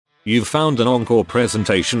You've found an encore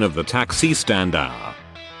presentation of the Taxi Stand Hour.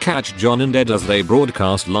 Catch John and Ed as they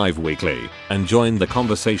broadcast live weekly and join the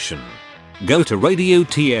conversation. Go to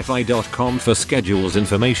radiotfi.com for schedules,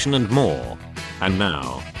 information, and more. And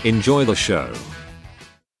now, enjoy the show.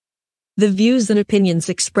 The views and opinions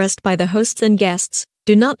expressed by the hosts and guests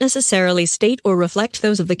do not necessarily state or reflect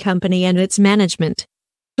those of the company and its management.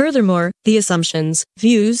 Furthermore, the assumptions,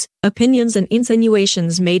 views, opinions, and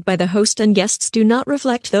insinuations made by the host and guests do not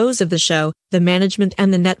reflect those of the show, the management,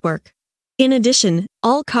 and the network. In addition,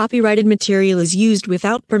 all copyrighted material is used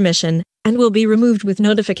without permission and will be removed with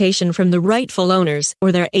notification from the rightful owners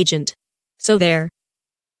or their agent. So there.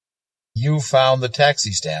 You found the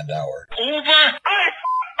Taxi Stand Hour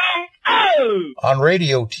on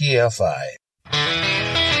Radio TFI.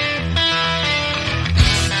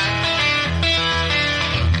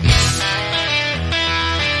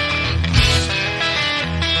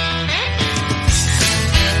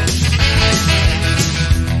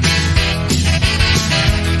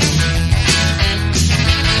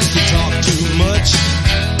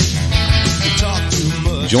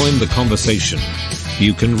 Join the conversation.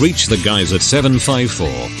 You can reach the guys at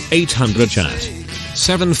 754-800-CHAT,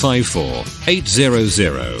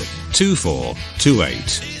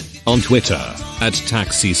 754-800-2428, on Twitter at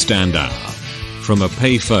Taxi Stand Hour. From a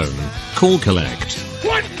payphone, call collect.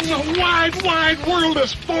 What in the wide, wide world of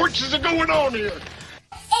sports is going on here?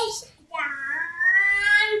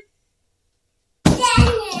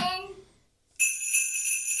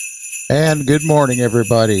 And good morning,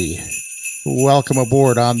 everybody. Welcome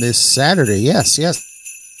aboard on this Saturday. Yes.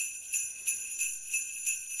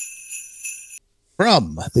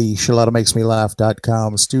 From the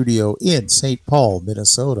SharlottaMakesMeLaugh.com studio in St. Paul,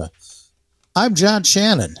 Minnesota. I'm John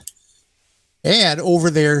Shannon. And over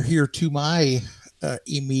there, here to my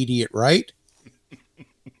immediate right,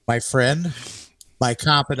 my friend, my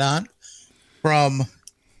confidant, from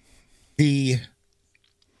the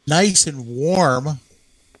nice and warm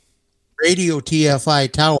Radio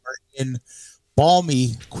TFI Tower in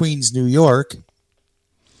balmy Queens, New York.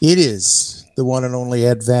 It is the one and only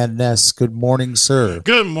Ed Van Ness. Good morning, sir.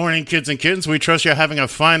 Good morning, kids and kittens. We trust you're having a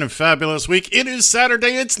fine and fabulous week. It is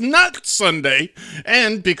Saturday. It's not Sunday.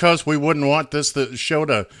 And because we wouldn't want the show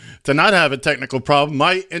to not have a technical problem,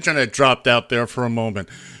 my internet dropped out there for a moment.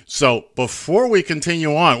 So before we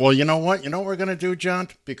continue on, well, you know what? You know what we're going to do, John?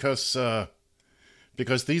 Because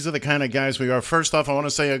these are the kind of guys we are. First off, I want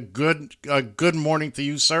to say a good morning to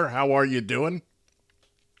you, sir. How are you doing?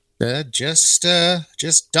 Just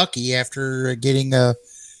ducky after getting a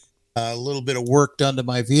little bit of work done to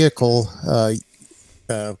my vehicle.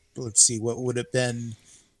 Let's see, what would have been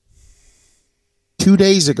 2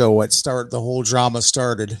 days ago? The whole drama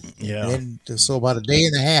started. Yeah. And so about a day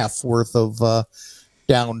and a half worth of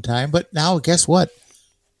downtime. But now, guess what?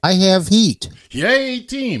 I have heat. Yay,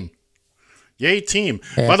 team! Yay, team.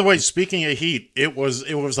 By the way, speaking of heat, it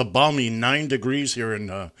was a balmy 9 degrees here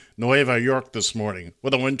in Nueva York this morning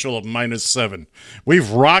with a wind chill of -7.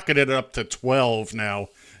 We've rocketed it up to 12 now,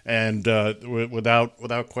 and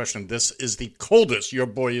without question, this is the coldest your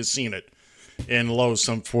boy has seen it in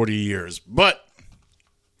some 40 years. But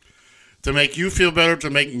to make you feel better,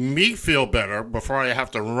 to make me feel better, before I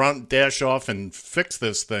have to dash off and fix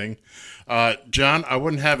this thing, John, I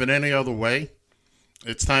wouldn't have it any other way.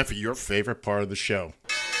 It's time for your favorite part of the show.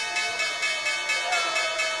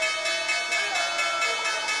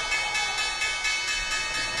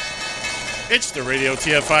 It's the Radio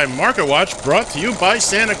TFI Market Watch, brought to you by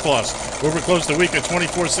Santa Claus. Uber closed the week at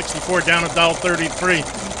 $24.64, down $1.33.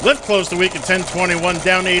 Lyft closed the week at $10.21,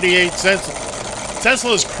 down 88 cents.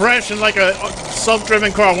 Tesla is crashing like a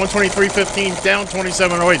self-driven car, 123.15, down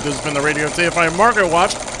 27.08. This has been the Radio TFI Market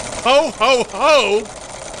Watch. Ho, ho, ho!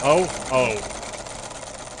 Ho, ho.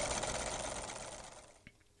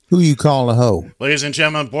 Who you calling a hoe? Ladies and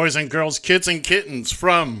gentlemen, boys and girls, kids and kittens,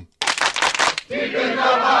 from deep in the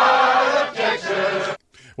heart of Texas,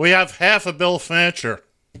 we have half a Bill Fancher.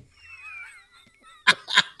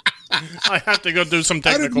 I have to go do some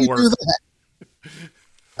technical work.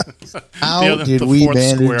 How did we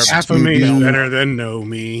manage? Half of me is better than no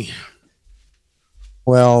me.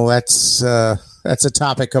 Well, that's a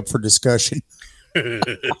topic up for discussion.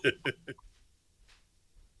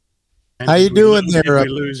 How you doing there? We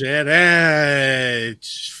lose it.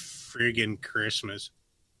 It's friggin' Christmas.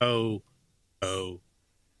 Oh.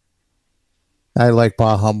 I like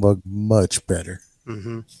Bah Humbug much better.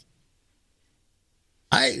 Mm-hmm.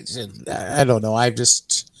 I don't know. I have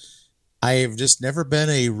just never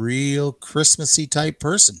been a real Christmassy type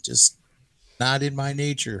person. Just not in my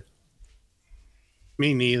nature.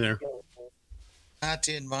 Me neither. Not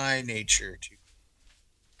in my nature.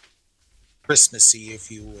 Christmassy,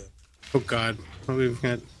 if you will. Oh, God. Well, we've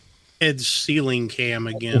got Ed's ceiling cam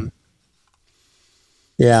again.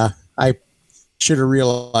 Yeah, I should have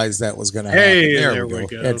realized that was going to happen. Hey, there we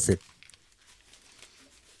go. Ed fixed.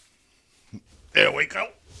 There we go.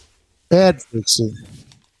 Ed fixed it.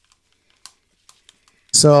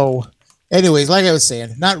 So, anyways, like I was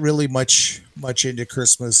saying, not really much into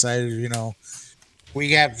Christmas.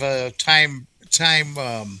 We have time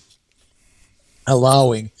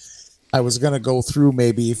allowing. I was going to go through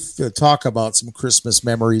maybe talk about some Christmas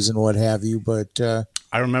memories and what have you, but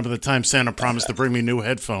I remember the time Santa promised to bring me new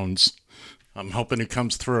headphones. I'm hoping it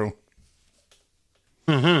comes through.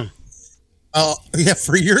 Mm-hmm. Oh, yeah,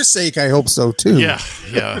 for your sake, I hope so too. Yeah.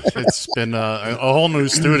 It's been a whole new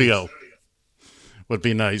studio. Would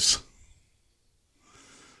be nice.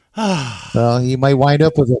 Well, you might wind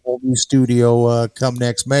up with a whole new studio come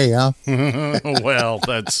next May, huh? Well,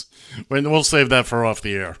 we'll save that for off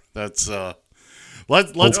the air. That's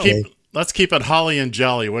let's keep it holly and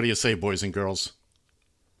jolly. What do you say, boys and girls?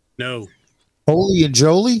 No. Holy and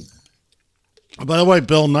jolly? By the way,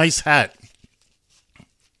 Bill, nice hat.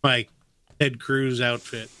 My Ted Cruz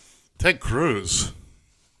outfit. Ted Cruz.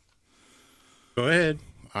 Go ahead.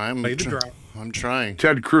 I'm trying.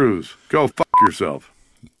 Ted Cruz, go fuck yourself.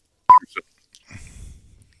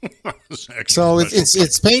 So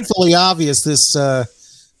it's painfully obvious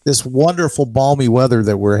this wonderful balmy weather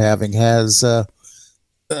that we're having has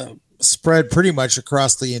spread pretty much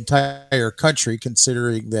across the entire country,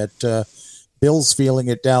 considering that Bill's feeling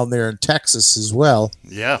it down there in Texas as well.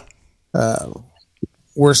 Yeah.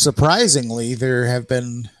 Where surprisingly there have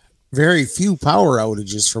been very few power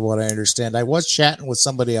outages, from what I understand. I was chatting with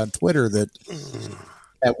somebody on Twitter that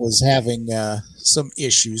was having some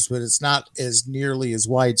issues, but it's not as nearly as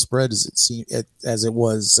widespread as it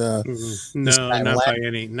was. No,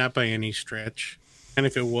 not by any stretch. And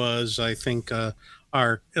if it was, I think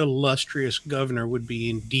our illustrious governor would be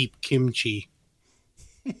in deep kimchi.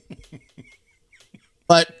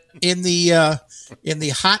 But in the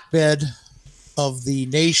hotbed of the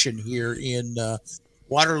nation here in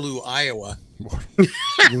Waterloo, Iowa,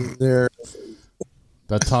 there.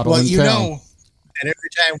 That's Toddle Well, in you town. know, and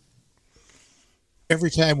every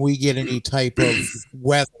time we get any type of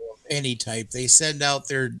weather of any type, they send out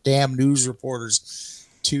their damn news reporters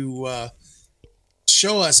to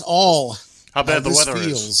show us all how bad the this weather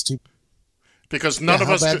feels is. Because none of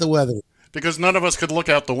us the weather. Because none of us could look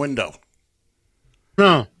out the window.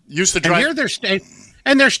 No. Used to drive. And here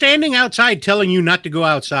they're standing outside telling you not to go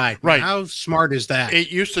outside. Right. How smart is that?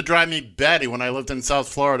 It used to drive me batty when I lived in South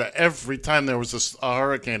Florida every time there was a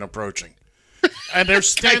hurricane approaching. And they're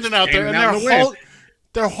standing out there, and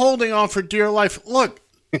they're holding on for dear life. Look,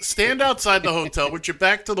 stand outside the hotel with your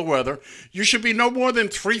back to the weather. You should be no more than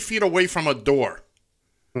 3 feet away from a door.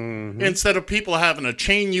 Mm-hmm. Instead of people having to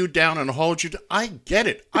chain you down and hold you down. I get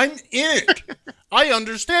it. I'm in it. I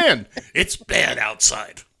understand. It's bad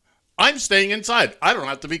outside. I'm staying inside. I don't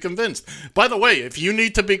have to be convinced. By the way, if you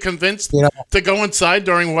need to be convinced to go inside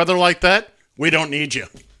during weather like that, we don't need you.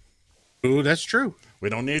 Ooh, that's true. We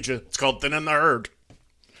don't need you. It's called thinning the herd.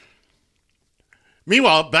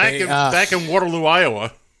 Meanwhile, back in Waterloo,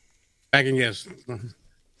 Iowa. Yes.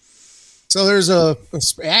 So there's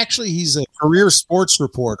actually he's a career sports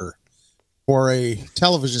reporter for a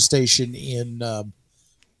television station in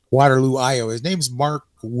Waterloo, Iowa. His name's Mark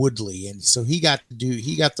Woodley, and so he got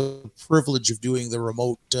the privilege of doing the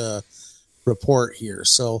remote report here.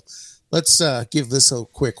 So let's give this a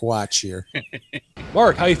quick watch here.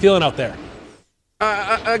 Mark, how you feeling out there?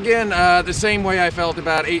 Again, the same way I felt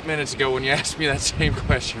about 8 minutes ago when you asked me that same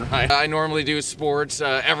question, right? I normally do sports.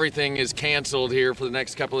 Everything is canceled here for the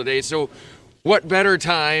next couple of days. So what better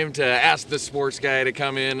time to ask the sports guy to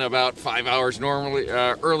come in about 5 hours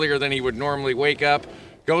earlier than he would normally wake up,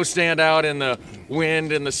 go stand out in the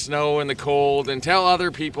wind and the snow and the cold, and tell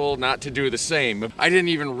other people not to do the same. I didn't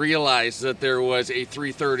even realize that there was a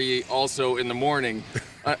 3:30 also in the morning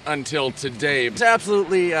until today. It's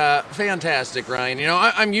absolutely fantastic, Ryan. You know,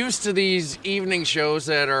 I'm used to these evening shows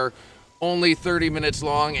that are only 30 minutes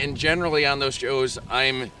long, and generally on those shows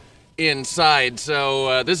I'm inside.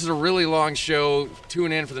 So this is a really long show.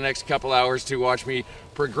 Tune in for the next couple hours to watch me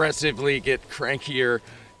progressively get crankier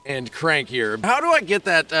and crankier. How do I get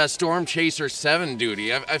that Storm Chaser 7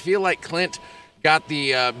 duty? I feel like Clint got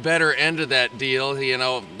the better end of that deal. You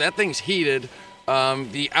know, that thing's heated.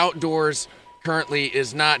 The outdoors currently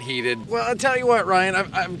is not heated. Well, I'll tell you what, Ryan,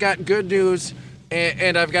 I've got good news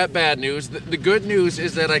and I've got bad news. The good news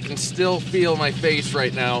is that I can still feel my face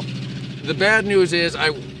right now. The bad news is I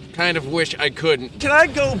kind of wish I couldn't. Can I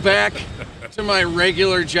go back to my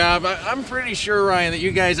regular job? I'm pretty sure, Ryan, that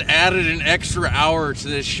you guys added an extra hour to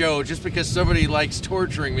this show just because somebody likes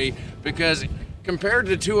torturing me, because compared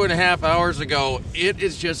to 2.5 hours ago, it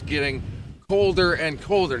is just getting colder and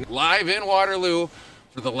colder. Live in Waterloo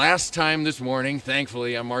for the last time this morning,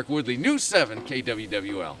 thankfully, I'm Mark Woodley, News 7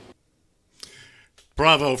 KWWL.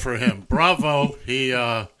 Bravo for him. Bravo. He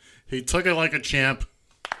took it like a champ.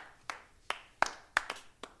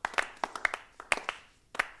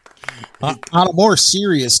 On a more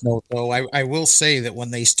serious note, though, I will say that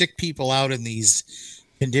when they stick people out in these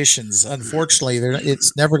conditions, unfortunately,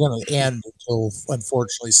 it's never going to end until,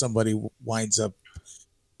 unfortunately, somebody winds up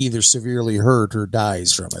either severely hurt or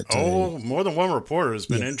dies from it. Oh, more than one reporter has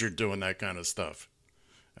been injured doing that kind of stuff.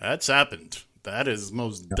 That's happened. That has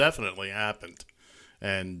most definitely happened.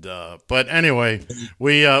 And but anyway,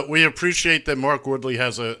 we appreciate that Mark Woodley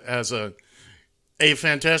has a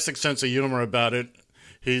fantastic sense of humor about it.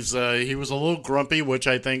 He was a little grumpy, which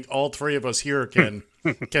I think all three of us here can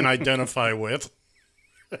identify with.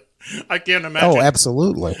 I can't imagine. Oh,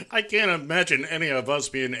 absolutely. I can't imagine any of us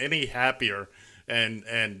being any happier and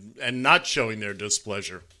not showing their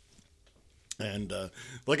displeasure. And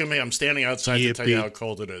look at me, I'm standing outside to tell you how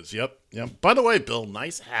cold it is. Yep. By the way, Bill,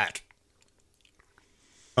 nice hat.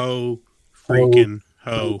 Oh, freaking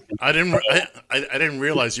ho! I didn't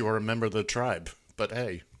realize you were a member of the tribe, but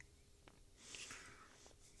hey.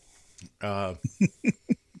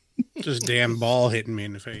 Just damn ball hitting me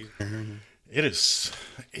in the face.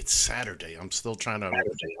 It's Saturday. I'm still trying to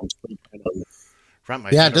wrap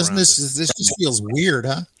my yeah. head Doesn't around this just feels weird,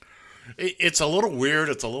 huh? It's a little weird.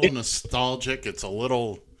 It's a little nostalgic. It's a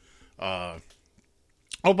little. Oh,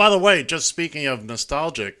 by the way, just speaking of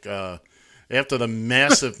nostalgic, after the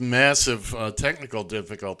massive technical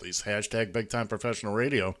difficulties, hashtag Big Time Professional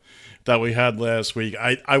Radio, that we had last week,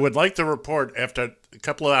 I would like to report after a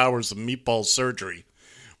couple of hours of meatball surgery,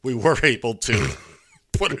 we were able to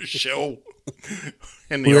put a show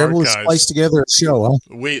in the archives. We were able to splice together a show, huh?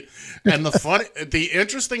 The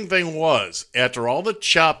interesting thing was, after all the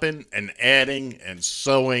chopping and adding and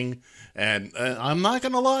sewing, and I'm not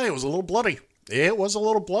going to lie, it was a little bloody. It was a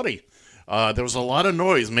little bloody. There was a lot of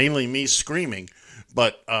noise, mainly me screaming.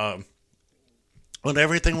 But when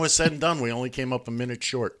everything was said and done, we only came up a minute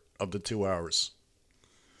short of the 2 hours.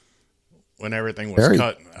 When everything was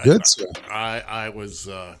cut. Good, sir. I was...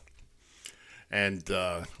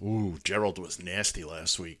 Gerald was nasty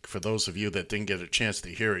last week. For those of you that didn't get a chance to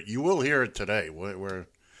hear it, you will hear it today. Where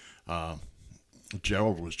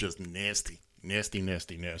Gerald was just nasty.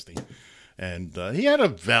 And he had a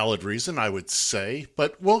valid reason, I would say,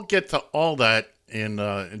 but we'll get to all that in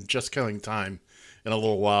Just Killing Time in a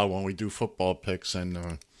little while when we do football picks,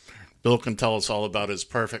 and Bill can tell us all about his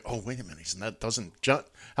perfect. Oh, wait a minute,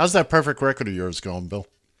 how's that perfect record of yours going, Bill?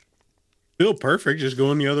 Still perfect, just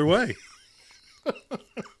going the other way.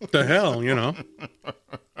 What the hell, you know?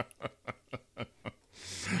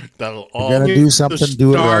 That'll all do something. The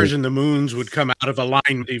do it right. stars and the moons would come out of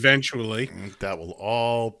alignment eventually. That will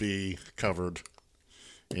all be covered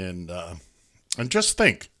in. And just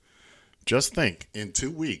think, in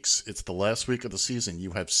 2 weeks, it's the last week of the season.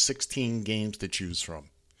 You have 16 games to choose from.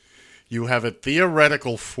 You have a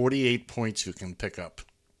theoretical 48 points you can pick up.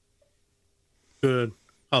 Good.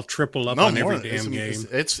 I'll triple up on every damn game.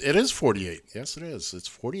 It is 48. Yes, it is. It's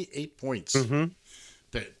 48 points. Mm-hmm.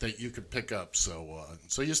 That you could pick up, so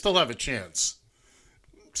you still have a chance.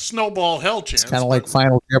 Snowball hell chance. It's kind of like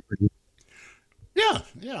Final Jeopardy. Yeah.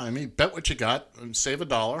 I mean, bet what you got and save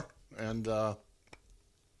 $1, and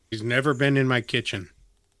he's never been in my kitchen.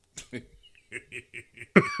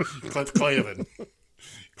 Cliff Clavin,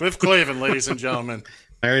 ladies and gentlemen.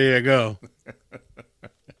 There you go.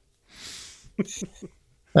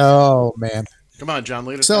 Oh man! Come on, John.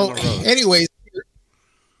 Lead us down the road. Anyways,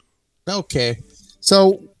 okay.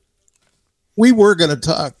 So we were going to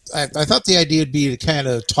talk. I thought the idea would be to kind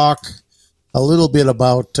of talk a little bit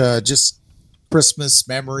about just Christmas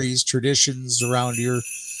memories, traditions around your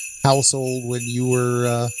household when you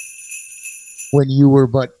were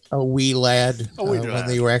but a wee lad. When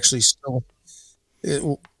they were actually still,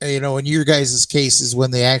 in your guys' cases,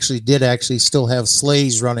 when they did still have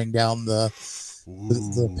sleighs running down the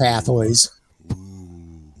pathways.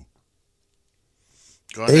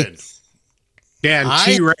 Go ahead. Yeah, and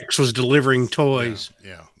T-Rex was delivering toys.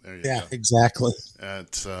 Yeah, there you go. go. Exactly.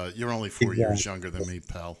 You're only 4 years younger than me,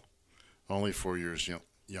 pal. Only 4 years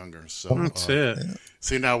younger. So that's it.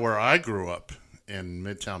 See, now where I grew up in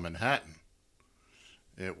Midtown Manhattan,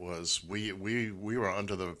 it was we were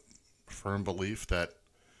under the firm belief that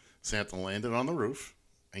Santa landed on the roof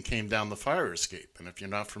and came down the fire escape. And if you're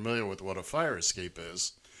not familiar with what a fire escape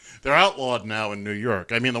is, they're outlawed now in New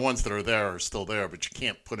York. I mean, the ones that are there are still there, but you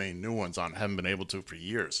can't put any new ones on. Haven't been able to for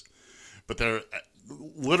years. But they're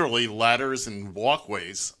literally ladders and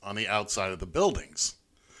walkways on the outside of the buildings.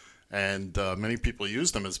 And many people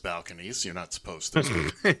use them as balconies. You're not supposed to.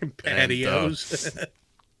 Patios.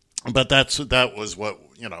 But that was what,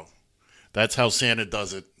 that's how Santa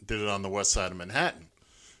did it on the west side of Manhattan.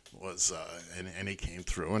 And he came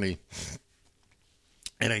through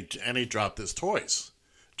and he dropped his toys,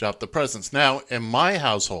 dropped the presents. Now, in my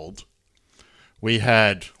household, we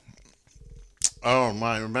had,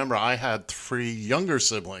 remember I had 3 younger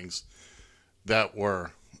siblings that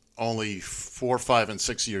were only 4, 5, and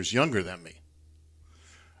 6 years younger than me.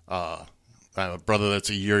 I have a brother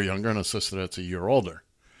that's a year younger and a sister that's a year older.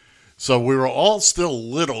 So we were all still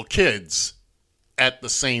little kids at the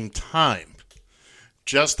same time.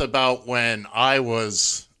 Just about when I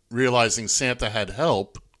was realizing Santa had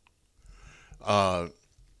help,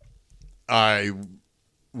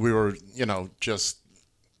 we were, just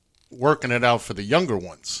working it out for the younger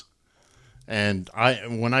ones. And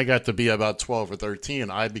when I got to be about 12 or 13,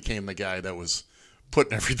 I became the guy that was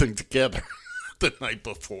putting everything together the night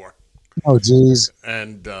before. Oh, geez.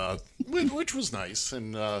 And which was nice.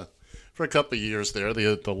 And for a couple of years there,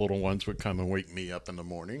 the little ones would come and wake me up in the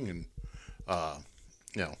morning and,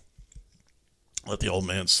 let the old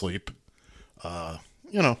man sleep. So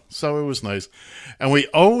it was nice. And we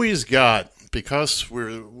always got, because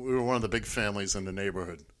we were one of the big families in the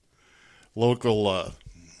neighborhood, local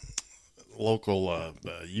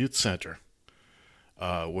youth center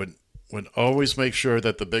would always make sure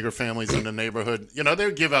that the bigger families in the neighborhood, they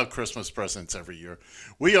would give out Christmas presents every year.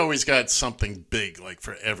 We always got something big, like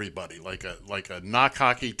for everybody, like a knock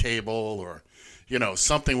hockey table or,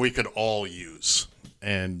 something we could all use.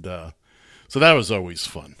 And so that was always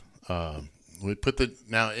fun. We put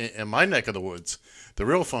now in my neck of the woods, the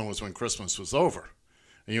real fun was when Christmas was over.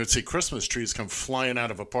 And you would see Christmas trees come flying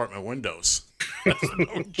out of apartment windows. That's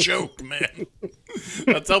no joke, man.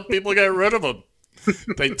 That's how people got rid of them.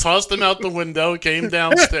 They tossed them out the window, came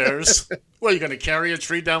downstairs. Well, you're going to carry a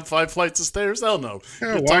tree down 5 flights of stairs? Hell no.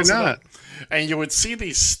 Yeah, why not? And you would see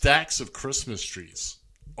these stacks of Christmas trees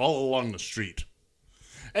all along the street.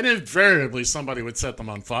 And invariably, somebody would set them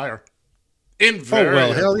on fire. Invariably. Oh,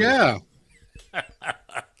 well, hell yeah.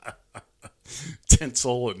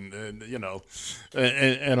 Tinsel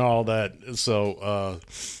and all that. So,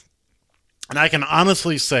 and I can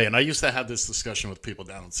honestly say, and I used to have this discussion with people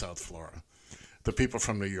down in South Florida, the people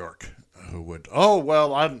from New York who would,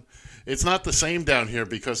 it's not the same down here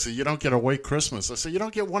because you don't get a white Christmas. I said, you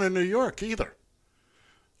don't get one in New York either.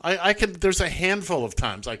 There's a handful of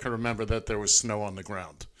times I can remember that there was snow on the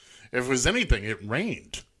ground. If it was anything, it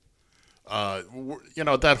rained.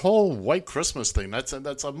 That whole white Christmas thing, that's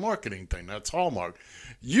a marketing thing. That's Hallmark.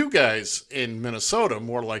 You guys in Minnesota are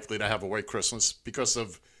more likely to have a white Christmas because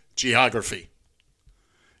of geography.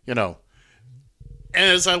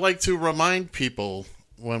 As I like to remind people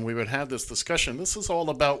when we would have this discussion, this is all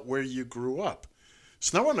about where you grew up.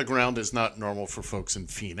 Snow on the ground is not normal for folks in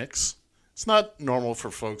Phoenix. It's not normal for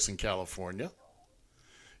folks in California.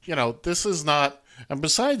 This is not, and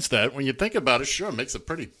besides that, when you think about it, sure, it makes a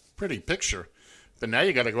pretty picture. But now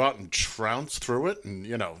you got to go out and trounce through it, and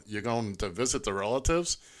you're going to visit the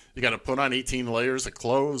relatives. You got to put on 18 layers of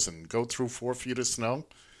clothes and go through 4 feet of snow.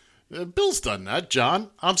 Bill's done that. John,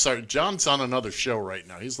 I'm sorry, John's on another show right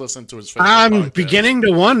now. He's listening to his favorite podcast. Beginning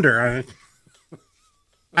to wonder.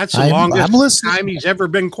 That's the longest time he's ever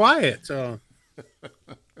been quiet. So,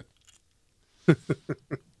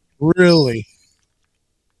 really.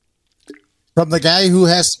 From the guy who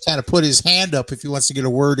has to kind of put his hand up if he wants to get a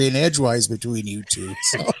word in edgewise between you two.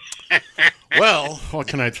 So. Well, what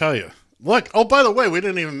can I tell you? Look, by the way, we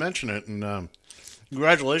didn't even mention it. And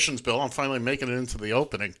congratulations, Bill. I'm finally making it into the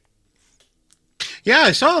opening. Yeah,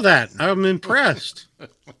 I saw that. I'm impressed.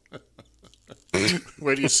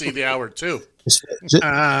 Where do you see the hour 2?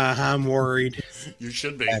 I'm worried. You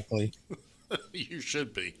should be. Exactly. You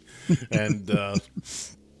should be. And...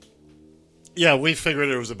 yeah, we figured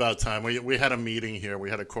it was about time. We had a meeting here.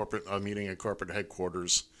 We had a meeting at corporate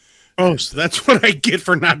headquarters. Oh, so that's what I get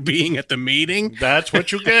for not being at the meeting? That's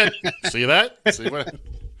what you get. See that? See what?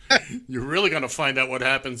 You're really going to find out what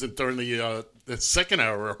happens during the second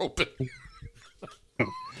hour open.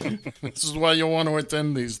 This is why you want to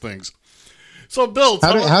attend these things. So, Bill,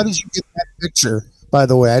 how did you get that picture? By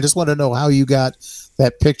the way, I just want to know how you got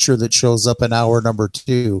that picture that shows up in hour number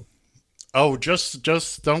 2. Oh, just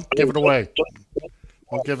don't give it away.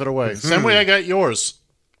 Don't give it away. Same way I got yours.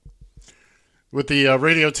 with the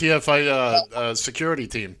Radio TFI security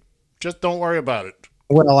team. Just don't worry about it.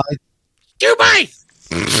 Well,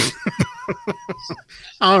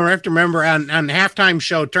 I'll have to remember on the halftime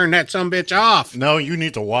show, turn that sumbitch off. No, you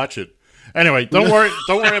need to watch it. Anyway, don't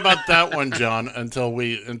worry about that one, John, until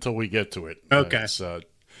we get to it. Okay.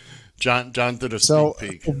 John did a sneak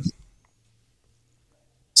peek.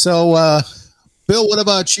 So, Bill, what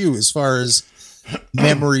about you as far as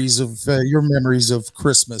memories of your memories of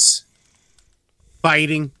Christmas?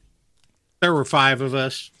 Fighting. There were 5 of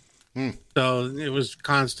us. So it was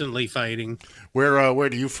constantly fighting. Where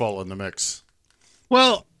do you fall in the mix?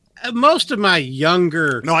 Well, most of my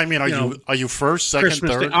younger. No, I mean, are you first, second,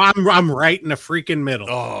 Christmas third? Day, I'm right in the freaking middle.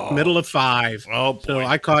 Oh. Middle of 5. Oh, boy. So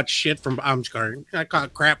I caught shit from. I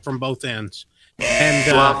caught crap from both ends. And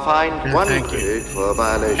You are fined 1 thank you. credit for a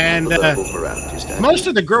violation And of the verbal morality standard. most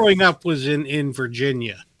of the growing up was in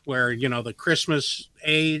Virginia, where the Christmas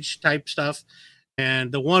age type stuff.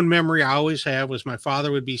 And the one memory I always have was my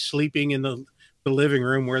father would be sleeping in the living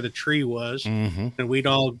room where the tree was, and we'd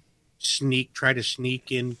all try to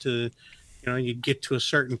sneak into, you'd get to a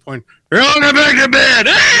certain point, you're on the back of bed,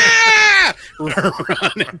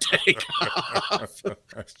 run and take off.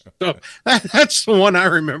 So that's the one I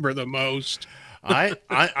remember the most.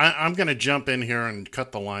 I'm going to jump in here and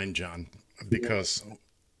cut the line, John, because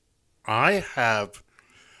I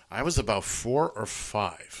was about 4 or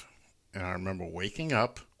 5. And I remember waking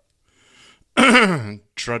up,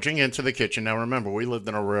 trudging into the kitchen. Now, remember, we lived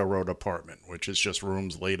in a railroad apartment, which is just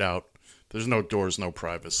rooms laid out. There's no doors, no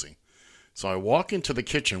privacy. So I walk into the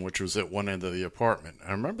kitchen, which was at one end of the apartment.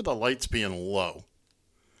 I remember the lights being low.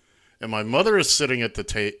 And my mother is sitting at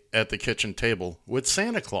the kitchen table with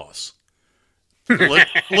Santa Claus.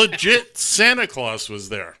 Legit Santa Claus was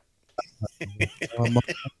there.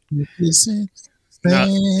 Santa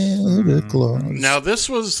Claus. Now, this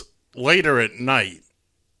was later at night,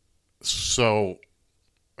 so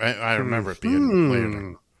I remember it being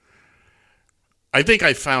later. I think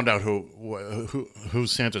I found out who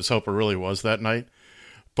Santa's helper really was that night,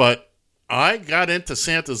 but I got into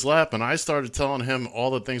Santa's lap and I started telling him all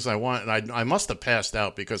the things I want, and I must have passed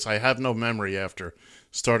out because I have no memory after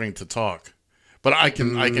starting to talk. But I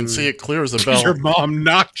can see it clear as a bell. Your mom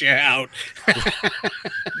knocked you out.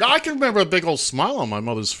 No, I can remember a big old smile on my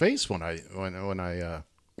mother's face when I.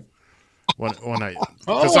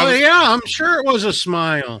 I'm sure it was a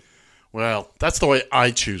smile. Well, that's the way I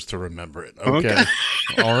choose to remember it. Okay.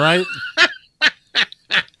 All right.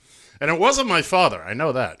 And it wasn't my father. I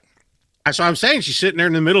know that. That's what I'm saying. She's sitting there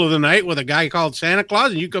in the middle of the night with a guy called Santa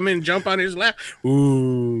Claus, and you come in and jump on his lap.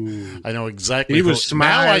 Ooh. I know exactly. He was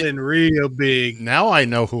smiling real big. Now I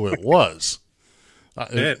know who it was.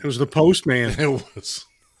 It was the postman. It was.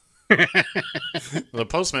 The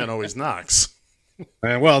postman always knocks.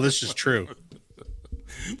 Well, this is true.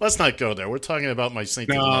 Let's not go there. We're talking about my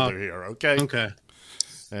sainted mother here, okay? Okay.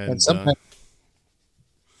 And,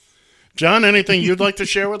 John, anything you'd like to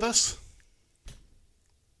share with us?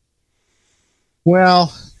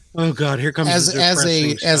 Well, oh God, here comes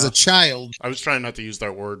as a child. I was trying not to use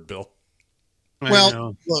that word, Bill.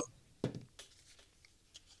 Well,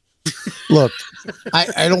 look.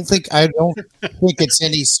 I don't think it's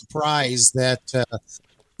any surprise that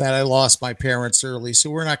I lost my parents early. So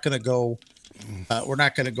we're not going to go. We're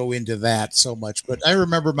not going to go into that so much. But I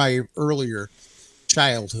remember my earlier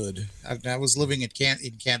childhood. I was living in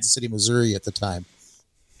Kansas City, Missouri at the time.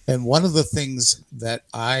 And one of the things that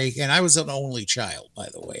I was an only child, by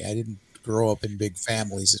the way. I didn't grow up in big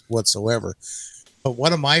families whatsoever. But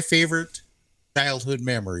one of my favorite childhood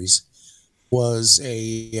memories was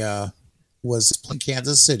in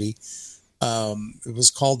Kansas City. It was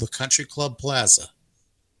called the Country Club Plaza.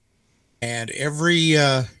 And every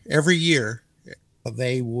year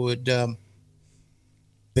they would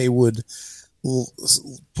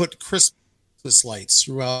put Christmas lights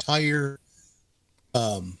throughout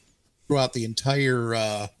the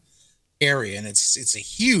entire area, and it's a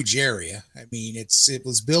huge area. I mean, it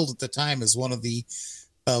was built at the time as one of the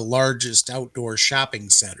largest outdoor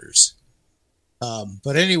shopping centers.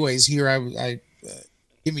 But anyways, here I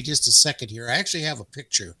give me just a second here. I actually have a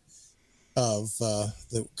picture of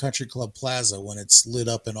the Country Club Plaza when it's lit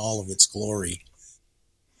up in all of its glory.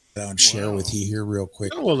 I'll share with you here real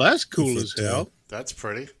quick. Oh, well, that's cool as hell. That's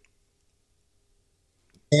pretty.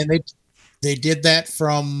 And they did that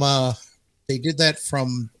from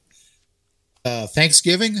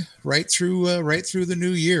Thanksgiving right through the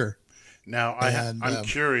New Year. Now I'm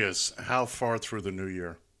curious, how far through the New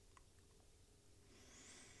Year?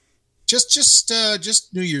 Just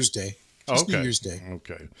New Year's Day. Okay. New Year's Day.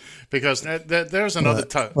 Okay. Because there's another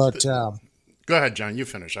time. But Go ahead, John. You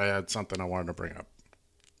finish. I had something I wanted to bring up.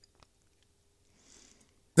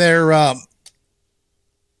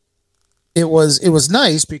 It was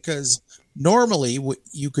nice because normally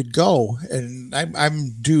you could go, and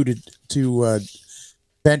I'm due to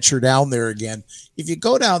venture down there again. If you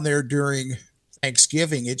go down there during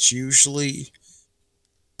Thanksgiving, it's usually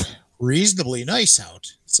reasonably nice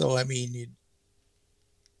out. So I mean,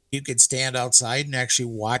 you could stand outside and actually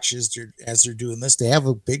watch as they're doing this. They have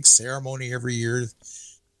a big ceremony every year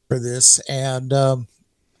for this, and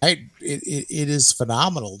it is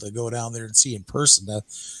phenomenal to go down there and see in person.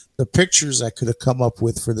 The pictures I could have come up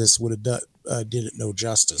with for this would have did it no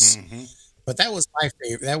justice. Mm-hmm. But that was my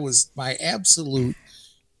favorite. That was my absolute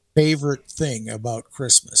favorite thing about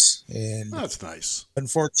Christmas. And that's nice.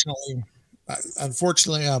 Unfortunately,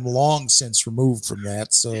 I'm long since removed from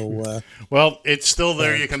that. So, well, it's still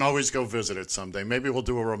there. You can always go visit it someday. Maybe we'll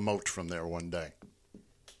do a remote from there one day.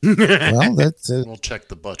 Well, that's it. We'll check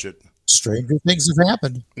the budget. Stranger things have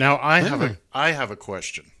happened. Now, I have a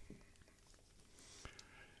question.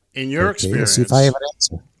 In your experience, let's see if I have an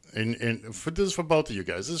answer. This is for both of you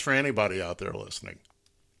guys. This is for anybody out there listening.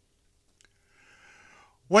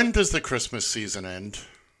 When does the Christmas season end?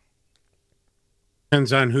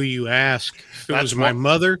 Depends on who you ask. If it was my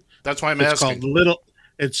mother. That's why I'm asking.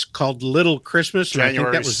 It's called Little Christmas. January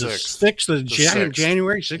I think that was 6th. the 6th of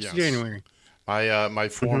January. 6th of January. My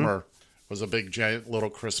former was a big Little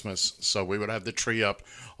Christmas, so we would have the tree up.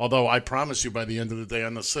 Although I promise you, by the end of the day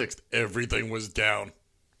on the 6th, everything was down.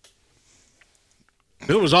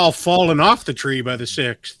 It was all falling off the tree by the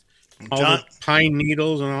 6th. All John, the pine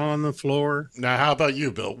needles and all on the floor. Now, how about you,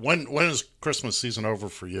 Bill? When is Christmas season over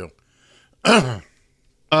for you?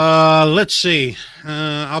 Let's see.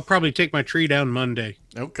 I'll probably take my tree down Monday.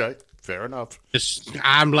 Okay, fair enough.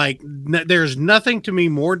 I'm like, there's nothing to me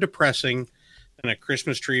more depressing than a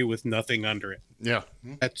Christmas tree with nothing under it. Yeah.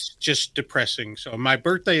 That's just depressing. So my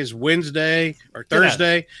birthday is Wednesday or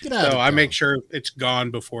Thursday. So I make sure it's gone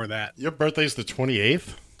before that. Your birthday's the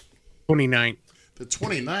 28th? 29th. The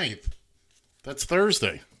 29th? That's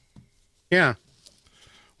Thursday. Yeah.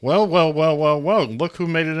 Well. Look who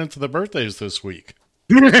made it into the birthdays this week.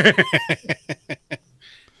 I'm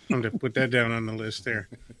going to put that down on the list there.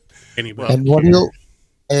 Anybody.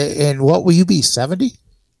 And what will you be, 70?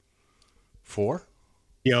 4?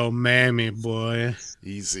 Yo, mammy, boy.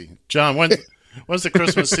 Easy. John, when's the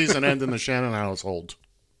Christmas season end in the Shannon household?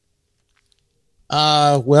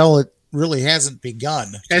 Well, it really hasn't begun.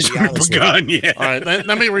 Hasn't begun yet. All right,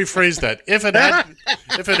 let me rephrase that. If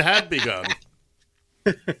it had begun,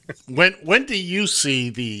 when do you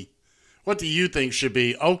see what do you think should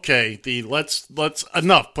be let's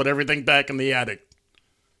enough, put everything back in the attic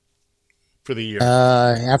for the year?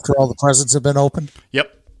 After all the presents have been opened?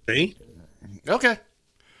 Yep. See? Okay.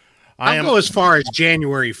 I'll go as far as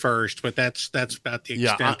January 1st, but that's about the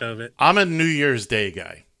extent of it. I'm a New Year's Day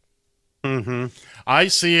guy. Mm-hmm. I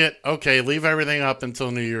see it. Okay, leave everything up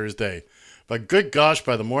until New Year's Day. But good gosh,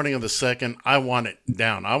 by the morning of the 2nd, I want it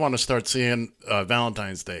down. I want to start seeing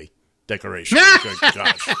Valentine's Day decorations. Good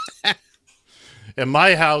gosh. In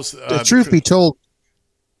my house... the truth be told...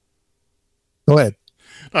 Go ahead.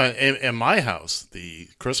 In my house, the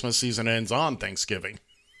Christmas season ends on Thanksgiving.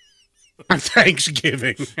 On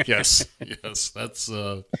Thanksgiving. Yes, that's...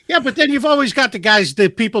 Yeah, but then you've always got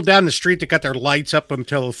the people down the street that got their lights up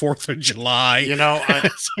until the 4th of July. You know,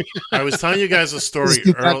 I was telling you guys a story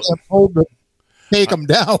earlier. Take them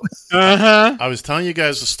down. Uh-huh. I was telling you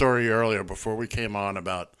guys a story earlier before we came on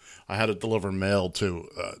about I had to deliver mail to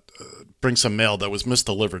bring some mail that was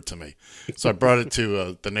misdelivered to me. So I brought it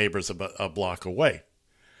to the neighbors about a block away.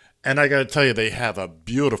 And I got to tell you, they have a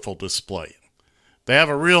beautiful display. They have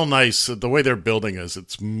a real nice, the way their building is,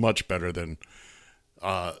 it's much better than,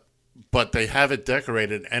 but they have it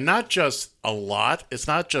decorated, and not just a lot. It's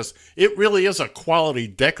not just, it really is a quality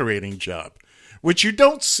decorating job, which you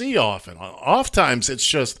don't see often. Oftentimes it's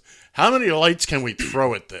just, how many lights can we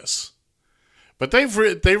throw at this? But they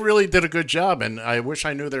really did a good job, and I wish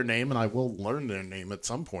I knew their name, and I will learn their name at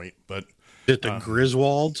some point, but... Is it the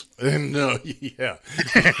Griswolds? No, yeah.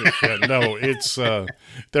 No, it's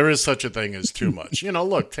there is such a thing as too much. You know,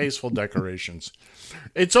 look, tasteful decorations.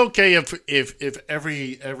 It's okay if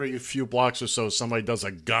every few blocks or so somebody does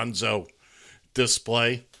a gonzo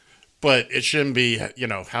display, but it shouldn't be,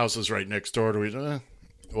 houses right next door to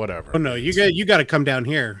whatever. Oh no, you got to come down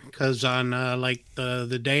here because on like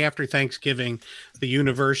the day after Thanksgiving, the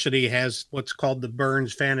university has what's called the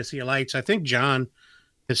Burns Fantasy Lights. I think John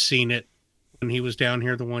has seen it when he was down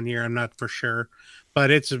here the one year. I'm not for sure,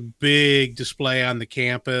 but it's a big display on the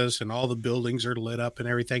campus and all the buildings are lit up and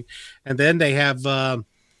everything. And then they have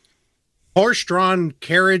horse-drawn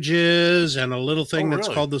carriages and a little thing that's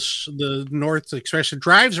really? called the North Express. It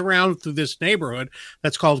drives around through this neighborhood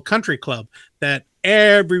that's called Country Club that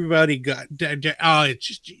everybody got. Oh, it's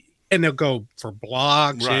just, and they'll go for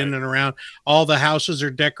blocks in and around. All the houses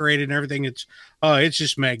are decorated and everything. It's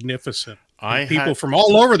just magnificent. People from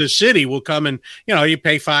all over the city will come and, you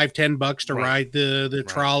pay $5-10 to ride the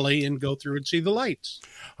trolley and go through and see the lights.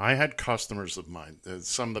 I had customers of mine,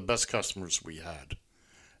 some of the best customers we had.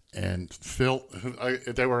 And Phil,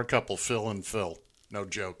 they were a couple, Phil and Phil, no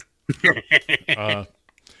joke.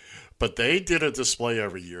 But they did a display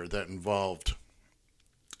every year that involved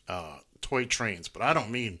toy trains. But I don't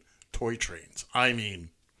mean toy trains. I mean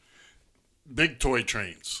big toy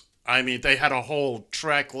trains. I mean, they had a whole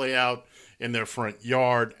track layout in their front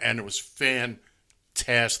yard, and it was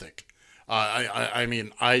fantastic. I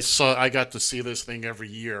mean, I got to see this thing every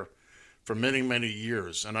year for many, many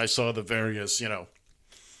years, and I saw the various,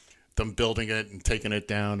 them building it and taking it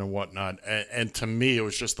down and whatnot. And to me, it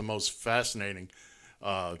was just the most fascinating.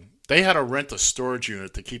 They had to rent a storage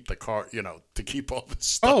unit to keep the car, to keep all this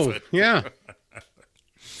stuff in. Yeah.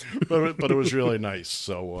 but it was really nice.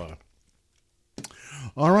 So,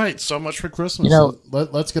 all right, so much for Christmas.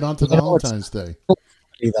 Let's get on to Valentine's Day.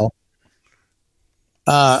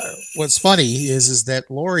 What's funny is that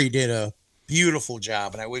Lori did a beautiful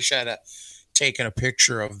job, and I wish I'd taken a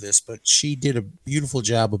picture of this, but she did a beautiful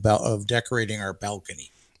job of decorating our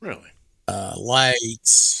balcony. Really?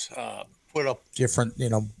 Lights, put up different,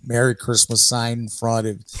 Merry Christmas sign in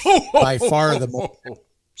front. By far the most.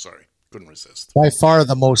 Sorry, couldn't resist. By far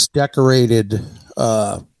the most decorated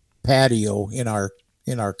patio in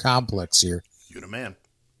our complex here. You're the man.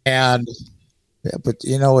 And but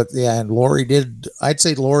and Lori did. I'd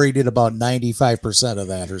say Lori did about 95% of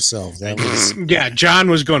that herself. That was, John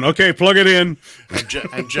was going, okay, plug it in,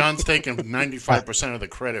 and John's taking 95% of the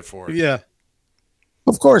credit for it. Yeah,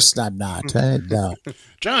 of course I'm not. No.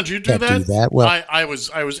 John, did you do that? Do that. Well, I was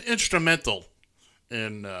instrumental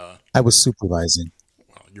in. I was supervising.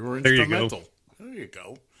 Well, you were instrumental. There you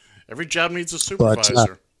go. Every job needs a supervisor.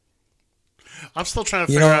 But, I'm still trying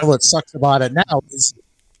to figure out what sucks about it now is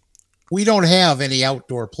we don't have any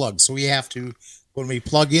outdoor plugs, so we have to, when we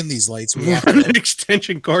plug in these lights, we have an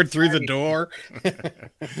extension cord through the door.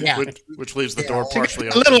 Yeah, which leaves the door partially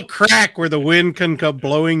open. A little crack where the wind can come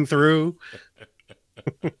blowing through.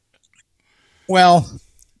 Well,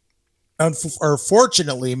 or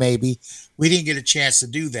fortunately, maybe we didn't get a chance to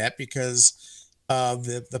do that because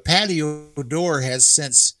the patio door has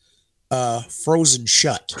since frozen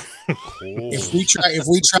shut. If we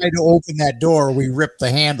try to open that door, we rip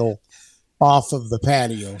the handle off of the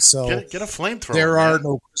patio. So get a flamethrower. There are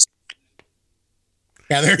no.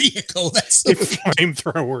 Yeah, there you go. That's the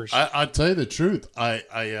flamethrowers. I'll tell you the truth.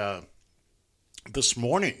 I this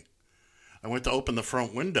morning I went to open the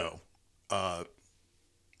front window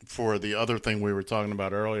for the other thing we were talking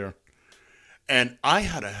about earlier, and I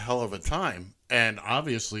had a hell of a time. And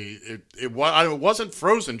obviously, it wasn't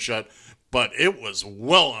frozen shut, but it was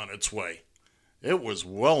well on its way. It was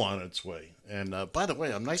well on its way. And by the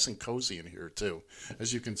way, I'm nice and cozy in here, too.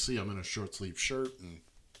 As you can see, I'm in a short-sleeve shirt. And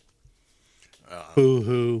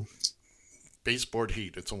hoo-hoo. Baseboard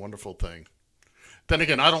heat. It's a wonderful thing. Then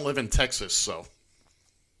again, I don't live in Texas, so.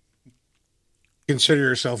 Consider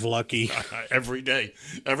yourself lucky. Every day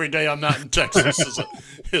I'm not in Texas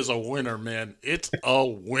is a winner, man. It's a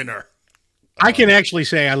winner. I can actually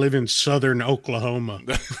say I live in southern Oklahoma.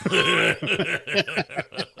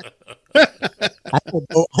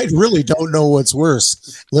 I really don't know what's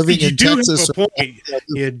worse, living in Texas.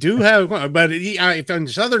 You do have, but if I'm in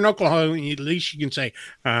southern Oklahoma, at least you can say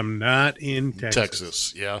I'm not in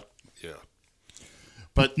Texas. Yeah.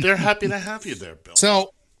 But they're happy to have you there, Bill.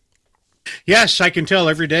 So. Yes, I can tell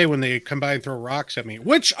every day when they come by and throw rocks at me.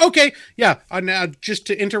 Which, okay, yeah. Now, just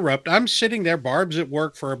to interrupt, I'm sitting there. Barb's at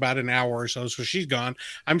work for about an hour or so she's gone.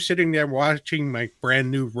 I'm sitting there watching my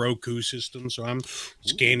brand new Roku system, so I'm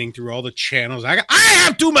scanning through all the channels. I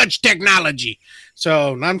have too much technology,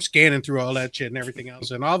 so I'm scanning through all that shit and everything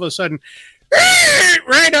else. And all of a sudden,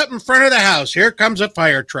 right up in front of the house, here comes a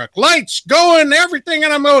fire truck, lights going, everything,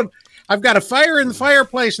 and I'm going. I've got a fire in the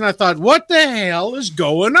fireplace, and I thought, what the hell is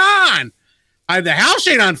going on? The house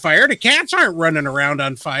ain't on fire. The cats aren't running around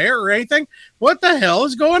on fire or anything. What the hell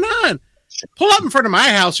is going on? Pull up in front of my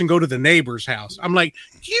house and go to the neighbor's house. I'm like,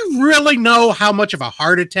 do you really know how much of a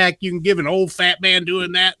heart attack you can give an old fat man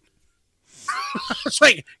doing that? It's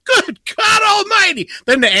like, good God almighty.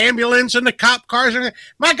 Then the ambulance and the cop cars.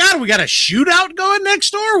 My God, we got a shootout going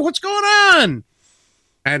next door? What's going on?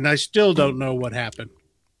 And I still don't know what happened.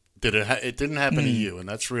 It didn't happen to you, and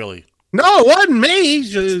that's really No, it wasn't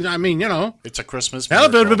me. I mean, It's a Christmas hell,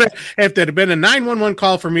 miracle. if there'd have been a 911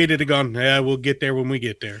 call for me, it'd have gone, yeah, we'll get there when we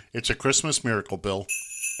get there. It's a Christmas miracle, Bill.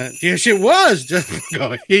 Yes, it was. Just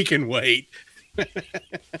go, he can wait.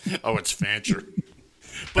 Oh, it's Fancher.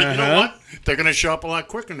 But you know what? They're going to show up a lot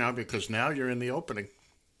quicker now because now you're in the opening.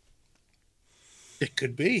 It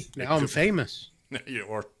could be. Now I'm famous.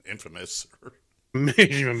 Or infamous.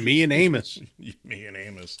 Me and Amos. Me and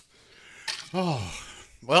Amos. Oh,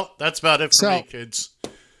 well, that's about it for me, kids.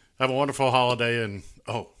 Have a wonderful holiday. And,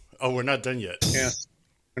 we're not done yet. Yeah.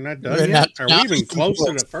 We're not done yet? Are we even close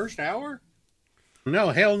to the first hour? No,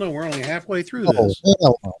 hell no. We're only halfway through this.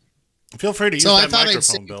 Hell no. Feel free to use that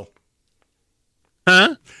microphone, Bill.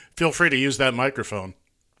 Huh? Feel free to use that microphone.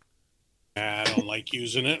 I don't like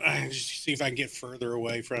using it. I just see if I can get further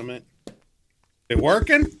away from it. It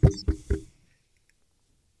working?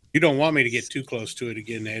 You don't want me to get too close to it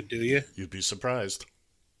again, Ed, do you? You'd be surprised.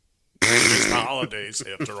 It's the holidays,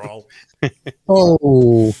 after all.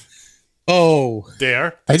 Oh.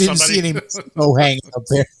 There. I didn't see any hanging up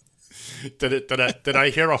there. Did I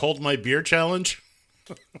hear a hold my beer challenge?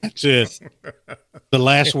 That's it. The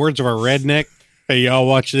last words of our redneck. Hey, y'all,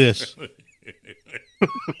 watch this.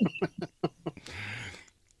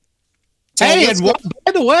 Hey, and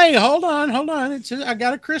by the way, hold on. I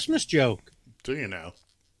got a Christmas joke. Do you now?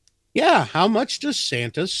 Yeah. How much does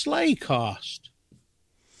Santa's sleigh cost?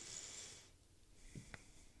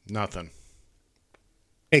 Nothing.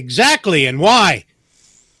 Exactly. And why?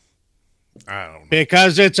 I don't know.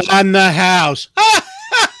 Because it's on the house.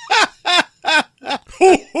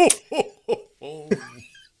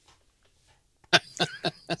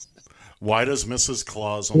 Why does Mrs.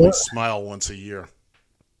 Claus only smile once a year?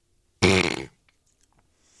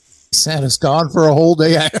 Santa's gone for a whole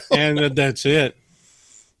day. And that's it.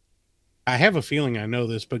 I have a feeling I know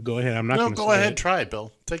this, but go ahead. I'm not going to say go ahead. Try it,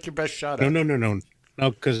 Bill. Take your best shot at it.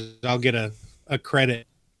 No, because I'll get a credit.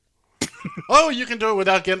 Oh, you can do it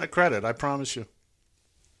without getting a credit. I promise you.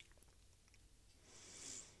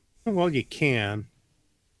 Well, you can.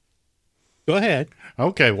 Go ahead.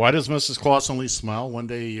 Okay. Why does Mrs. Claus only smile one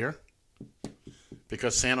day a year?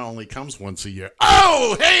 Because Santa only comes once a year.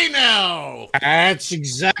 Oh, hey now! That's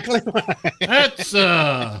exactly why. That's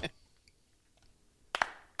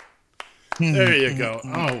There you go.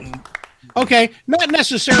 Oh. Okay, not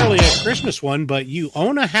necessarily a Christmas one, but you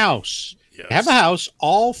own a house. Yes. Have a house,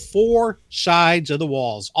 all four sides of the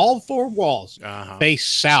walls, all four walls face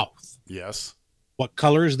south. Yes. What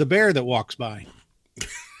color is the bear that walks by?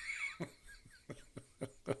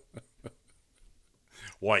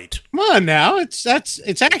 White. Come on now, it's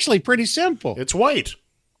actually pretty simple. It's white.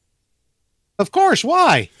 Of course,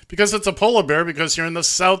 why? Because it's a polar bear. Because you're in the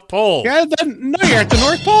South Pole. Yeah, you're at the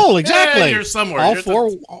North Pole. Exactly. Yeah, you're somewhere. All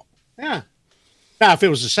four. Yeah. Now, if it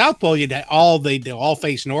was the South Pole, they all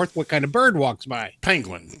face north. What kind of bird walks by?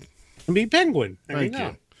 Penguin. It'd be penguin. There Thank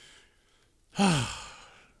you you.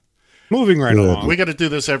 Moving right along. We got to do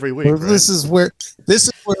this every week. Well, right? This is where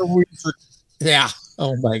we. Yeah.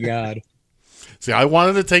 Oh my God. See, I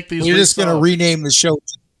wanted to take these. We're just going to rename the show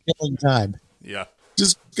 "Killing Time." Yeah.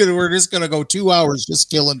 We're just going to go 2 hours just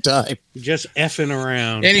killing time. Just effing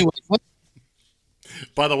around. Anyway.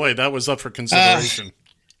 By the way, that was up for consideration.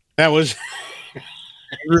 That was.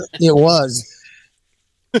 It was.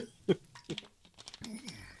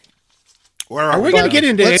 Where are we going to get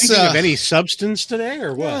into anything of any substance today,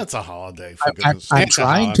 or what? Yeah, it's a holiday. For goodness I'm sake.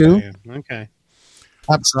 trying to. Okay.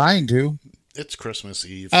 I'm trying to. It's Christmas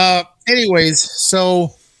Eve. Anyways,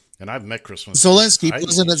 so. And I've met Christmas. Zelensky,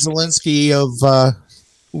 President Zelensky of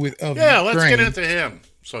yeah, let's get into him,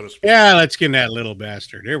 so to speak. Yeah, let's get that little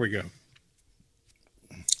bastard. Here we go.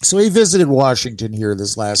 So he visited Washington here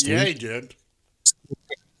this last week. Yeah, he did.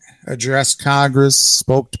 Addressed Congress,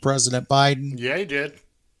 spoke to President Biden. Yeah, he did.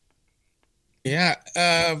 Yeah.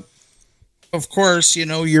 Of course, when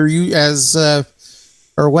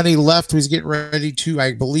he left, he was getting ready to,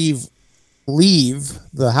 I believe, leave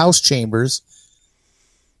the House chambers.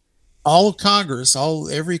 All of Congress,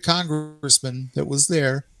 every congressman that was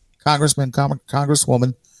there, congressman,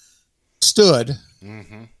 congresswoman, stood,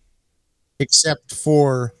 except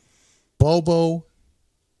for Bobo,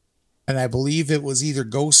 and I believe it was either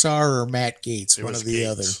Gosar or Matt Gaetz, one of the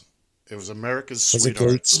other. It was America's Was it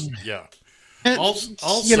sweethearts. Gaetz? Yeah.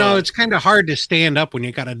 Also, it's kind of hard to stand up when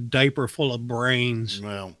you got a diaper full of brains.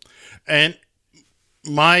 Well, and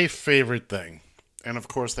my favorite thing, and of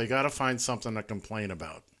course they got to find something to complain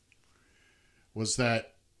about, was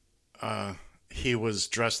that he was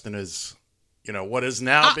dressed in his, what is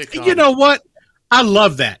now become. You know what? I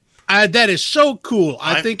love that. That is so cool.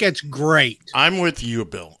 I think that's great. I'm with you,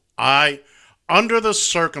 Bill. I under the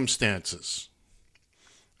circumstances,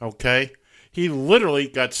 okay, he literally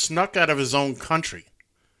got snuck out of his own country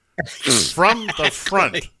from the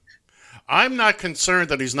front. I'm not concerned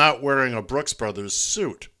that he's not wearing a Brooks Brothers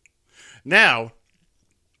suit. Now,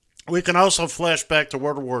 we can also flash back to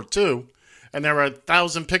World War II, and there are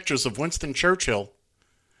 1,000 pictures of Winston Churchill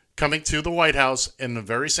coming to the White House in the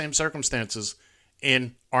very same circumstances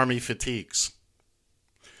in Army fatigues.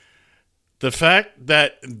 The fact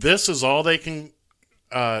that this is all they can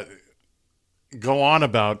go on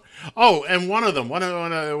about. Oh, and one of them,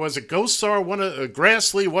 was it Gosar,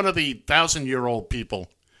 Grassley, one of the 1,000-year-old people,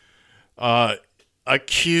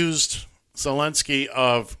 accused Zelensky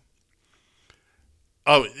of.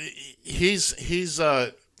 Oh, he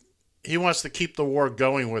wants to keep the war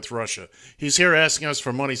going with Russia. He's here asking us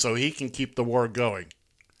for money so he can keep the war going.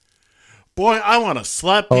 Boy, I want to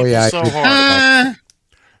slap people so hard.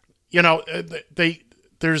 You know,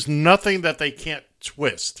 there's nothing that they can't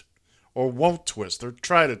twist or won't twist or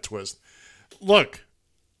try to twist. Look,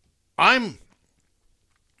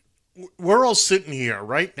 we're all sitting here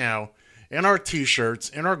right now in our T-shirts,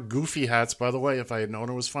 in our goofy hats. By the way, if I had known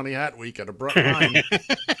it was Funny Hat Week, I'd have brought mine.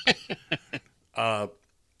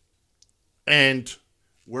 And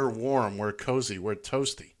we're warm, we're cozy, we're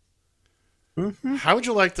toasty. Mm-hmm. How would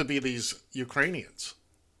you like to be these Ukrainians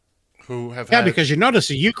who have had... because you notice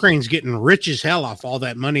the Ukraine's getting rich as hell off all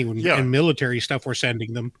that money and military stuff we're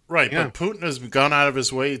sending them. Right, but Putin has gone out of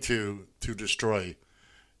his way to destroy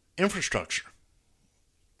infrastructure.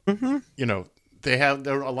 Mm-hmm. You know, a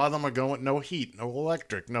lot of them are going, no heat, no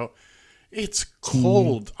electric, no... It's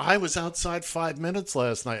cold. I was outside 5 minutes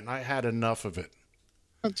last night, and I had enough of it.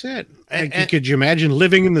 That's it. And could you imagine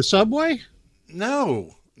living in the subway?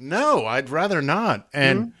 No, I'd rather not.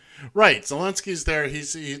 And right, Zelensky's there.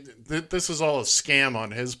 This is all a scam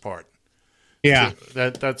on his part. Yeah,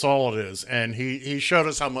 that's all it is. And he showed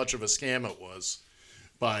us how much of a scam it was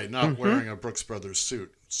by not wearing a Brooks Brothers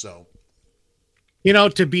suit. So, you know,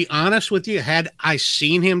 to be honest with you, had I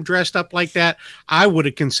seen him dressed up like that, I would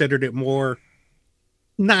have considered it more,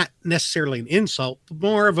 not necessarily an insult, but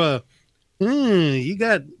more of a, you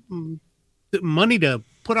got money to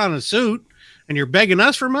put on a suit and you're begging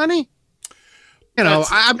us for money. You know,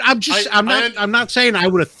 I'm not saying I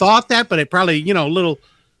would have thought that, but it probably, you know,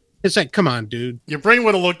 it's like, come on, dude. Your brain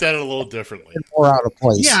would have looked at it a little differently. More out of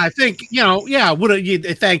place. Yeah, I think, you know,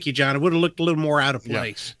 thank you, John. It would have looked a little more out of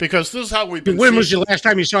place. Yeah, because this is how we've been When was the last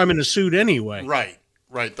time you saw him in a suit anyway? Right.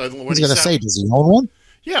 He's going to say, does he own one?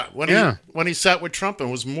 Yeah, when he sat with Trump and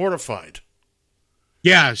was mortified.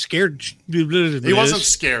 Yeah, scared. He wasn't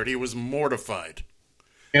scared. He was mortified.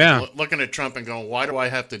 Yeah. Looking at Trump and going, why do I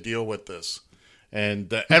have to deal with this?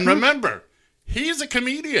 And remember, he's a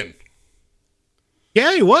comedian.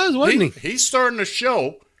 Yeah, he was, wasn't he? He's starting a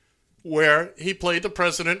show where he played the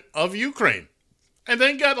president of Ukraine and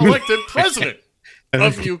then got elected president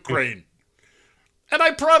of Ukraine. And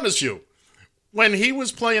I promise you, when he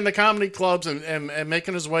was playing the comedy clubs and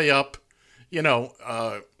making his way up, you know,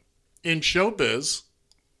 in showbiz,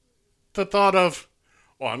 the thought of,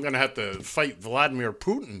 I'm going to have to fight Vladimir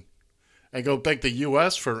Putin and go beg the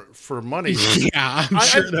U.S. for money. Yeah, I'm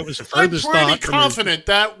sure that was the furthest thought. I'm pretty confident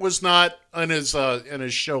that was not in his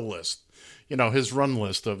show list, you know, his run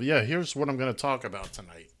list of, here's what I'm going to talk about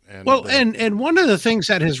tonight. And, and one of the things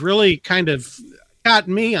that has really kind of got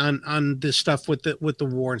me on this stuff with the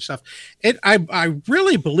war and stuff, I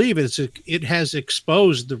really believe it has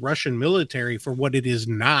exposed the Russian military for what it is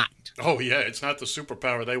not. Oh yeah, it's not the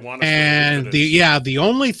superpower they want us and to believe it is. The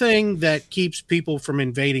only thing that keeps people from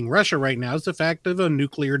invading Russia right now is the fact of a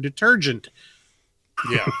nuclear detergent.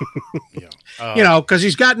 Yeah. You know, because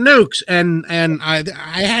he's got nukes, and I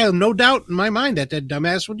have no doubt in my mind that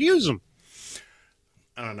dumbass would use them.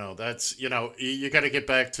 I don't know. That's, you know, you got to get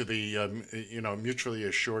back to the mutually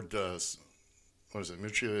assured. What is it?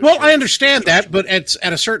 Mutually. Well, I understand that, but at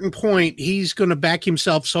a certain point, he's going to back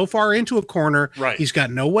himself so far into a corner. Right. He's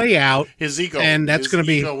got no way out. His ego, and that's going to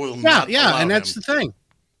be and that's the thing.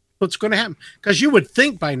 What's going to happen? Because you would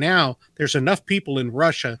think by now there's enough people in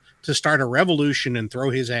Russia to start a revolution and throw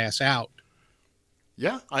his ass out.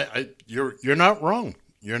 Yeah, you're not wrong.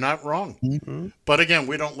 You're not wrong. Mm-hmm. But again,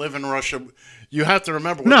 we don't live in Russia. You have to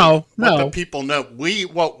remember what the people know.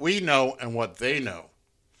 What we know and what they know.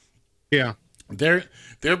 Yeah. They're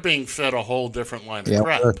being fed a whole different line of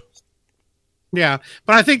crap. Yeah,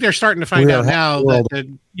 but I think they're starting to find out now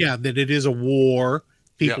that it is a war.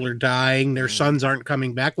 People are dying. Their sons aren't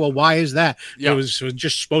coming back. Well, why is that? Yeah. It was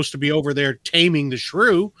just supposed to be over there taming the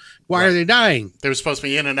shrew. Why are they dying? They were supposed to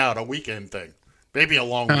be in and out, a weekend thing. Maybe a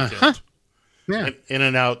long weekend. Yeah. In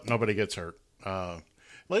and out, nobody gets hurt.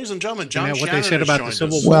 Ladies and gentlemen, John Isn't that what Shannon they said has about the joined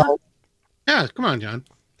Civil us. War? Well, Yeah, come on, John.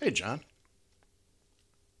 Hey, John.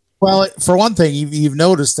 well, for one thing, you've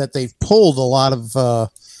noticed that they've pulled a lot of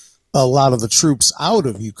the troops out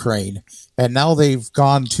of Ukraine, and now they've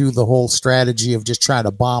gone to the whole strategy of just trying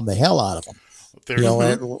to bomb the hell out of them.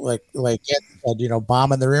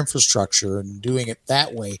 Bombing their infrastructure and doing it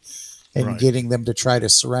that way, and getting them to try to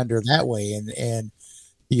surrender that way. And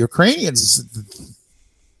the Ukrainians,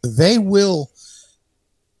 they will.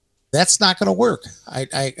 That's not going to work.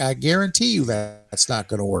 I guarantee you that's not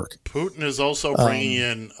going to work. Putin is also bringing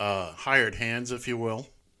in hired hands, if you will.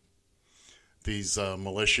 These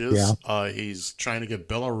militias. Yeah. He's trying to get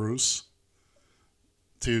Belarus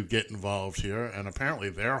to get involved here, and apparently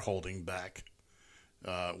they're holding back,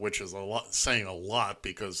 which is saying a lot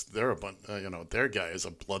because they're their guy is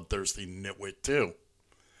a bloodthirsty nitwit too.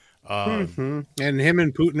 And him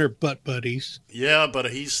and Putin are butt buddies. Yeah, but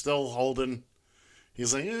he's still holding.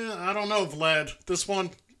 He's like, I don't know, Vlad. This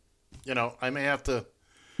one, I may have to.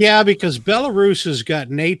 Yeah, because Belarus has got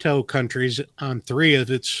NATO countries on 3 of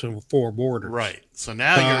its 4 borders. Right. So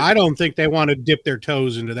now I don't think they want to dip their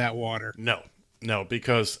toes into that water. No,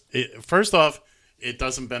 because first off, it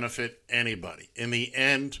doesn't benefit anybody. In the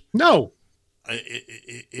end, no.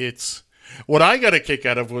 It's what I got a kick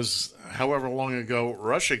out of was however long ago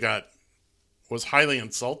Russia was highly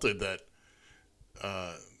insulted that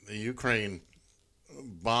the Ukraine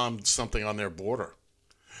bombed something on their border.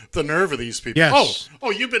 The nerve of these people. Yes. Oh,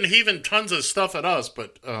 you've been heaving tons of stuff at us,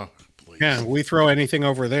 but please. Yeah, we throw anything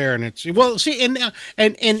over there, and it's and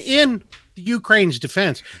in Ukraine's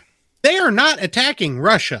defense, they are not attacking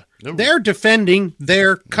Russia. No. They're defending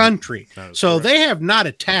their country. So correct. they have not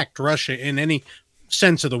attacked Russia in any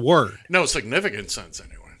sense of the word. No significant sense,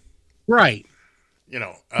 anyway. Right.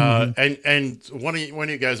 And one of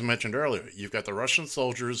you guys mentioned earlier, you've got the Russian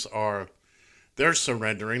soldiers they're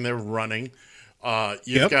surrendering, they're running.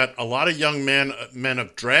 You've got a lot of young men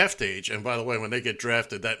of draft age, and by the way, when they get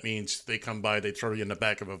drafted, that means they come by, they throw you in the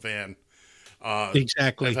back of a van.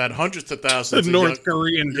 Exactly. They've had hundreds of thousands. The North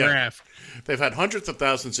Korean draft. They've had hundreds of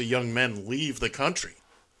thousands of young men leave the country,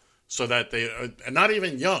 so that they and not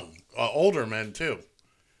even young, older men too.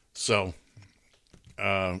 So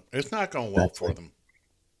it's not going well for them.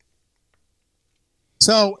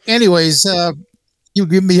 So, anyways, you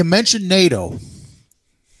mentioned NATO,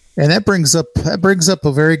 and that brings up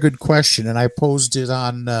a very good question, and I posed it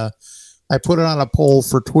on. I put it on a poll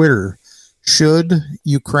for Twitter. Should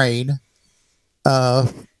Ukraine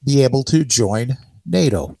be able to join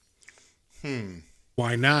NATO?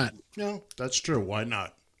 Why not? No, that's true. Why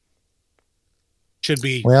not? Should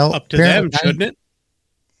be up to them, shouldn't it?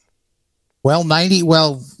 Well,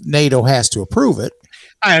 NATO has to approve it.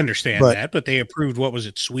 I understand that, but they approved, what was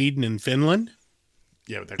it, Sweden and Finland?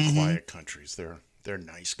 Yeah, but they're quiet countries. They're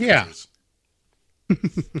nice countries. Yeah.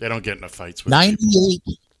 They don't get into fights with 98.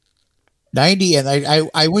 90, and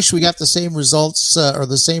I wish we got the same results or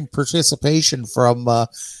the same participation from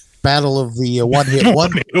Battle of the One-Hit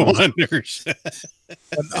Wonders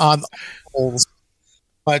on polls.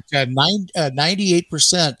 But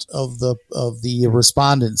 98% of the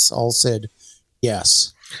respondents all said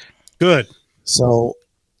yes. Good. So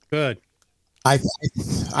good. I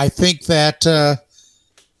think that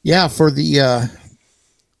for the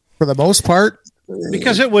most part,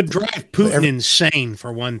 because it would drive Putin insane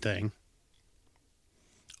for one thing.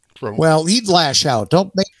 Well, he'd lash out.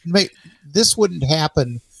 Don't make this wouldn't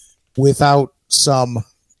happen without some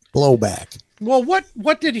blowback. Well,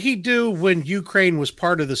 what did he do when Ukraine was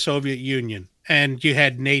part of the Soviet Union and you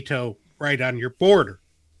had NATO right on your border?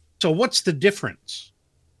 So what's the difference?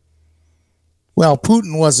 Well,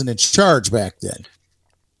 Putin wasn't in charge back then,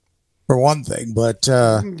 for one thing. But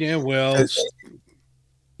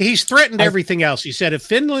he's threatened everything else. He said if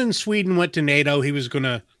Finland and Sweden went to NATO,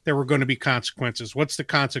 there were going to be consequences. What's the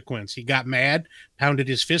consequence? He got mad, pounded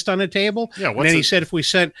his fist on the table. Yeah, and then he said if we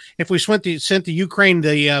sent the Ukraine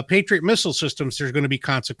the Patriot missile systems, there's going to be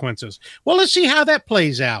consequences. Well, let's see how that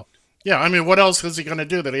plays out. Yeah, I mean, what else is he going to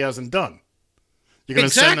do that he hasn't done? You're going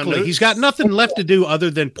to exactly. Send He's got nothing left to do other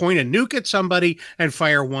than point a nuke at somebody and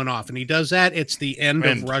fire one off. And he does that, it's the end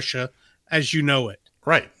of Russia as you know it.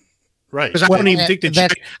 Right. Because I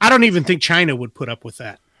don't even think China would put up with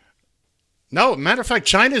that. No, matter of fact,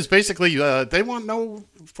 China is basically they want no.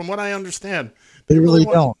 From what I understand, they really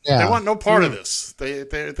don't. Yeah. They want no part of this.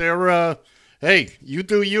 They're hey, you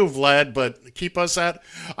do you, Vlad, but keep us at.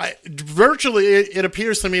 Virtually, it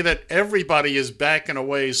appears to me that everybody is backing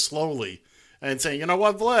away slowly and saying, you know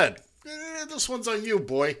what, Vlad, this one's on you,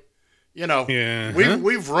 boy. You know,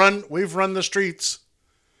 we've run the streets.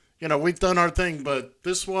 we've done our thing, but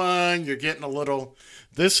this one, you're getting a little.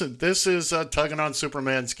 This is tugging on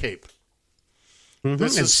Superman's cape.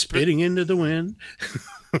 This is spitting into the wind.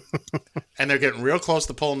 And they're getting real close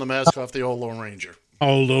to pulling the mask off the old Lone Ranger.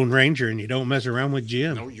 Old Lone Ranger, and you don't mess around with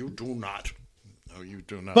Jim. No, you do not. No, you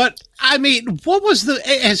do not. But, I mean,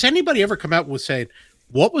 has anybody ever come out with saying,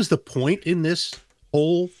 what was the point in this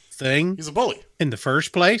whole thing? He's a bully. In the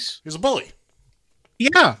first place? He's a bully.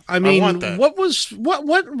 Yeah, I mean, want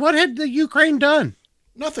what had the Ukraine done?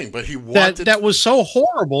 Nothing, but he wanted... That was so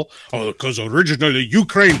horrible. Oh, because originally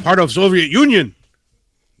Ukraine, part of Soviet Union.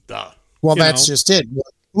 Duh. Well, that's just it. What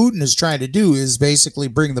Putin is trying to do is basically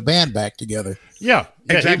bring the band back together. Yeah,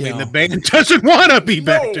 exactly. The band doesn't want to be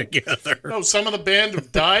back together. No, some of the band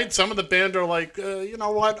have died. Some of the band are like, you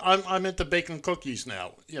know what? I'm into baking cookies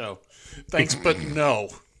now. Thanks, but no.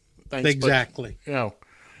 Thanks, exactly. But,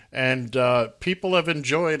 and people have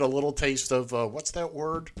enjoyed a little taste of what's that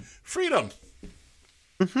word? Freedom.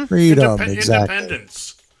 Freedom, exactly.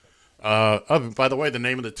 Independence. By the way, the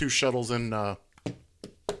name of the two shuttles in.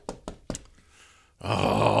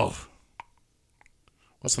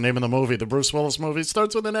 What's the name of the movie? The Bruce Willis movie. It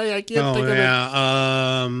starts with an A. I can't think of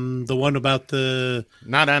it. The one about the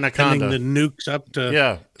not Anaconda. Sending the nukes up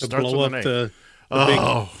to blow up the big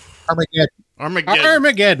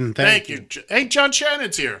Armageddon. Thank you. Hey, John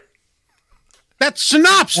Shannon's here. That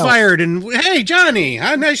synopsis fired, and hey, Johnny,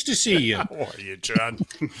 how nice to see you. How are you, John?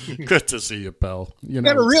 Good to see you, pal. You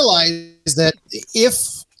got to realize that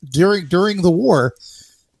if during the war,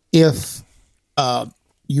 if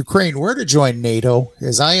Ukraine were to join NATO,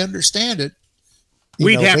 as I understand it,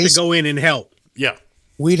 we'd have to go in and help. Yeah,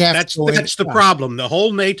 we'd have. That's the problem. The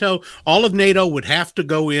whole NATO, all of NATO, would have to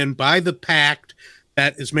go in by the pact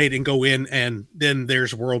that is made and go in, and then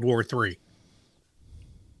there's World War III.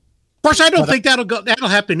 Of course, I don't think that'll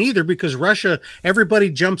happen either, because Russia, everybody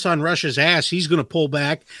jumps on Russia's ass. He's going to pull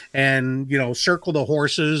back and, circle the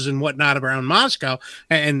horses and whatnot around Moscow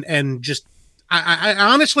and just, I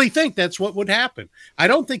honestly think that's what would happen. I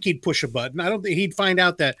don't think he'd push a button. I don't think he'd find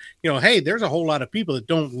out that, hey, there's a whole lot of people that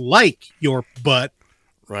don't like your butt.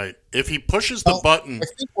 Right. If he pushes the button. I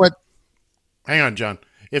think hang on, John.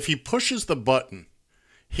 If he pushes the button,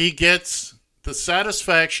 he gets the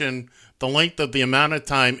satisfaction, the length of the amount of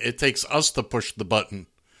time it takes us to push the button.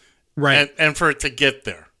 Right. And for it to get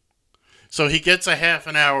there. So he gets a half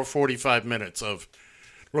an hour, 45 minutes of,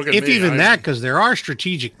 look at if me. Even that, because there are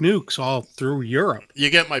strategic nukes all through Europe. You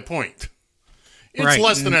get my point. It's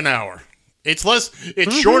less than an hour. It's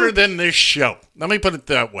shorter than this show. Let me put it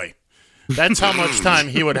that way. That's how much time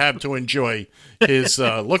he would have to enjoy his,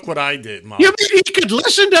 look what I did, Mom. You mean he could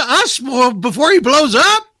listen to us before he blows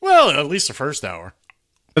up? Well, at least the first hour.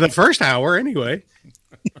 The first hour, anyway.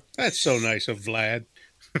 That's so nice of Vlad.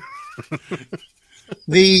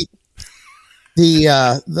 The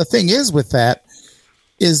thing is with that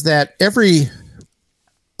is that every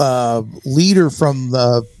leader from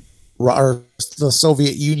the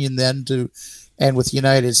Soviet Union then and with the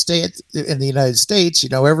United States,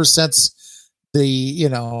 ever since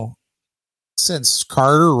since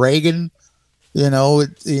Carter, Reagan,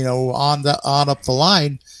 on up the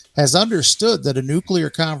line, has understood that a nuclear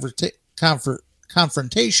confrontation,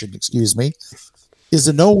 is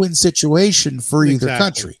a no-win situation for either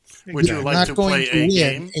country. Would you like to play a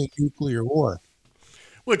game? A nuclear war.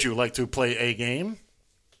 Would you like to play a game?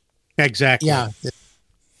 Exactly. Yeah.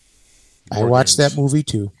 I watched that movie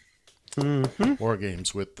too. Mm-hmm. War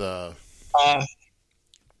games with Ferris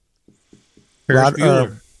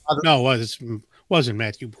Bueller. No, it wasn't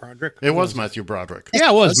Matthew Broderick. It was Matthew Broderick.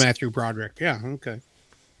 Yeah, it was Matthew Broderick. Yeah, okay.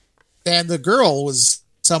 And the girl was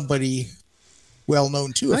somebody well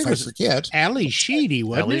known too, if I forget. Ali Sheedy,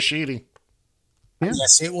 wasn't it? Ali Sheedy. Yeah.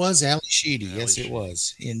 Yes, it was Ali Sheedy. Yes, it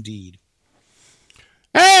was indeed.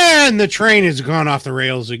 And the train has gone off the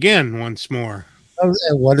rails again once more. Oh,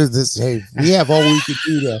 what is this? Hey, we have all we could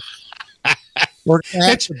do to. We're going to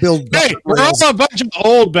have to build. Hey, we're all a bunch of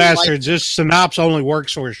old bastards. This synopsis only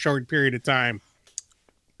works for a short period of time.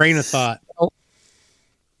 Train of thought.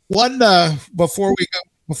 One before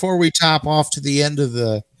we top off to the end of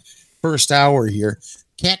the first hour here,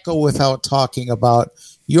 can't go without talking about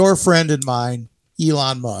your friend and mine,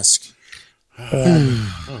 Elon Musk.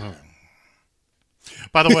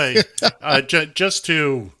 By the way, just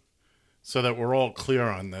so that we're all clear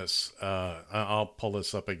on this, I'll pull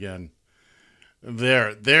this up again.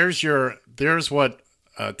 There's what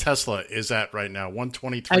Tesla is at right now,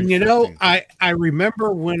 123. And I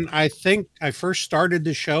remember when I think I first started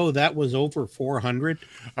the show, that was over 400.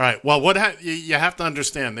 All right. Well, you have to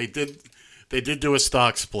understand, they did do a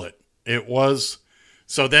stock split. It was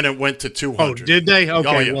So then it went to 200. Oh, did they? Okay,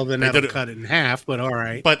 Oh, yeah. well then They that'll did it. cut it in half. But all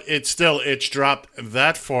right. But it's dropped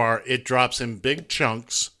that far. It drops in big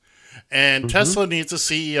chunks, and Tesla needs a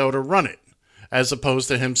CEO to run it, as opposed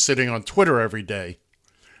to him sitting on Twitter every day.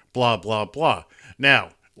 Blah blah blah. Now,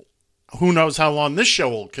 who knows how long this show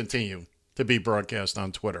will continue to be broadcast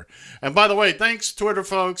on Twitter? And by the way, thanks Twitter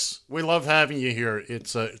folks. We love having you here.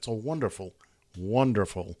 It's a wonderful,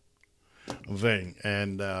 wonderful thing.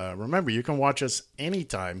 And remember, you can watch us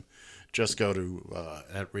anytime. Just go to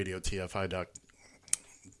at radiotfi.com.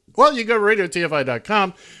 Well, you go to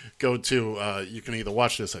radiotfi.com. Go to you can either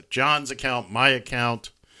watch this at John's account, my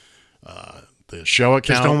account, the show account.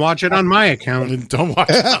 Just don't watch it on my account. Don't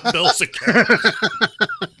watch it on Bill's account.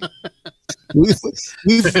 We've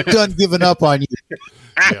done giving up on you.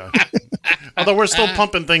 Yeah. Although we're still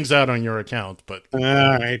pumping things out on your account, but all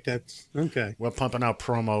right, that's okay. We're pumping out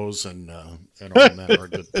promos and all manner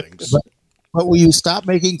of good things. But will you stop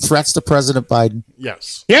making threats to President Biden?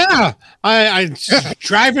 Yes. Yeah, it's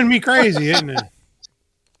driving me crazy, isn't it?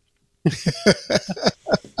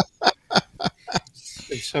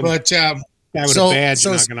 But guy with a badge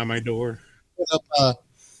knocking on my door.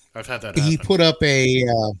 I've had that. He put up a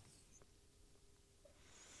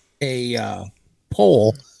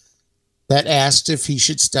poll that asked if he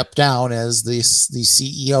should step down as the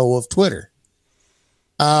CEO of Twitter.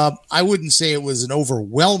 I wouldn't say it was an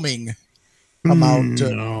overwhelming amount.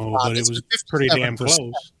 No, but it was pretty damn close.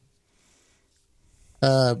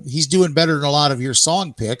 He's doing better than a lot of your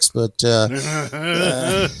song picks, but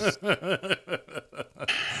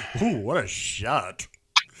ooh, what a shot!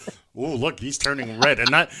 Ooh, look, he's turning red,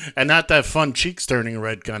 and not that fun cheeks turning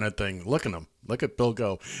red kind of thing. Look at him. Look at Bill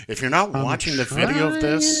go. If you're not watching the video of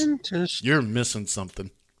this, you're missing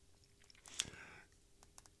something.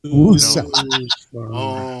 Ooh,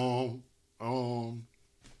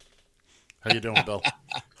 how you doing, Bill?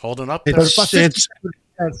 Holding up?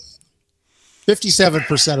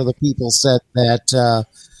 57% of the people said that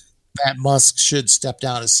Matt Musk should step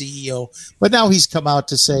down as CEO, but now he's come out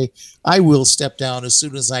to say, I will step down as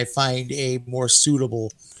soon as I find a more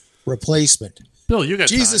suitable replacement. Bill, you got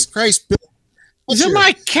Jesus Christ, Bill.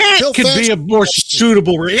 My cat could be a more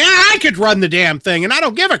suitable. Yeah, I could run the damn thing, and I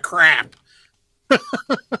don't give a crap.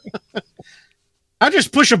 I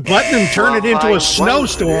just push a button and turn it into a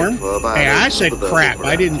snowstorm. Hey, I said crap.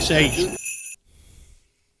 I didn't say.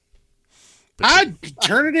 I'd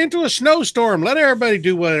turn it into a snowstorm. Let everybody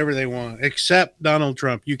do whatever they want, except Donald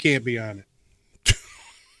Trump. You can't be on it.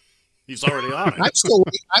 He's already on it.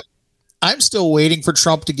 I'm still waiting for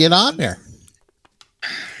Trump to get on there.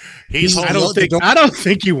 I don't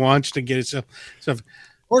think he wants to get himself.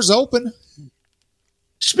 Door's open.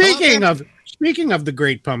 Speaking of the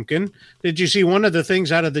Great Pumpkin, did you see one of the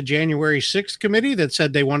things out of the January 6th committee that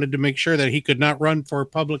said they wanted to make sure that he could not run for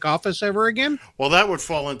public office ever again? Well, that would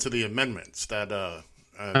fall into the amendments that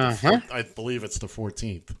I believe it's the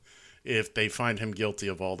 14th. If they find him guilty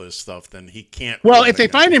of all this stuff, then he can't. Well, if they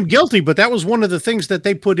find him guilty, but that was one of the things that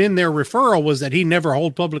they put in their referral was that he never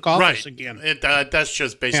hold public office again. That's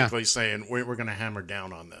just basically saying we're going to hammer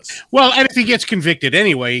down on this. Well, and if he gets convicted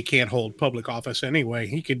anyway, he can't hold public office anyway.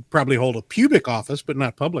 He could probably hold a pubic office, but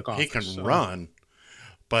not public office. He can run.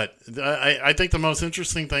 But I think the most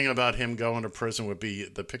interesting thing about him going to prison would be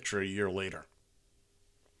the picture a year later.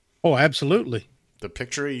 Oh, absolutely. The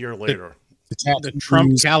picture a year later. The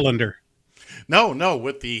Trump calendar. No,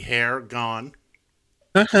 with the hair gone.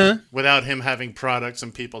 Without him having products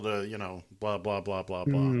and people to, blah, blah, blah, blah,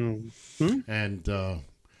 blah. Mm-hmm. And,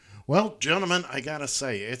 well, gentlemen, I got to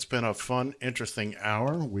say, it's been a fun, interesting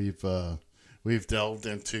hour. We've delved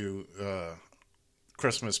into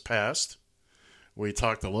Christmas past. We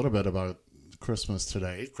talked a little bit about Christmas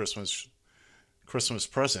today, Christmas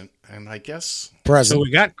present, and I guess... present. So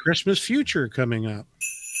we got Christmas future coming up.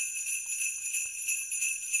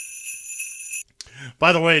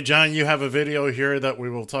 By the way, John, you have a video here that we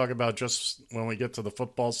will talk about just when we get to the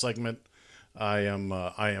football segment. I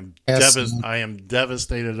am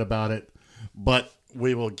devastated about it, but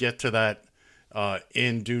we will get to that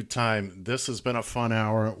in due time. This has been a fun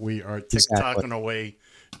hour. We are tick-tocking away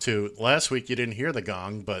to last week. You didn't hear the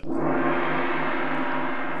gong, but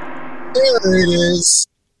there it is.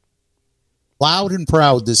 Loud and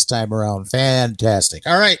proud this time around. Fantastic.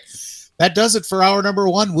 All right. That does it for hour number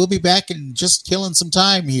 1. We'll be back and just killing some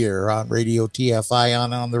time here on Radio TFI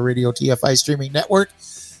on the Radio TFI streaming network.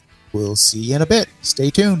 We'll see you in a bit.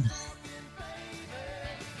 Stay tuned. You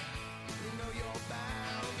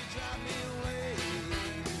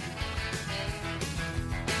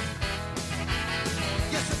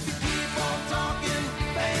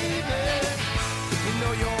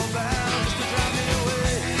know you're bound to drive me away.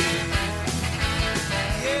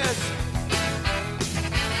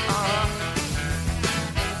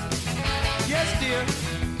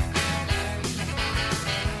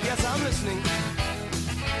 listening.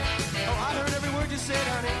 Oh, I heard every word you said,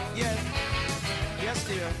 honey. Yes. Yes,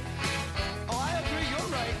 dear. Oh, I agree. You're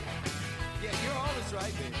right. Yeah, you're always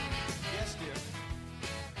right, baby. Yes, dear.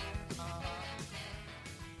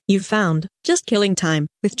 You've found Just Killing Time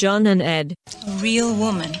with John and Ed. A real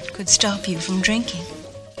woman could stop you from drinking.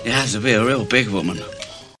 It has to be a real big woman.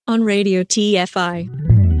 On Radio TFI.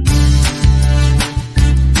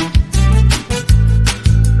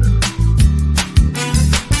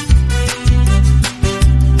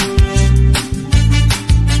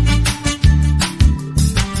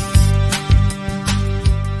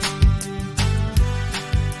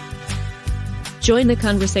 Join the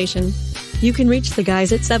conversation. You can reach the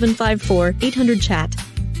guys at 754-800-CHAT.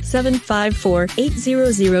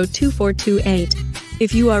 754-800-2428.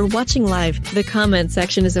 If you are watching live, the comment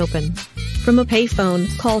section is open. From a payphone,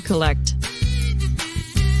 call collect.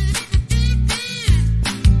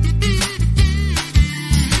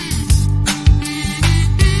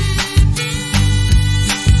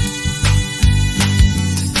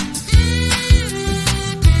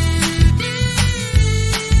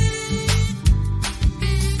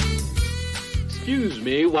 Excuse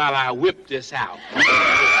me while I whip this out.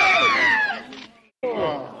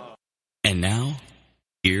 And now,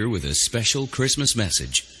 here with a special Christmas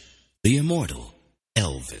message, the immortal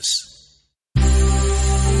Elvis.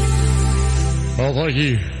 Well, thank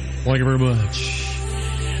you. Thank you very much.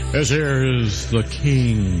 This here is the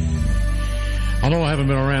King. I know I haven't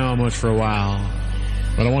been around much for a while,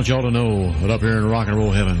 but I want y'all to know that up here in rock and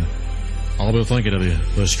roll heaven, I'll be thinking of you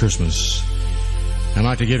this Christmas. I'd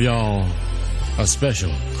like to give y'all a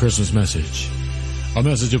special Christmas message. A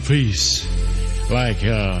message of peace. Like,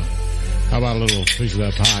 how about a little piece of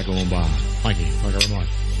that pie going by? Thank you. Thank you very much.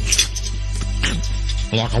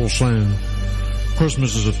 Like I was saying,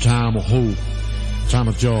 Christmas is a time of hope, a time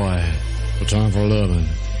of joy, a time for loving.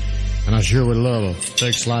 And I sure would love a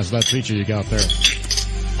big slice of that pizza you got there.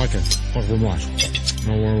 Thank you. Thank you very much.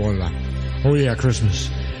 Oh yeah, Christmas.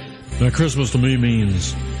 Now, Christmas to me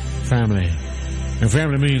means family. And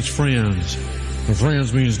family means friends. And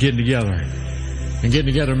friends means getting together. And getting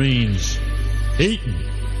together means eating.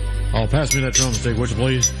 Oh, pass me that drumstick, would you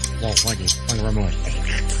please? Oh, thank you. Thank you very much.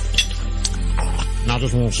 And I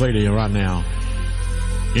just want to say to you right now,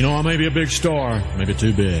 you know, I may be a big star, maybe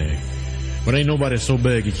too big, but ain't nobody so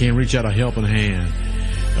big you can't reach out a helping hand.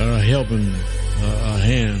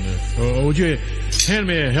 Would you hand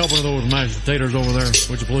me a helping of those mashed potatoes over there,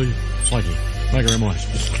 would you please? Thank you. Thank you very much.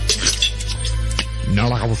 Now,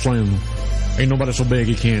 like I was saying, ain't nobody so big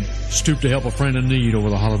you can't stoop to help a friend in need over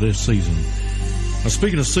the holiday season. Now,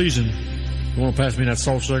 speaking of season, you want to pass me that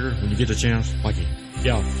salt sugar when you get the chance? Thank you.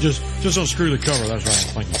 Yeah, just unscrew the cover. That's right.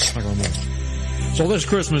 Thank you. Thank you very much. So this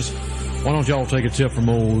Christmas, why don't y'all take a tip from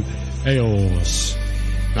old Elvis?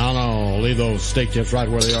 No, leave those steak tips right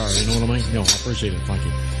where they are. You know what I mean? No, I appreciate it. Thank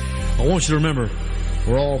you. I want you to remember,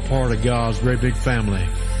 we're all part of God's great big family.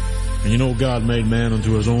 And you know God made man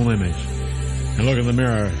unto his own image. And look in the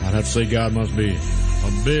mirror, I'd have to say God must be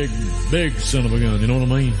a big, big son of a gun. You know what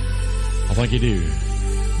I mean? I think you do.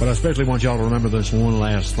 But I especially want y'all to remember this one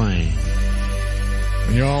last thing.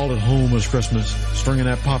 When you're all at home this Christmas, stringing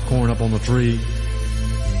that popcorn up on the tree,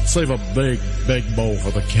 save a big, big bowl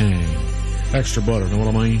for the king. Extra butter, know what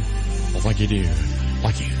I mean? I think you do.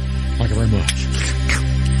 Thank you. Thank you very much.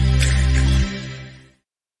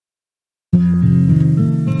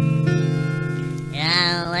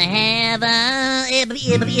 I'll have a blue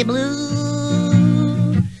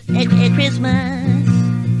Christmas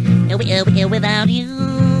without you.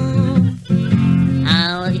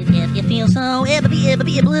 I'll feel so blue.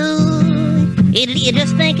 It'll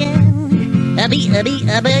just thinking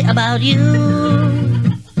about you.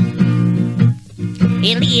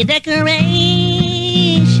 It'll be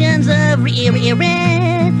decorations of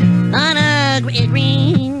red on a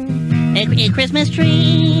green Christmas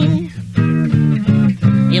tree.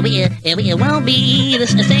 It won't be the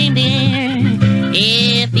same, dear,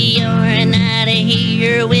 if you're not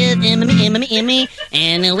here with me.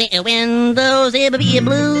 And when those blue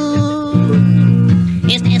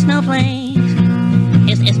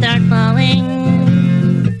snowflakes start falling,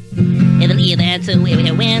 that's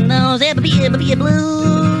when those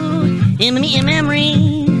blue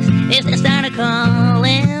memories start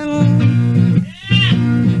calling.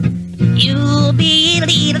 You'll be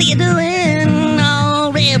doing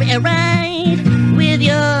all right with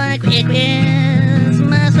your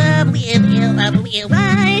Christmas up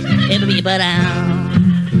right, but I'll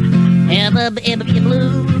have a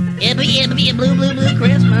blue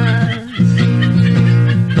Christmas.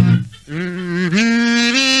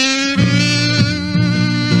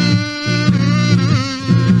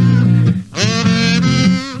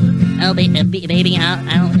 Oh, baby,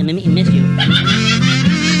 I'll miss you.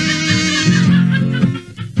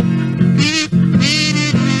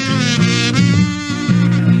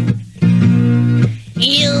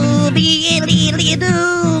 You'll be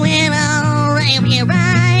doing all right with your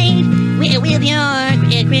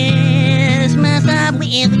Christmas up with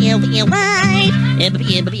your wife.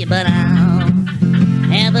 But I'll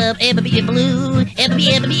have a blue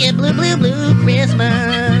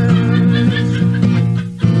Christmas.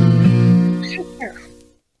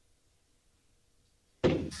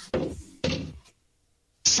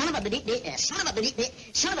 Son of a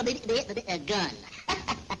gun.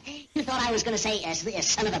 You thought I was going to say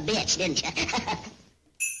son of a bitch, didn't you?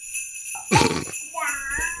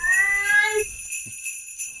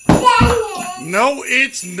 No,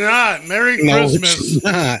 it's not. Merry Christmas. It's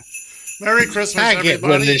not. Merry Christmas, I get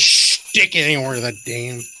everybody. rid of this stick anywhere the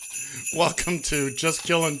damn. Welcome to Just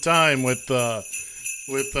Killing Time with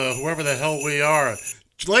whoever the hell we are.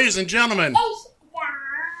 Ladies and gentlemen.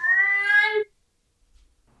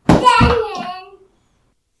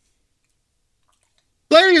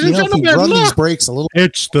 Ladies and gentlemen, run these look. breaks a little.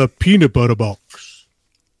 It's the peanut butter box.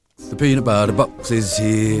 The peanut butter box is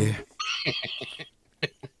here.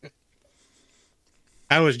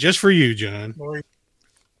 That was just for you, John.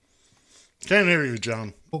 Can't hear you,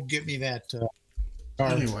 John. Go get me that.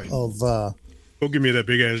 Anyway. Go give me that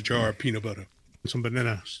big ass jar of peanut butter and some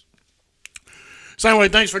bananas. So anyway,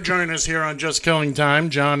 thanks for joining us here on Just Killing Time.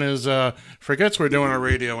 John is forgets we're doing a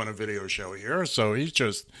radio and a video show here, so he's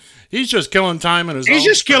just killing time in his own. He's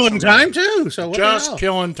just killing special time way. too. So what Just the hell?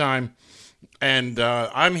 killing time, and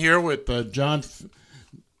I'm here with John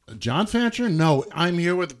Fancher. No, I'm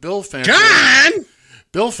here with Bill Fancher. John.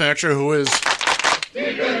 Bill Fancher, who is.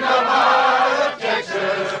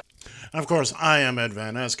 Of course, I am Ed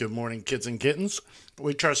Van Ness. Good morning, kids and kittens.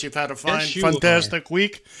 We trust you've had a fine, Yes, you fantastic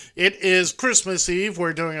week. It is Christmas Eve.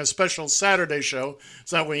 We're doing a special Saturday show,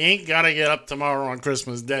 so we ain't got to get up tomorrow on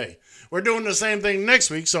Christmas Day. We're doing the same thing next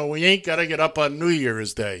week, so we ain't got to get up on New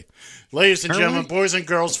Year's Day. Ladies and gentlemen, boys and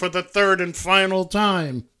girls, for the third and final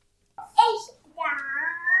time.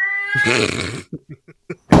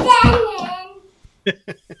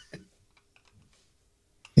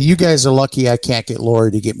 You guys are lucky I can't get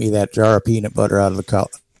Lori to get me that jar of peanut butter out of the cupboard.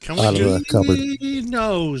 He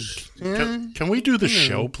knows. Can we do the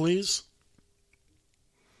show, please?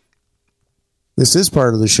 This is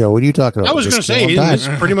part of the show. What are you talking about? I was going to say, it's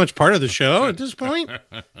pretty much part of the show at this point.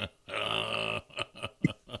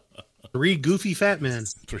 Three goofy fat men.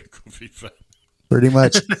 Three goofy fat. Pretty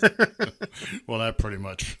much. Well, that pretty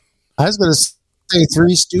much. I was going to say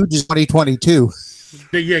Three Stooges 2022.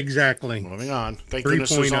 Yeah, exactly. Moving on. Thank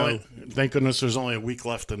 3.0. goodness there's only a week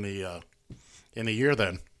left in the year.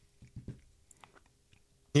 Then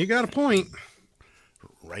you got a point.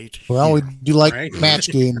 Right. Well, we do like Right. Match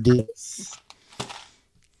Game did.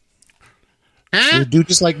 We do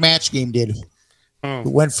just like Match Game did. Oh. It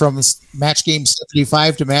went from Match Game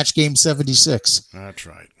 75 to Match Game 76. That's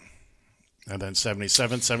right. And then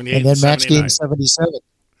 77, 78, And then Match 79. Game 77.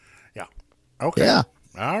 Yeah. Okay. Yeah.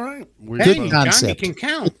 All right. Good Johnny concept. can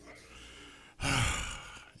count.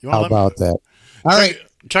 You How about that? All right.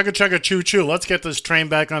 Chugga chugga choo choo. Let's get this train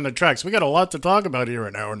back on the tracks. We got a lot to talk about here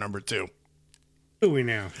in hour number 2. Who do we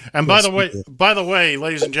now? And by the way,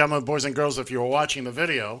 ladies and gentlemen, boys and girls, if you were watching the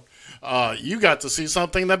video, you got to see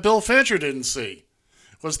something that Bill Fancher didn't see.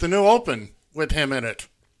 It was the new Open with him in it.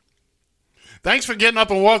 Thanks for getting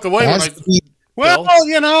up and walk away. Well, Bill?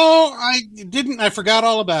 you know, I forgot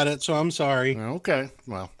all about it, so I'm sorry. Okay.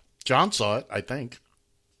 Well, John saw it, I think.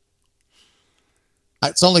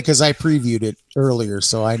 It's only because I previewed it earlier,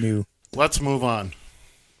 so I knew. Let's move on.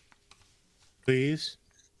 Please.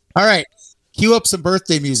 All right. Cue up some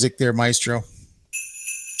birthday music there, Maestro.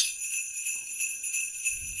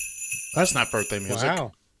 That's not birthday music.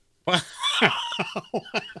 Wow.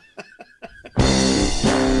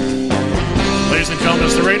 Ladies and gentlemen,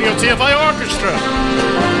 it's the Radio TFI Orchestra.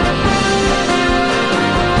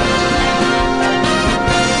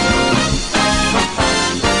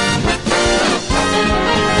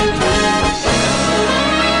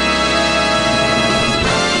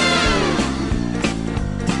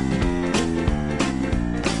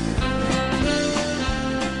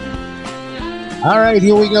 All right,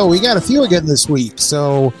 here we go. We got a few again this week.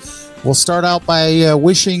 So we'll start out by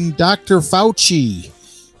wishing Dr. Fauci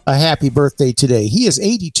a happy birthday today. He is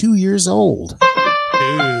 82 years old.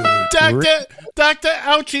 Dr.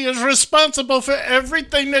 Fauci is responsible for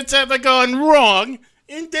everything that's ever gone wrong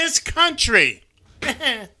in this country.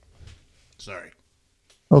 Sorry.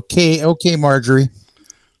 Okay, Marjorie.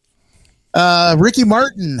 Ricky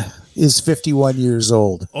Martin is 51 years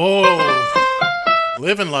old. Oh,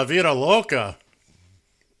 living La Vida Loca.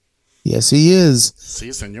 Yes, he is.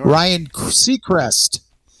 Si, senor. Ryan Seacrest.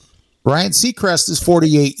 Ryan Seacrest is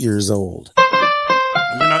 48 years old.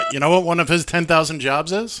 You know what one of his 10,000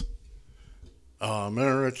 jobs is?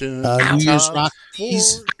 American New Year's Top Rock. 40. I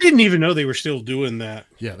didn't even know they were still doing that.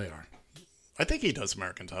 Yeah, they are. I think he does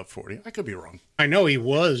American Top 40. I could be wrong. I know he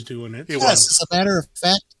was doing it. He Yes, was. as a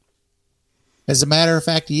matter of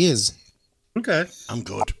fact, he is. Okay. I'm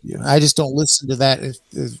good. I just don't listen to that.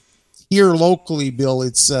 Here locally, Bill,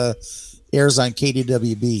 it's airs on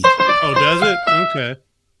KDWB. Oh, does it? Okay.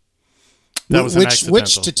 That was an accidental.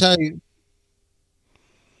 Which to tell you,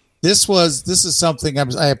 this is something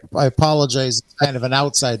I apologize. It's kind of an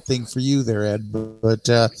outside thing for you there, Ed, but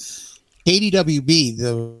KDWB,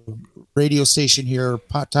 the radio station here,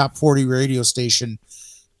 top 40 radio station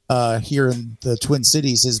here in the Twin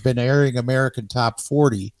Cities, has been airing American Top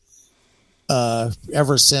 40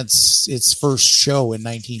 ever since its first show in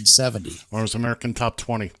 1970. Or it was American Top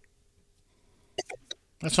 20.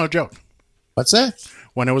 That's no joke. What's that?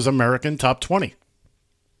 When it was American Top 20.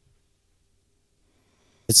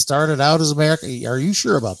 It started out as American. Are you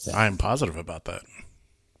sure about that? I am positive about that.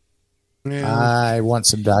 Yeah. I want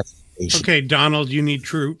some documentation. Okay, Donald, you need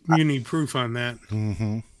proof on that.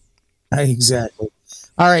 Mm-hmm. Exactly.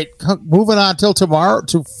 All right, moving on till tomorrow.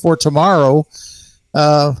 For tomorrow,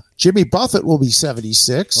 Jimmy Buffett will be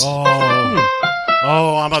 76.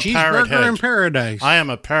 Oh, I'm a parrot head. in paradise. I am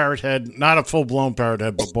a parrot head, not a full blown parrot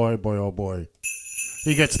head, but boy, oh boy,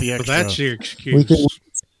 he gets the extra. Well, that's your excuse.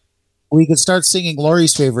 We could start singing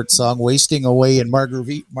Lori's favorite song, "Wasting Away in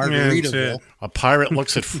Margaritaville." A pirate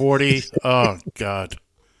looks at 40. Oh God.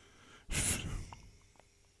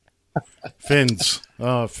 Fins.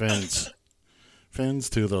 Oh, fins. Fins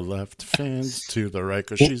to the left, fins to the right,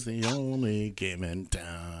 because she's the only game in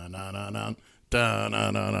town.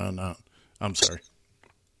 I'm sorry.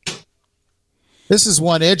 This is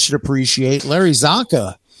one Ed should appreciate. Larry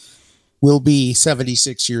Zonka will be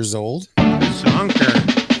 76 years old.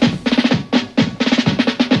 Zonka.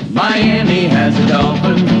 Miami has a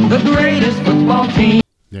Dolphin, the greatest football team.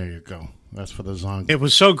 There you go. That's for the Zonka. It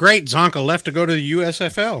was so great, Zonka left to go to the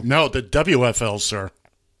USFL. No, the WFL, sir.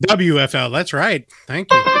 WFL, that's right.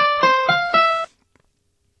 Thank you.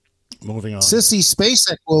 Moving on. Sissy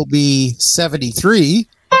Spacek will be 73.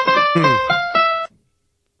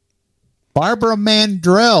 Barbara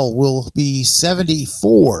Mandrell will be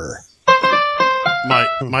 74.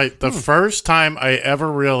 The first time I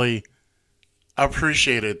ever really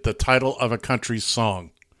appreciated the title of a country song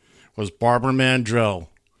was Barbara Mandrell,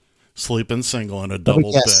 Sleeping Single in a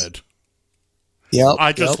Double Bed. Yep.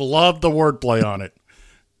 I just love the wordplay on it.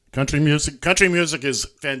 Country music is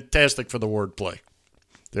fantastic for the wordplay.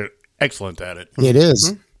 They're excellent at it. It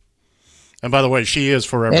is. Mm-hmm. And by the way, she is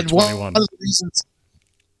forever and 21. One of the reasons,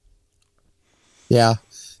 yeah.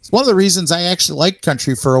 It's one of the reasons I actually liked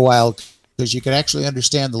country for a while, because you could actually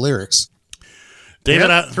understand the lyrics.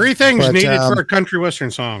 Three things needed for a country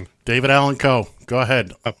western song. David Allan Coe. Go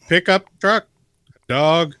ahead. A pickup truck, a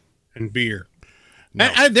dog, and beer. No.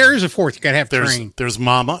 There is a fourth. You got to have train. There's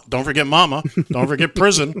Mama. Don't forget Mama. Don't forget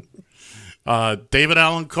Prison. David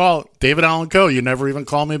Allan Coe. David Allan Coe. You never even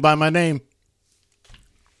call me by my name.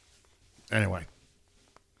 Anyway.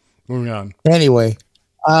 Moving on. Anyway.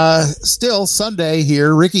 Still Sunday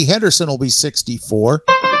here. Ricky Henderson will be 64.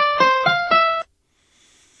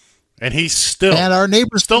 And he's still, and our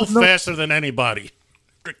neighbor's still faster than anybody.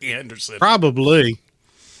 Ricky Henderson. Probably.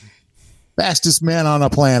 Fastest man on the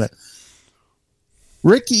planet.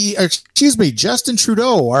 Justin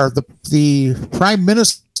Trudeau, the Prime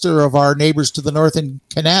Minister of our neighbors to the north in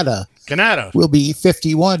Canada. Will be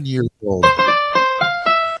 51 years old.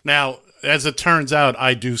 Now, as it turns out,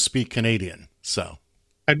 I do speak Canadian, so.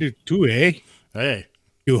 I do too, eh? Hey.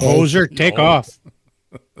 You hoser, take off.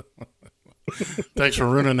 Thanks for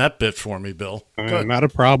ruining that bit for me, Bill. Not a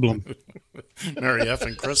problem. Merry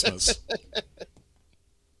effing Christmas.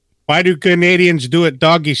 Why do Canadians do it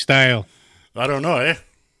doggy style? I don't know, eh?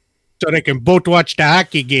 So they can both watch the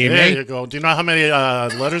hockey game, there eh? You go. Do you know how many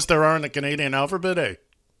letters there are in the Canadian alphabet, eh?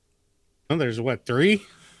 Well, there's what, 3?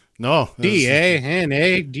 No. D, A, N,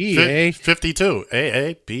 A, D, A. 52. A,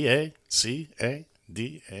 A, B, A, C, A,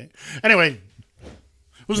 D, A. Anyway,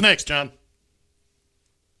 who's next, John?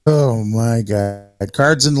 Oh, my God.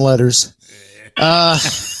 Cards and letters.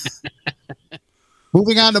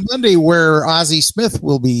 Moving on to Monday, where Ozzie Smith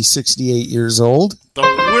will be 68 years old. The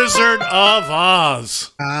Wizard of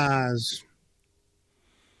Oz.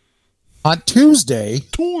 On Tuesday,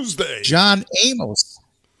 John Amos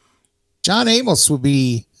will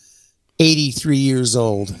be 83 years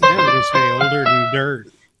old. Yeah, I was going to say older than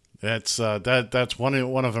dirt. That's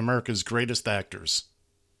one of America's greatest actors.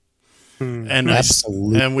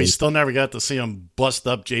 Absolutely. And we still never got to see him bust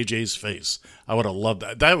up JJ's face. I would have loved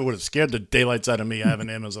that. That would have scared the daylights out of me having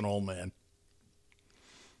him as an old man.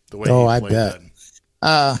 The way he played bet.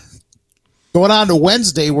 Going on to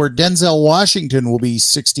Wednesday, where Denzel Washington will be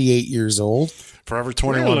 68 years old. Forever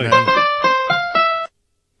 21, man.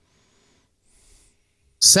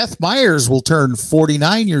 Seth Meyers will turn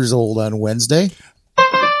 49 years old on Wednesday.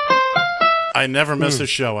 I never miss a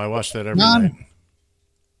show. I watch that every night.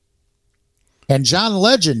 And John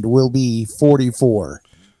Legend will be 44.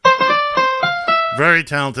 Very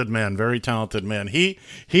talented man. Very talented man. He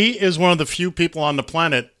is one of the few people on the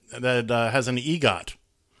planet that has an EGOT.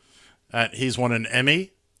 He's won an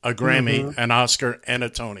Emmy, a Grammy, an Oscar, and a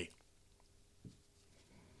Tony.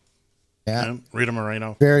 Yeah. Rita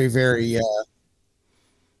Moreno. Very, very.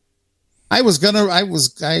 I had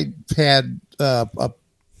a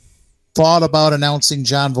thought about announcing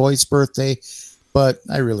John Voight's birthday, but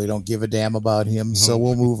I really don't give a damn about him. So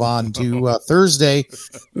we'll move on to Thursday,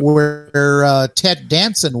 where Ted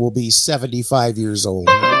Danson will be 75 years old.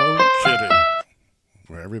 No kidding.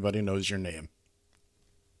 Where everybody knows your name.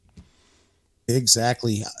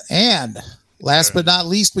 Exactly. And last but not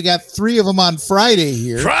least, we got 3 of them on Friday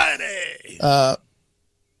here. Friday.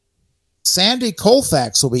 Sandy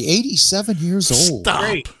Koufax will be 87 years old. Stop.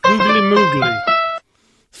 Great. Googly moogly.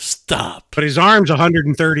 Stop. But his arm's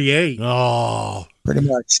 138. Oh. Pretty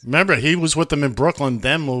much. Remember, he was with them in Brooklyn,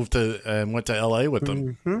 then moved to and went to L.A. with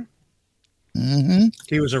them. Mm-hmm.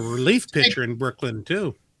 He was a relief pitcher in Brooklyn,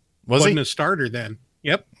 too. Wasn't a starter then.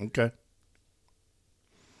 Yep. Okay.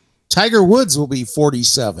 Tiger Woods will be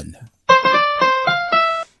 47.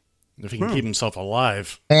 If he can keep himself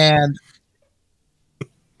alive. And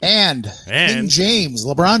King James,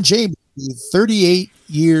 LeBron James, will be 38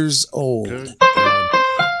 years old. Good God.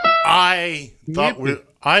 I thought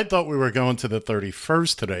we were going to the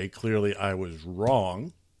 31st today. Clearly, I was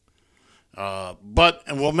wrong. And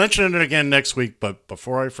we'll mention it again next week. But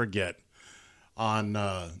before I forget, on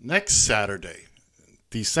next Saturday,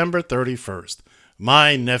 December 31st,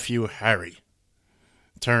 my nephew Harry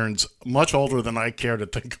turns much older than I care to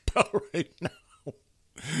think about right now.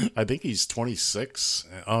 I think he's 26.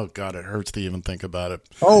 Oh God, it hurts to even think about it.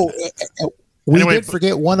 Oh, we did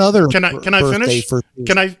forget one other. Can I finish?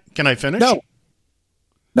 Can I finish?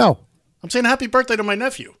 No. I'm saying happy birthday to my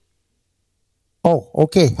nephew. Oh,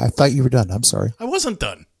 okay. I thought you were done. I'm sorry. I wasn't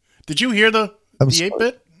done. Did you hear the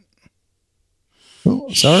 8-bit?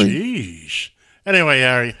 Oh, sorry. Sheesh. Anyway,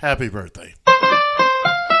 Harry, happy birthday.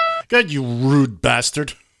 God, you rude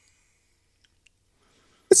bastard.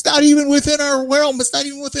 It's not even within our realm. It's not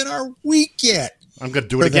even within our week yet. I'm going to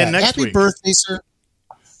do it again next week. Happy birthday, sir.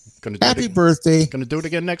 Happy birthday. Going to do it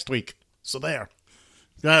again next week. So there.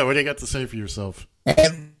 Yeah, what do you got to say for yourself?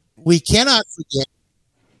 And we cannot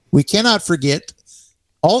forget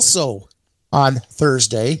also on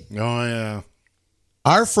Thursday. Oh yeah.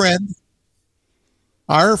 Our friend,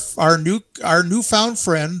 our newfound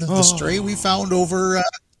friend, the stray we found over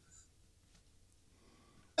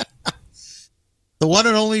the one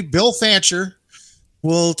and only Bill Fancher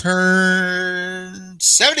will turn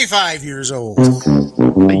 75 years old.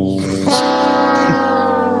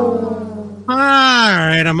 All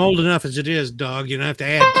right, I'm old enough as it is, dog. You don't have to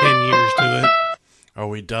add 10 years to it. Are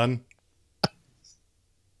we done?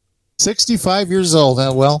 65 years old.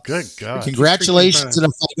 Well, good God. Congratulations.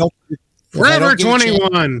 And Forever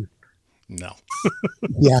 21. No.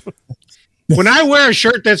 Yeah. When I wear a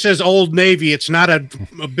shirt that says Old Navy, it's not a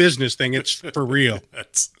business thing. It's for real.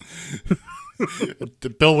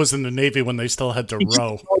 Bill was in the Navy when they still had to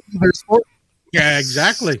row. Yeah,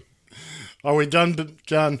 exactly. Are we done,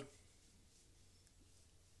 John?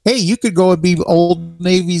 Hey, you could go and be Old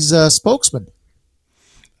Navy's spokesman.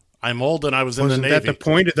 I'm old and I was in the Navy. Wasn't that the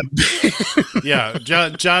point of the... Yeah,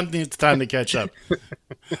 John needs time to catch up.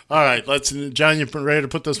 All right, John, you ready to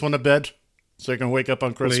put this one to bed so you can wake up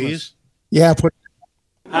on Christmas? Please. Yeah,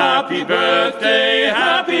 Happy birthday,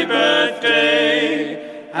 happy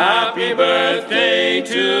birthday, happy birthday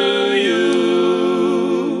to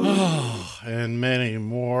you. Oh, and many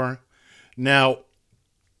more. Now,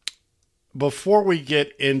 before we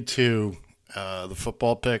get into the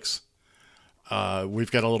football picks,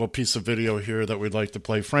 we've got a little piece of video here that we'd like to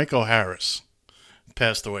play. Franco Harris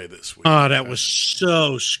passed away this week. Oh, that was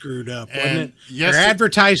so screwed up, wasn't it? Yes, they're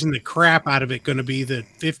advertising the crap out of it, going to be the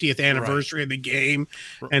 50th anniversary of the game,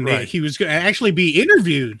 and he was going to actually be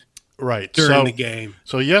interviewed during the game.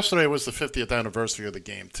 So yesterday was the 50th anniversary of the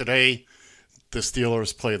game. Today, the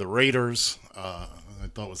Steelers play the Raiders. I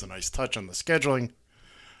thought was a nice touch on the scheduling.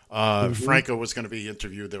 Franco was going to be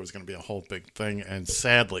interviewed. There was going to be a whole big thing, and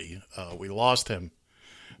sadly, we lost him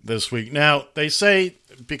this week. Now, they say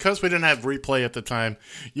because we didn't have replay at the time,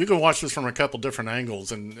 you can watch this from a couple different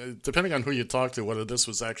angles, and depending on who you talk to, whether this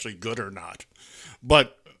was actually good or not.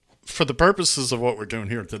 But for the purposes of what we're doing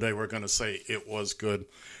here today, we're going to say it was good,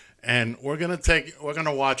 and we're going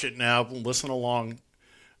to watch it now, listen along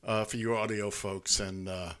for you audio folks, and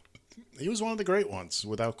he was one of the great ones,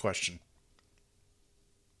 without question.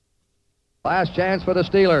 Last chance for the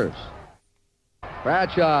Steelers.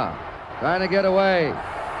 Bradshaw trying to get away.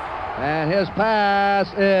 And his pass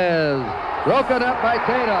is broken up by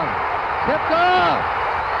Tatum. Tipped off.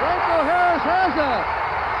 Franco Harris has it.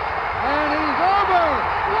 And he's over.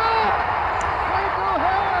 What? Franco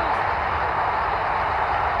Harris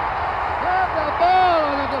grabbed the ball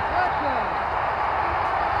on a deflection.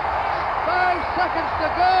 5 seconds to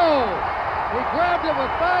go. He grabbed it with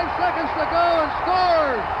 5 seconds to go and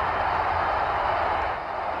scored.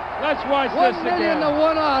 Let's watch this again. 1,000,000 to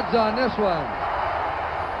 1 odds on this one.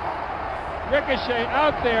 Ricochet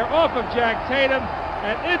out there off of Jack Tatum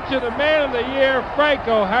and into the man of the year,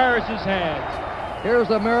 Franco Harris's hands. Here's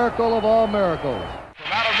the miracle of all miracles.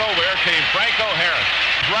 From out of nowhere came Franco Harris,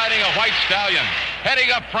 riding a white stallion,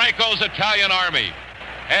 heading up Franco's Italian army,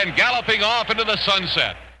 and galloping off into the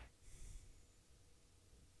sunset.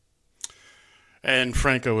 And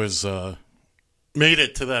Franco has made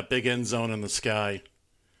it to that big end zone in the sky.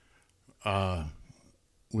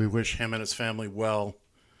 We wish him and his family well.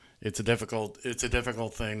 It's a difficult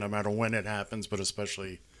thing, no matter when it happens, but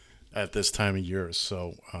especially at this time of year.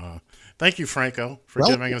 So, thank you, Franco, for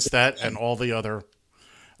giving us that and all the other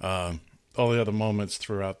moments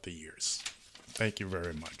throughout the years. Thank you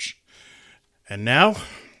very much. And now,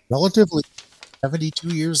 relatively 72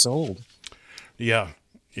 years old. Yeah.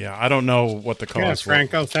 I don't know what the cause was.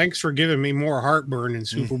 Franco, thanks for giving me more heartburn in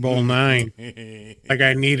Super Bowl IX. Like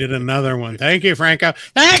I needed another one. Thank you, Franco.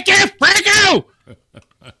 Thank you, Franco!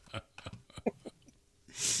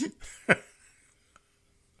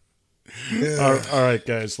 All right,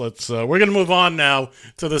 guys. Let's. We're going to move on now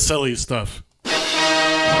to the silly stuff.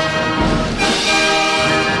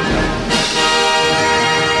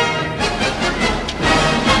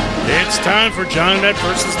 It's time for John and Ed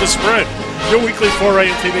versus the Spread, your weekly foray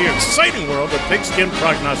into the exciting world of pigskin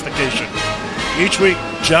prognostication. Each week,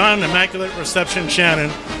 John, Immaculate Reception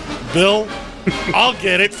Shannon, Bill, I'll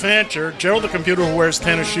get it, Fancher, Gerald the computer who wears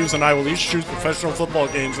tennis shoes, and I will each choose professional football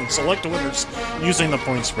games and select the winners using the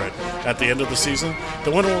point spread. At the end of the season,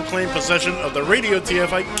 the winner will claim possession of the Radio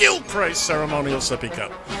TFI Gil Price Ceremonial Sippy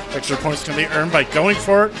Cup. Extra points can be earned by going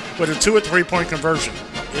for it with a 2 or 3 point conversion,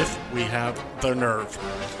 if we have the nerve.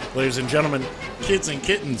 Ladies and gentlemen, kids and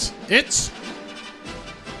kittens, it's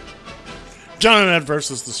John and Ed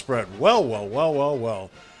versus the Spread. Well.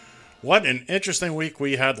 What an interesting week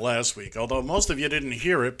we had last week. Although most of you didn't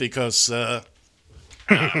hear it because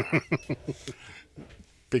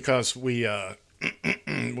we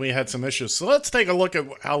we had some issues. So let's take a look at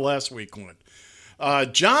how last week went.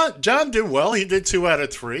 John did well. He did 2 out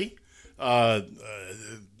of 3.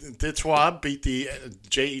 Ditwab beat the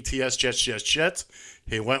Jets. Jets.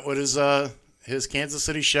 He went with his Kansas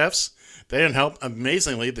City Chiefs. They didn't help.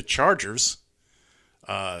 Amazingly, the Chargers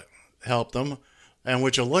helped them. And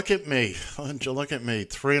would you look at me?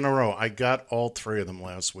 3 in a row. I got all 3 of them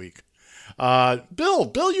last week.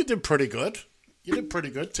 Bill, you did pretty good.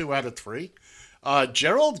 2 out of 3.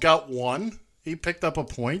 Gerald got 1. He picked up a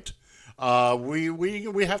point.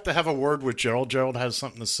 We have to have a word with Gerald. Gerald has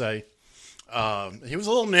something to say. He was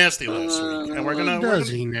a little nasty last week, and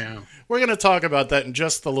we're gonna talk about that in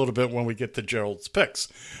just a little bit when we get to Gerald's picks.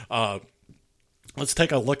 Let's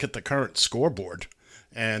take a look at the current scoreboard.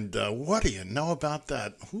 And what do you know about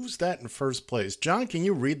that? Who's that in first place? John, can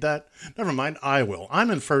you read that? Never mind, I will.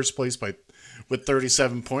 I'm in first place with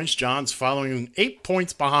 37 points. John's following 8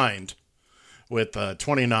 points behind with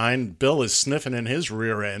 29. Bill is sniffing in his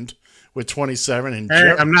rear end with 27. And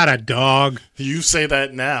I'm not a dog. You say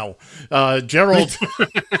that now. Gerald's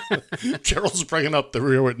bringing up the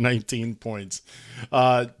rear with 19 points.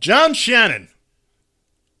 John Shannon,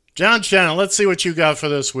 let's see what you got for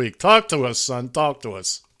this week. Talk to us, son. Talk to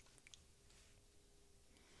us.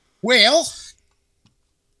 Well,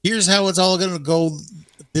 here's how it's all going to go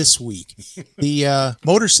this week. The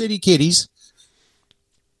Motor City Kitties,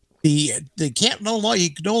 you no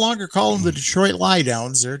longer call them the Detroit Lie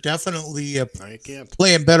Downs. They're definitely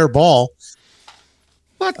playing better ball.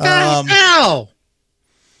 What the hell?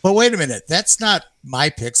 But wait a minute. That's not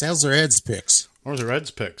my picks. Those are Ed's picks. Those are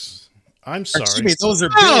Ed's picks. I'm sorry. Excuse me, those are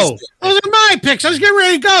Bill's picks. Those are my my picks. I was getting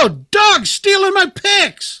ready to go. Doug stealing my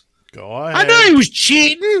picks. Go ahead. I knew he was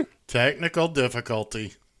cheating. Technical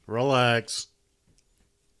difficulty. Relax.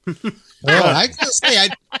 Well, I gotta say, I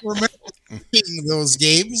don't remember seeing those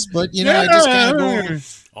games, but I just kind of go.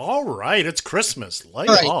 All right, it's Christmas. Light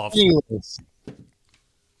All right, off. anyways.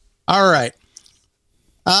 All right.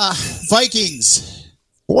 Vikings,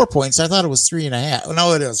 4 points. I thought it was 3.5.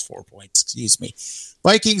 No, it is 4 points. Excuse me.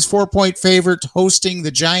 Vikings 4-point favorite hosting the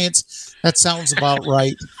Giants. That sounds about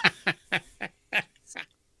right.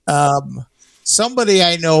 Somebody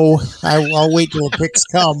I know, I'll wait till the picks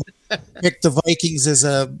come, picked the Vikings as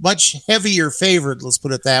a much heavier favorite. Let's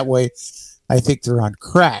put it that way. I think they're on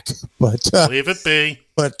crack, but leave it be.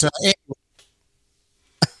 But anyway.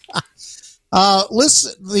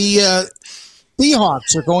 Listen, the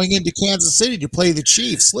Seahawks are going into Kansas City to play the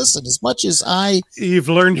Chiefs. Listen, as much as you've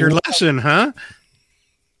learned your lesson, huh?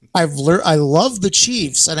 I love the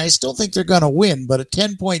Chiefs, and I still think they're going to win, but a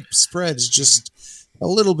 10-point spread is just a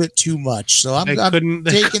little bit too much. So I'm taking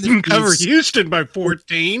the cover Houston by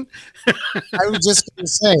 14. I was just going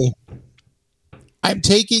to say, I'm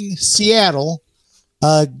taking Seattle,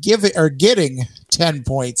 getting 10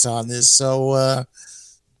 points on this. So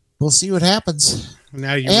we'll see what happens.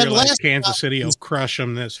 Now you realize Kansas City will crush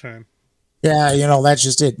them this time. Yeah, that's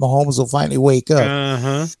just it. Mahomes will finally wake up.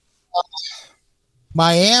 Uh-huh.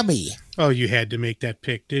 Miami. Oh, you had to make that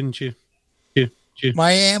pick, didn't you?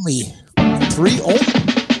 Miami,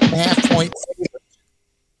 3.5 point favorite.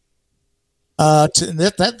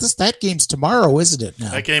 That game's tomorrow, isn't it?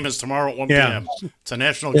 Now? That game is tomorrow at 1 p.m. It's a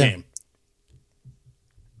national game.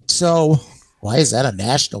 So why is that a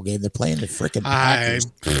national game? They're playing the frickin' Packers.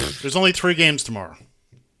 There's only 3 games tomorrow.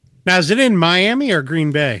 Now, is it in Miami or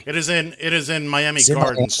Green Bay? It is in Miami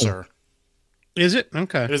Gardens, sir. Is it?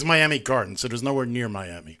 Okay. It is Miami Gardens. It is nowhere near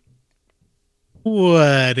Miami.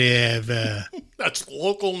 Whatever. That's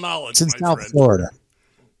local knowledge, it's in my South friend. Florida.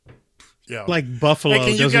 Yeah. Like Buffalo. Hey,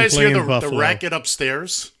 can you doesn't guys play hear in the Buffalo. racket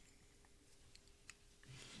upstairs?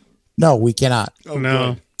 No, we cannot. Oh,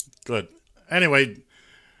 no. Good. Anyway,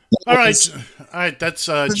 all right. That's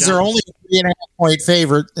they're only a 3.5 point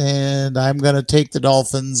favorite, and I'm going to take the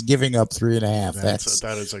Dolphins, giving up 3.5.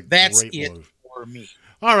 That is a that's great it move for me.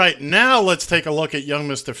 All right, now let's take a look at young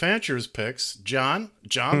Mr. Fancher's picks. John,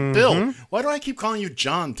 Bill. Why do I keep calling you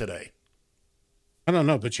John today? I don't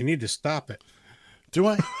know, but you need to stop it. Do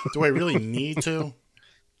I? Do I really need to?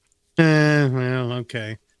 Well,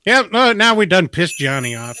 okay. Yeah, no, now we done pissed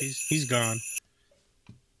Johnny off. He's gone.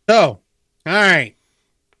 So, all right.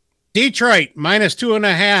 Detroit,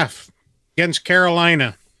 -2.5 against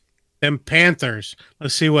Carolina. Them Panthers.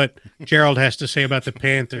 Let's see what Gerald has to say about the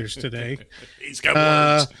Panthers today. He's got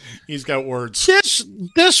words. He's got words.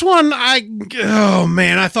 This one, I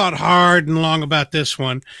thought hard and long about this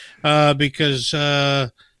one because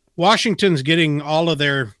Washington's getting all of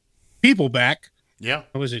their people back. Yeah.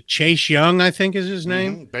 Was it Chase Young, I think is his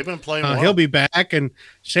name? Mm-hmm. They've been playing well. He'll be back. And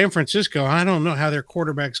San Francisco, I don't know how their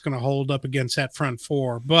quarterback's going to hold up against that front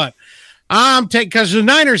four. But I'm taking, because the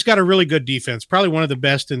Niners got a really good defense, probably one of the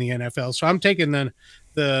best in the NFL. So I'm taking the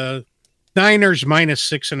Niners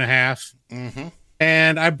 -6.5. Mm-hmm.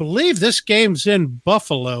 And I believe this game's in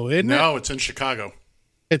Buffalo, isn't it? No, it's in Chicago.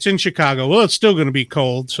 It's in Chicago. Well, it's still going to be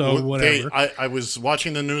cold, so whatever. I was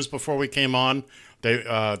watching the news before we came on. They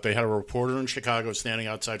had a reporter in Chicago standing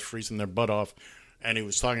outside freezing their butt off, and he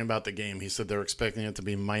was talking about the game. He said they're expecting it to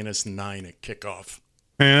be -9 at kickoff.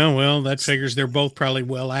 Yeah, well, that figures they're both probably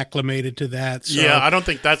well acclimated to that. So. Yeah, I don't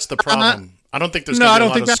think that's the problem. I don't think there's no, going I to be a don't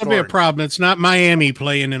lot think of that'll be a scoring. problem. It's not Miami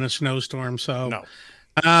playing in a snowstorm, so No.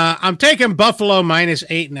 I'm taking Buffalo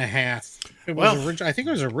 -8.5. Well, I think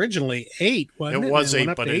it was originally 8, wasn't it? It was And it 8, went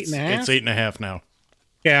up but to it's 8.5? 8.5 now.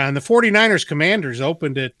 Yeah, and the 49ers Commanders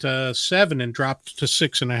opened at 7 and dropped to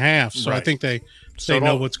 6.5. So I Right. think they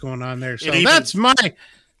know what's going on there. So evens- that's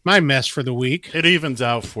my mess for the week. It evens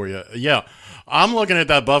out for you. Yeah. I'm looking at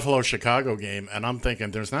that Buffalo-Chicago game, and I'm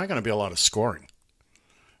thinking there's not going to be a lot of scoring.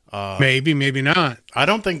 Maybe not. I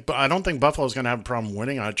don't think Buffalo's going to have a problem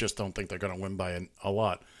winning. I just don't think they're going to win by a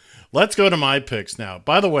lot. Let's go to my picks now.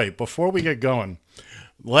 By the way, before we get going,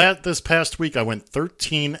 this past week I went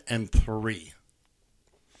 13-3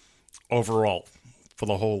 overall for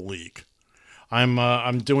the whole league.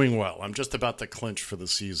 I'm doing well. I'm just about to clinch for the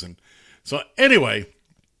season. So anyway,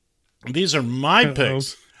 these are my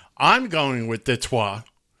picks. I'm going with Detroit,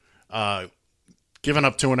 giving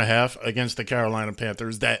up 2.5 against the Carolina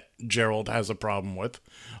Panthers that Gerald has a problem with.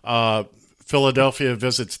 Philadelphia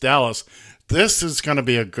visits Dallas. This is going to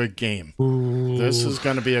be a good game. Ooh. This is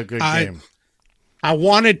going to be a good game. I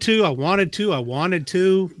wanted to,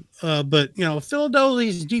 but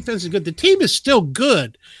Philadelphia's defense is good. The team is still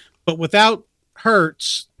good, but without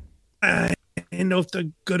Hurts, I don't know if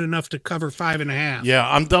they're good enough to cover 5.5. Yeah,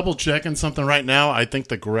 I'm double checking something right now. I think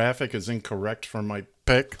the graphic is incorrect for my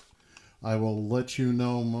pick. I will let you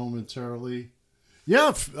know momentarily.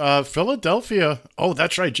 Yeah, Philadelphia. Oh,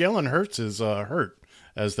 that's right. Jalen Hurts is hurt,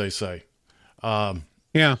 as they say.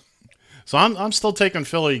 Yeah. So I'm still taking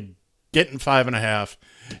Philly getting 5.5,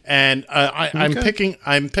 and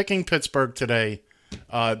I'm picking Pittsburgh today.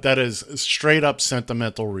 That is straight up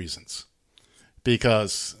sentimental reasons,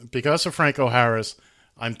 because of Franco Harris.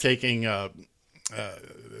 I'm taking the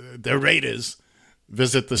Raiders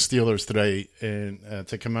visit the Steelers today and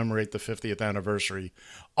to commemorate the 50th anniversary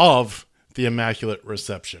of the Immaculate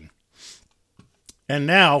Reception. And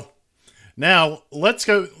now let's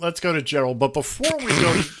go to Gerald. But before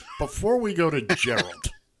we go to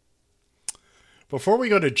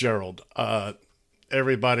Gerald,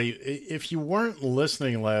 everybody, if you weren't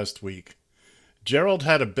listening last week, Gerald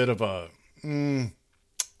had a bit of a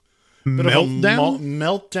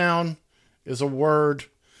meltdown is a word.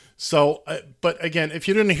 So, but again, if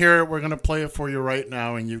you didn't hear it, we're going to play it for you right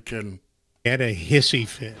now, and you can get a hissy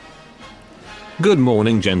fit. Good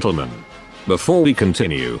morning, gentlemen. Before we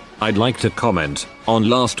continue, I'd like to comment on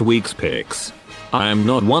last week's picks. I am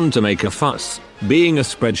not one to make a fuss, being a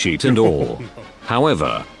spreadsheet and all.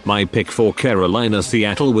 However, my pick for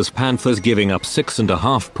Carolina-Seattle was Panthers giving up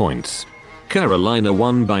 6.5 points. Carolina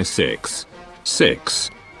won by 6.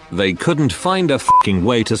 They couldn't find a fucking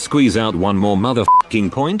way to squeeze out one more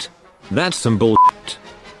motherfucking point? That's some bullshit.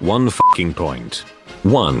 1 fucking point.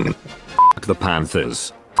 1. Fuck the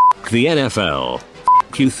Panthers. Fuck the NFL.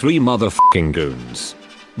 Fuck you 3 motherfucking goons.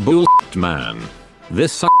 Bullshit, man.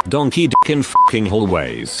 This sucked donkey dick in fucking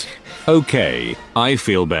hallways. Okay, I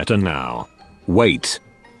feel better now. Wait.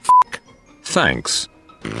 Fuck. Thanks.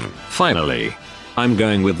 Finally. I'm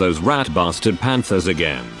going with those rat bastard Panthers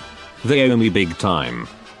again. They owe me big time.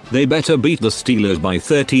 They better beat the Steelers by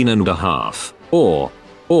 13.5. Or,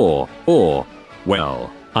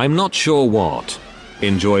 well, I'm not sure what.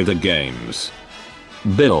 Enjoy the games.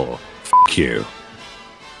 Bill, fuck you.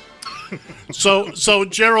 So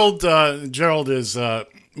Gerald is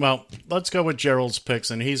well, let's go with Gerald's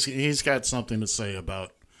picks, and he's got something to say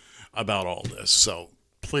about all this. So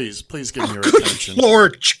please give me your attention.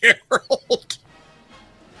 Lord, Gerald.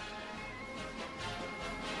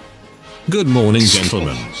 Good morning,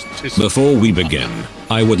 gentlemen. Before we begin,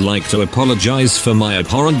 I would like to apologize for my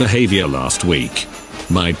abhorrent behavior last week.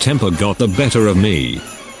 My temper got the better of me.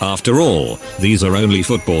 After all, these are only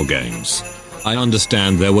football games. I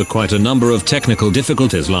understand there were quite a number of technical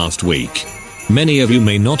difficulties last week. Many of you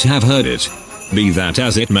may not have heard it. Be that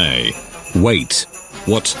as it may. Wait.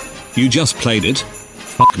 What? You just played it?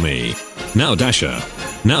 Fuck me. Now Dasher.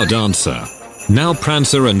 Now Dancer. Now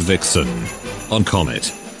Prancer and Vixen. On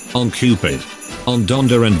Comet. On Cupid. On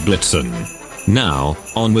Donder and Blitzen. Now,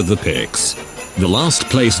 on with the picks. The last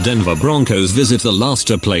place Denver Broncos visit the last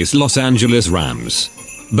place Los Angeles Rams.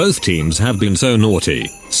 Both teams have been so naughty,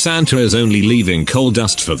 Santa is only leaving coal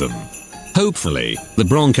dust for them. Hopefully, the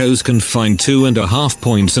Broncos can find 2.5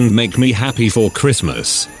 points and make me happy for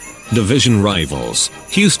Christmas. Division rivals,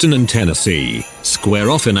 Houston and Tennessee, square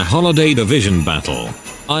off in a holiday division battle.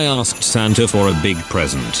 I asked Santa for a big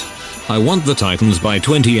present. I want the Titans by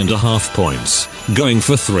 20.5 points, going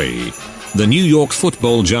for 3. The New York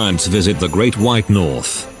Football Giants visit the Great White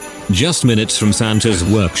North. Just minutes from Santa's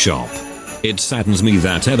workshop. It saddens me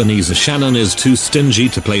that Ebenezer Shannon is too stingy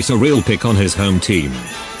to place a real pick on his home team.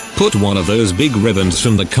 Put one of those big ribbons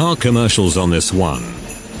from the car commercials on this one.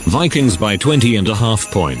 Vikings by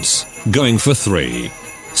 20.5 points, going for 3.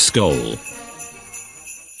 Skol.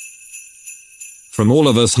 From all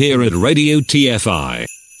of us here at Radio TFI,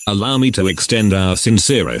 allow me to extend our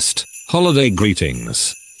sincerest holiday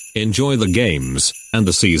greetings. Enjoy the games and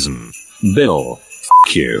the season. Bill,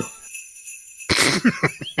 fuck you.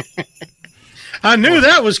 I knew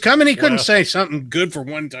that was coming. He couldn't say something good for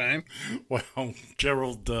one time. Well,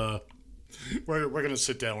 Gerald, we're going to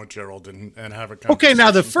sit down with Gerald and have a conversation. Okay, now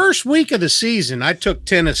the first week of the season, I took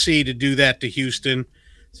Tennessee to do that to Houston.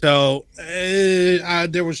 So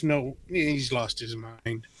there was no, he's lost his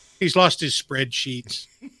mind. He's lost his spreadsheets.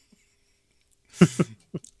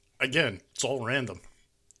 Again, it's all random.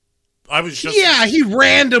 I was just he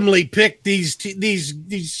randomly picked these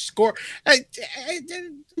score.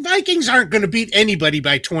 Vikings aren't going to beat anybody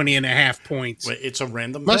by 20.5 points. Wait, it's a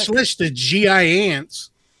random. Must list the GI Ants.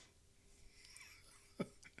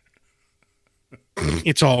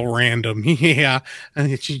 It's all random. Yeah.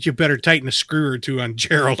 You better tighten a screw or two on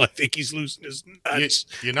Gerald. I think he's losing his nuts.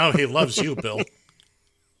 You know he loves you, Bill.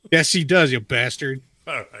 Yes, he does, you bastard.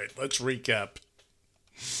 All right, let's recap.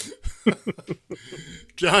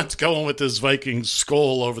 John's going with his Vikings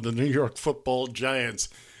skull over the New York Football Giants.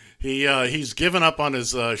 He's given up on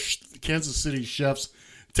his Kansas City Chiefs,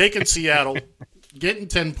 taking Seattle, getting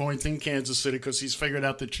 10 points in Kansas City because he's figured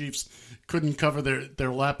out the Chiefs couldn't cover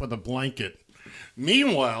their lap with a blanket.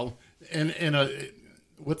 Meanwhile,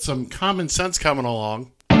 with some common sense coming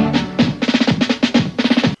along,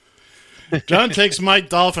 John takes my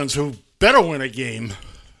Dolphins, who better win a game.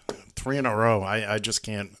 3 in a row. I just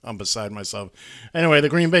can't. I'm beside myself. Anyway, the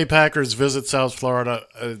Green Bay Packers visit South Florida.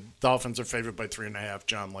 Dolphins are favored by 3.5.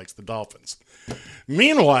 John likes the Dolphins.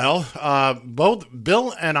 Meanwhile, both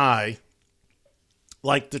Bill and I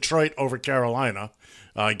like Detroit over Carolina,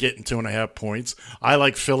 getting 2.5 points. I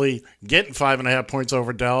like Philly getting 5.5 points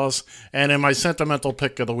over Dallas. And in my sentimental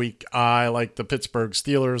pick of the week, I like the Pittsburgh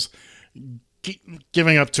Steelers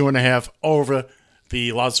giving up 2.5 over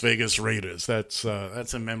the Las Vegas Raiders. That's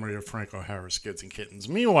in memory of Franco Harris, kids and kittens.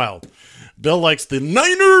 Meanwhile, Bill likes the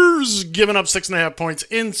Niners giving up 6.5 points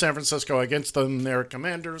in San Francisco against their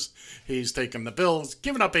Commanders. He's taken the Bills,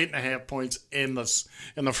 giving up 8.5 points in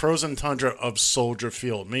the frozen tundra of Soldier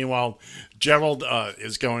Field. Meanwhile, Gerald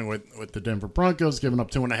is going with the Denver Broncos, giving up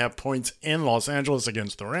 2.5 points in Los Angeles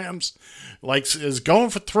against the Rams. Is going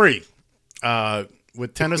for 3.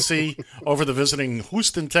 With Tennessee over the visiting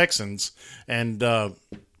Houston Texans, and the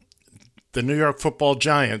New York Football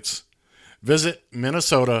Giants visit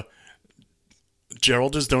Minnesota.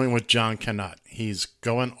 Gerald is doing what John cannot. He's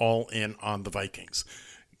going all in on the Vikings,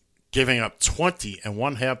 giving up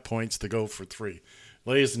 20.5 points to go for 3.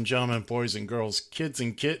 Ladies and gentlemen, boys and girls, kids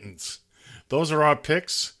and kittens, those are our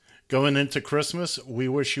picks going into Christmas. We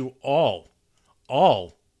wish you all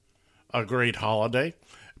a great holiday.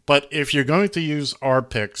 But if you're going to use our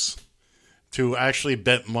picks to actually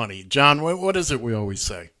bet money, John, what is it we always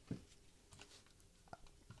say?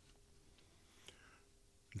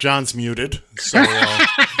 John's muted, so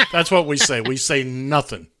that's what we say. We say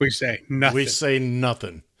nothing. We say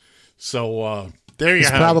nothing. So there you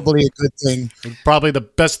have it. It's probably a good thing. Probably the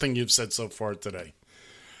best thing you've said so far today.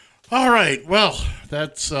 All right. Well,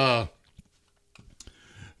 that's...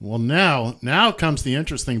 Well, now comes the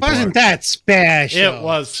interesting part. Wasn't that special? It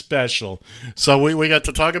was special. So we got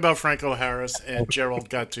to talk about Franco Harris, and Gerald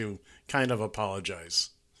got to kind of apologize.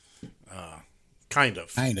 Kind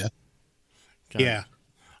of. Yeah.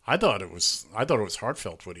 I thought it was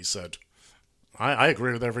heartfelt what he said. I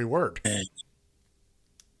agree with every word.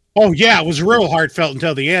 Oh yeah, it was real heartfelt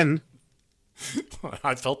until the end.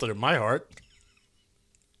 I felt it in my heart.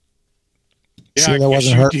 Yeah, sure, I that guess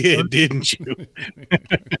wasn't you hurtful? did, didn't you?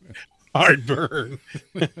 Heartburn.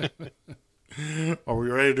 Are we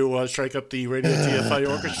ready to strike up the Radio TFI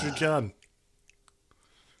Orchestra, John?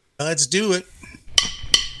 Let's do it.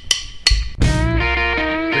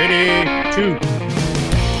 Ready, 2.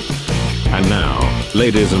 And now,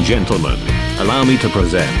 ladies and gentlemen, allow me to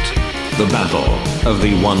present the Battle of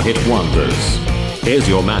the One-Hit Wonders. Here's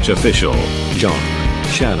your match official, John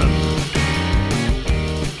Shannon.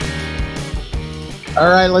 All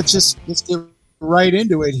right, let's get right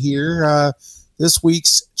into it here. This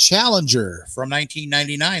week's challenger from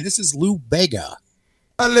 1999. This is Lou Bega.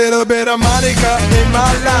 A little bit of Monica in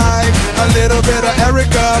my life, a little bit of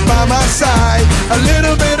Erica by my side, a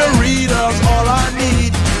little bit of Rita's all I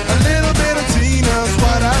need, a little bit of Tina's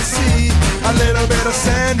what I see, a little bit of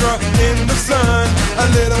Sandra in the sun, a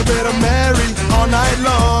little bit of Mary all night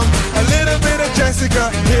long, a little bit of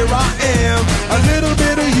Jessica, here I am, a little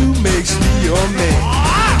bit of you makes me your man.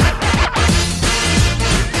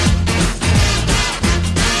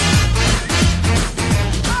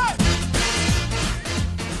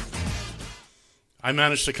 I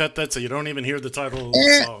managed to cut that so you don't even hear the title of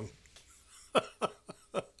the song.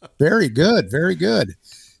 Very good, very good.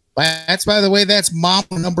 That's, by the way, that's mom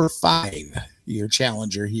number 5, your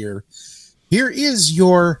challenger here. Here is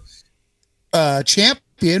your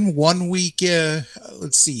champion 1 week,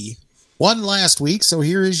 won last week, so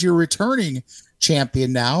here is your returning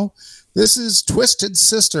champion now. This is Twisted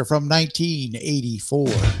Sister from 1984.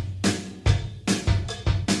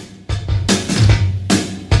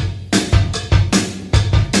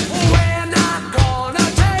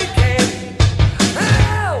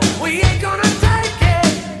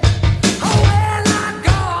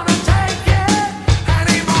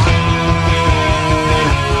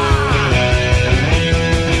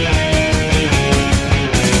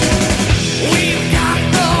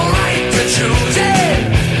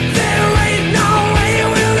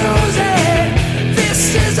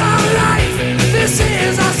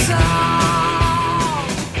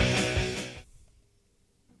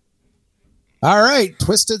 All right,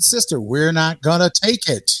 Twisted Sister, we're not going to take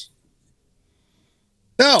it.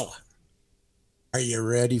 So, are you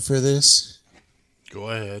ready for this?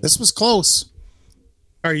 Go ahead. This was close.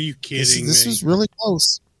 Are you kidding This me? was really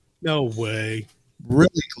close. No way. Really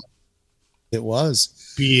close. It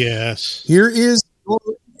was. BS. Here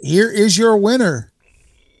is your winner.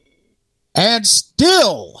 And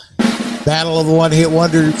still, Battle of the One-Hit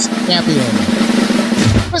Wonders champion.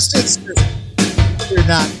 Twisted Sister, you're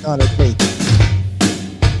not going to take it.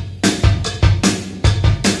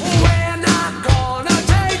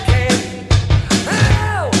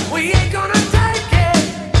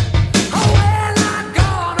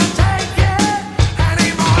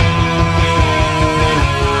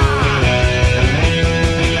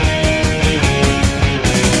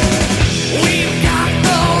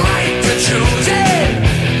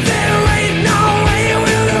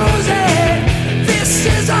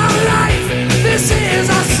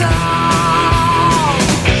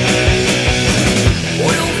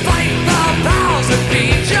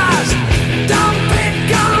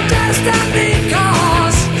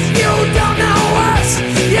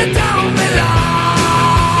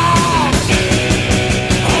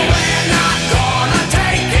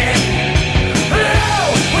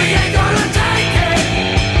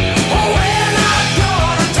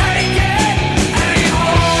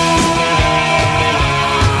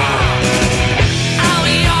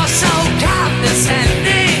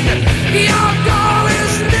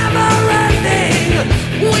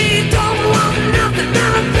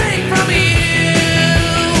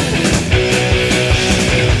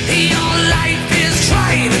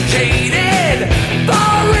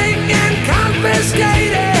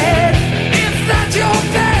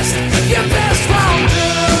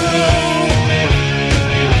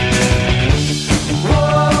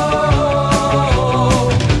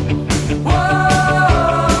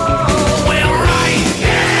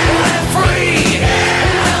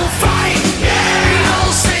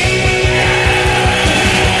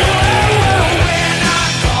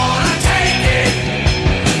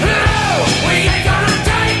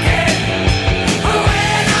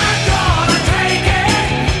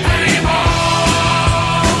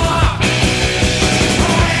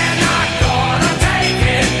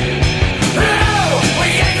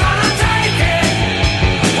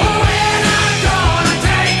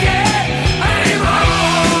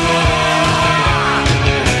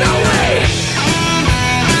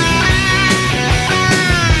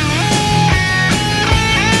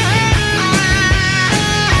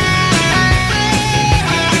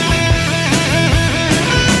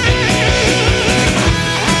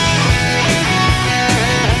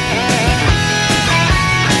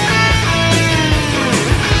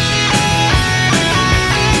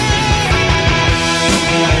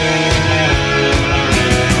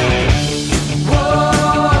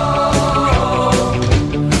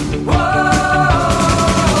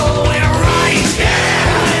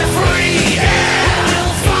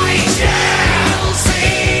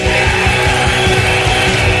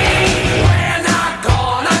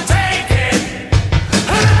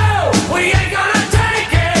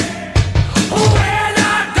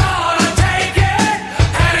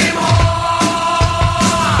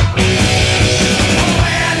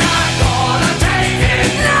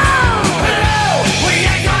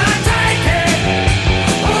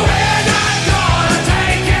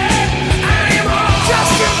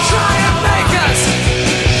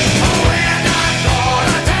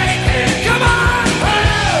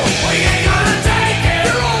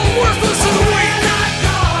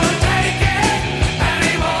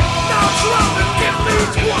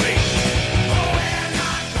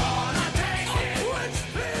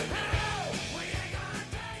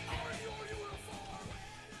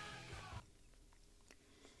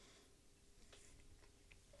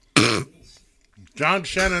 John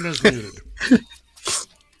Shannon is muted.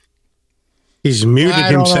 He's muted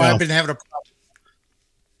himself. I've been having a problem.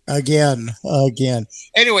 Again.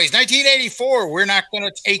 Anyways, 1984, We're Not Going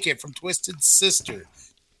to Take It from Twisted Sister.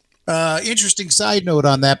 Interesting side note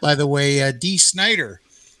on that, by the way, Dee Snider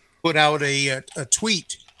put out a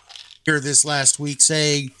tweet here this last week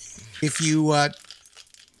saying, if you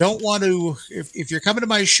don't want to, if you're coming to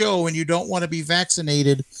my show and you don't want to be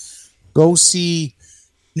vaccinated, go see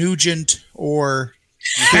Nugent or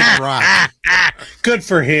Kid Rock. Good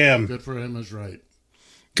for him. Good for him is right.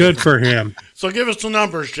 Good for him. So give us the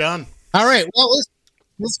numbers, John. All right. Well,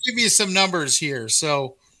 let's give you some numbers here.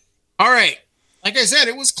 So, all right. Like I said,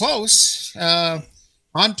 it was close.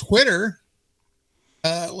 On Twitter,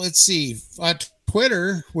 let's see. On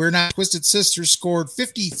Twitter, We're Not Twisted Sisters scored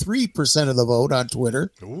 53% of the vote on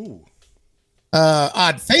Twitter. Ooh.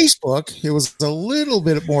 On Facebook, it was a little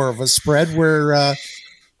bit more of a spread where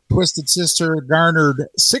Twisted Sister garnered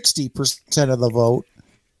 60% of the vote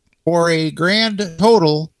for a grand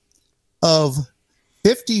total of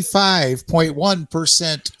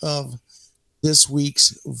 55.1% of this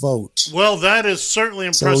week's vote. Well, that is certainly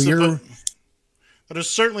impressive. So that is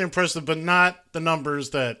certainly impressive, but not the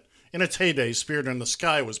numbers that in its heyday Spirit in the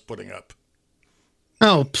Sky was putting up.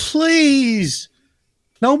 Oh, please.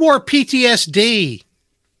 No more PTSD.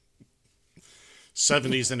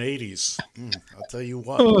 70s and 80s. I'll tell you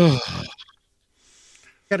what.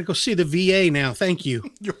 Got to go see the VA now. Thank you.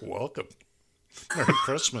 You're welcome. Merry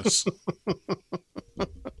Christmas.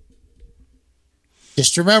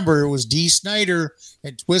 Just remember, it was Dee Snider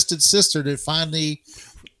and Twisted Sister that finally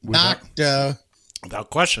knocked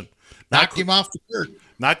without question. Knocked him off the curtain.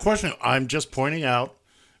 Not questioning. I'm just pointing out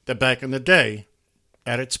that back in the day,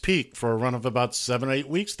 at its peak for a run of about 7 or 8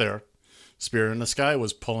 weeks there, Spirit in the Sky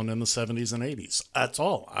was pulling in the 70s and 80s. That's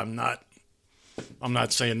all. I'm not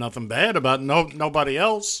saying nothing bad about nobody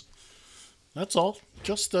else. That's all.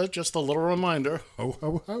 Just a little reminder. Ho,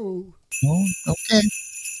 ho, ho. Oh, okay.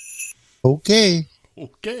 Okay.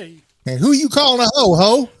 Okay. And who you calling a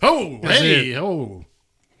ho-ho? Ho, hey, ho.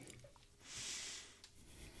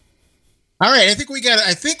 All right, I think we've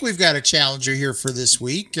got a challenger here for this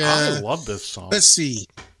week. I love this song. Let's see.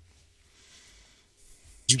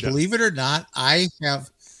 Did you believe it or not? I have.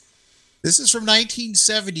 This is from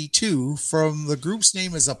 1972. From the group's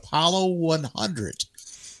name is Apollo 100,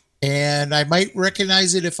 and I might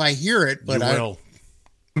recognize it if I hear it. But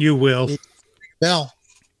You will. Well,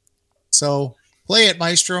 so play it,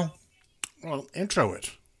 Maestro. Well, intro it.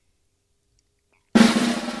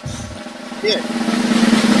 Yeah.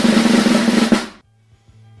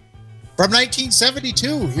 From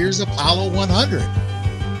 1972, here's Apollo 100.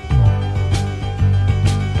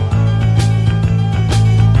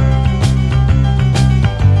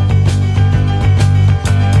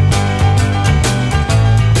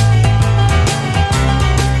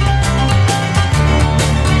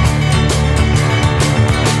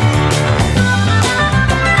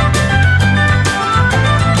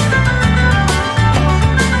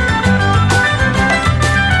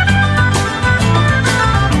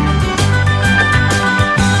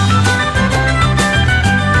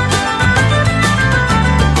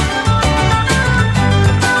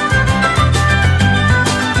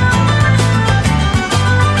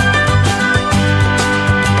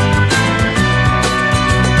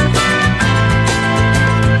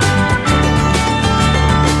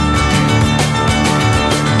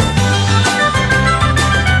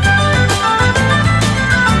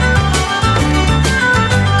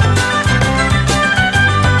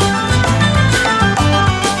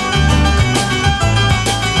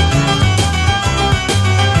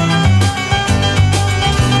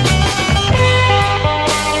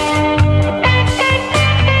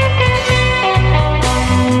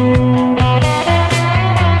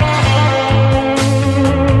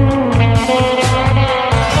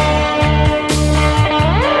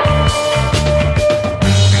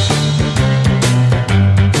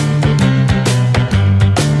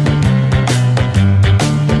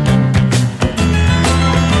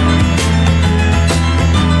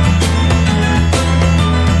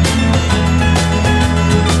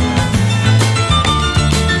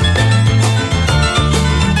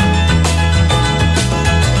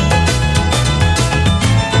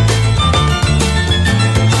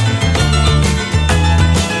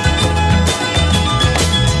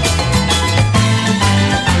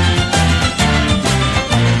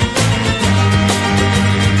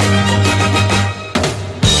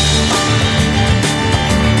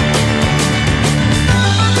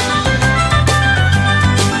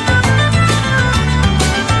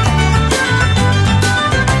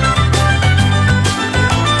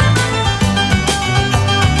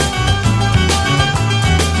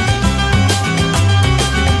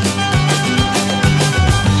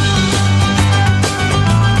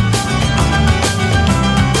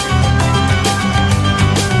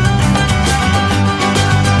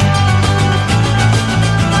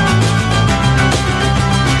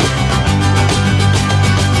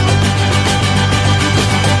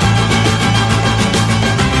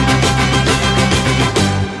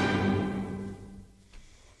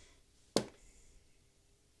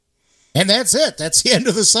 And that's it. That's the end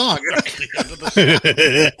of the song.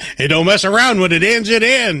 Hey, don't mess around. When it ends, it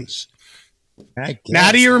ends.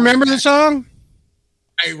 Now, do you remember the song?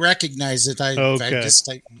 I recognize it. I never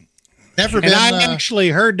and been. I actually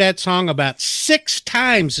heard that song about 6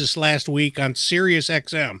 times this last week on Sirius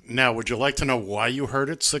XM. Now, would you like to know why you heard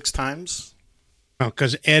it 6 times?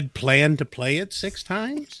 Because Ed planned to play it 6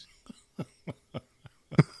 times?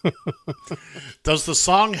 Does the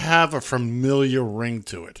song have a familiar ring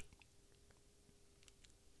to it?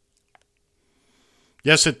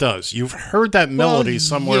 Yes, it does. You've heard that melody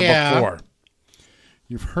somewhere before.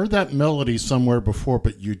 You've heard that melody somewhere before,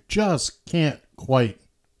 but you just can't quite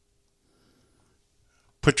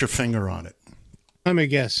put your finger on it. Let me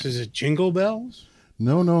guess. Is it Jingle Bells?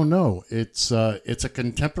 No. It's a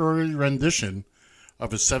contemporary rendition of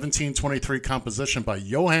a 1723 composition by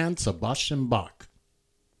Johann Sebastian Bach.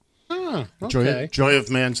 Oh, okay. Joy of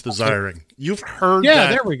Man's Desiring. You've heard that. Yeah,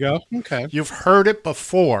 there we go. Okay. You've heard it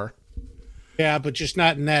before. Yeah, but just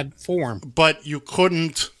not in that form. But you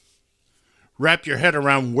couldn't wrap your head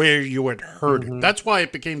around where you had heard it. That's why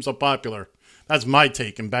it became so popular. That's my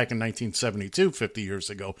take. And back in 1972, 50 years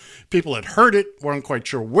ago, people had heard it, weren't quite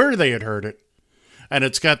sure where they had heard it. And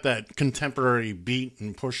it's got that contemporary beat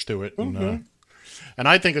and push to it. And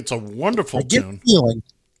I think it's a wonderful tune. Feeling.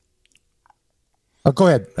 Oh, go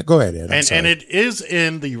ahead, Ed. And it is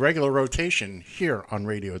in the regular rotation here on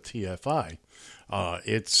Radio TFI.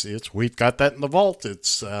 We've got that in the vault.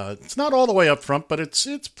 It's not all the way up front, but it's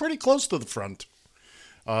pretty close to the front.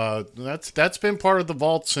 That's been part of the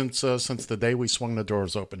vault since the day we swung the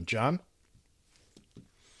doors open. John?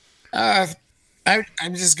 I'm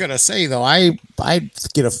just gonna say though, I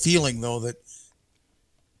get a feeling though that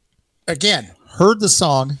again heard the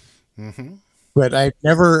song, but I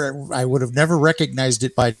would have never recognized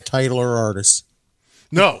it by title or artist.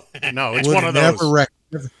 No, it's one of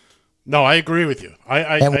those. No, I agree with you.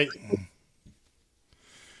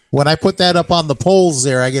 When I put that up on the polls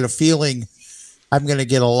there, I get a feeling I'm going to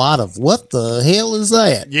get a lot of what the hell is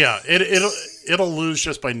that? Yeah, it'll lose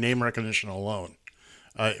just by name recognition alone,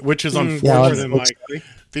 which is unfortunate.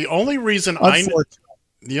 The only reason I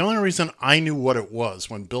knew what it was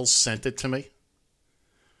when Bill sent it to me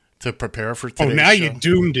to prepare for today's now show. you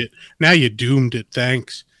doomed it. Now you doomed it.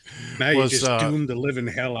 Thanks. Now you just doomed the living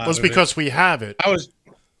hell out of it. Was because we have it.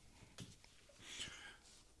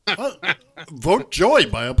 Vote Joy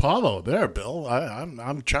by Apollo. There, Bill.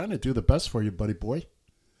 I'm trying to do the best for you, buddy boy.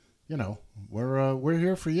 You know, we're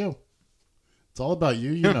here for you. It's all about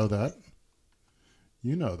you. You know that.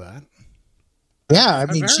 You know that. Yeah, I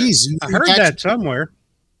mean, geez. I heard that somewhere.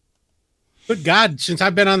 Good God, since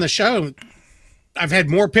I've been on the show, I've had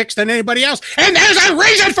more picks than anybody else. And there's a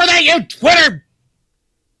reason for that, you Twitter.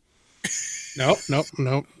 Nope.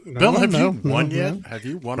 Bill, have you won yet? Have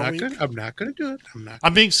you won a week? I'm not going to do it.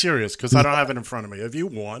 I'm being serious because I don't have it in front of me. Have you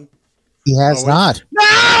won? He has not.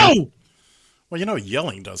 No! Well, you know,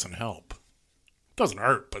 yelling doesn't help. It doesn't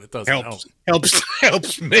hurt, but it doesn't help.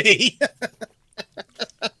 Helps me.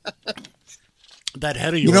 That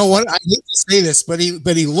head of yours. You know what? I hate to say this, but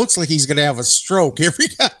he looks like he's going to have a stroke every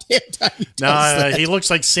goddamn time he does that. He looks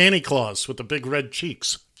like Santa Claus with the big red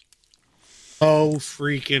cheeks. Oh,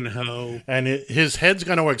 freaking ho. And his head's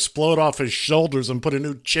going to explode off his shoulders and put a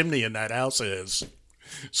new chimney in that house of his.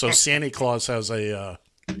 So Santa Claus has a...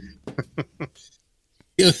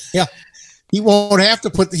 Yeah. He won't have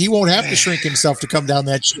to shrink himself to come down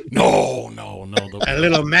that chimney. No. A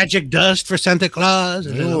little magic dust for Santa Claus.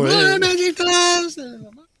 A little more magic dust.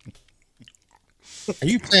 Are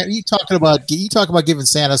you talking about giving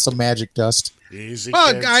Santa some magic dust? Easy.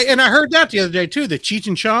 And I heard that the other day too, the Cheech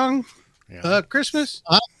and Chong Christmas.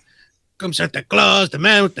 Comes Santa Claus, the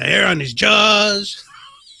man with the hair on his jaws.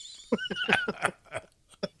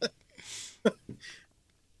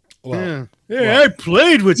 Well, I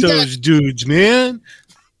played with those dudes, man.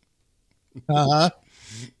 So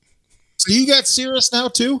you got Cirrus now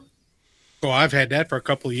too? Oh, I've had that for a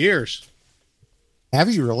couple of years.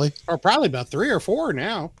 Have you really? Or probably about 3 or 4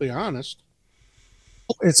 now, to be honest.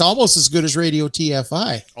 It's almost as good as Radio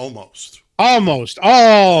TFI. Almost. Bill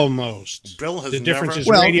has the difference is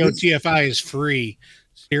Well, Radio TFI is free.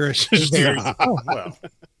 Cirrus is not. Well,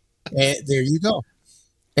 there you go.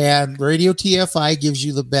 And Radio TFI gives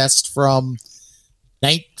you the best from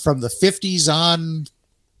the 50s on,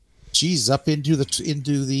 up into the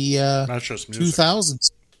That's just music.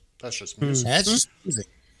 2000s. That's just music. That's just music.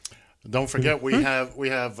 Don't forget, we have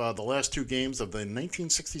the last 2 games of the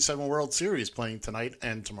 1967 World Series playing tonight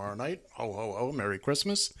and tomorrow night. Ho, ho, ho. Merry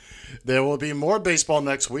Christmas. There will be more baseball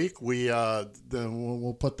next week.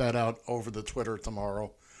 We'll put that out over the Twitter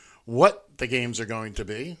tomorrow, what the games are going to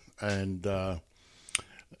be. And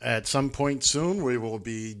at some point soon, we will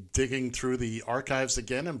be digging through the archives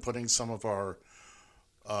again and putting some of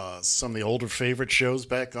the older favorite shows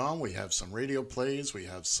back on. We have some radio plays. We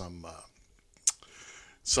have some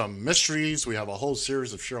mysteries. We have a whole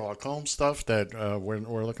series of Sherlock Holmes stuff that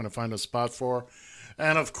we're looking to find a spot for.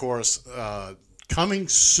 And, of course, coming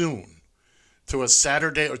soon to a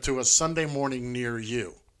Saturday or to a Sunday morning near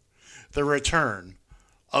you, the return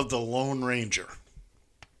of the Lone Ranger.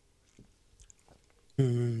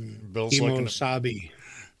 Bill's looking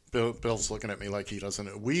at me like he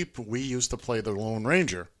doesn't. We used to play the Lone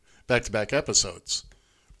Ranger back-to-back episodes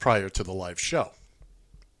prior to the live show.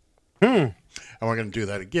 And we're going to do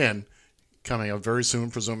that again coming up very soon,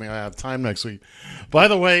 presuming I have time next week. By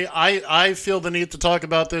the way, I feel the need to talk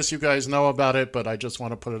about this. You guys know about it, but I just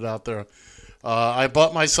want to put it out there. I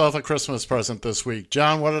bought myself a Christmas present this week.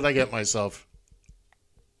 John, what did I get myself?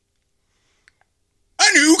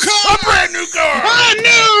 A new car! A brand new car! A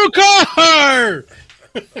new car!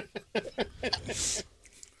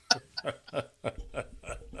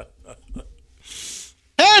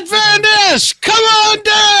 Ed Van Ness, come on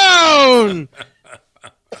down!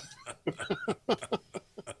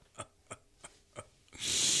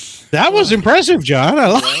 That was impressive, John. I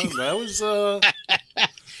like it. That was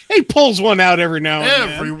He pulls one out every now and then.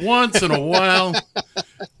 Every once in a while.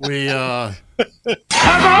 We Come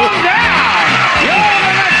on down! You're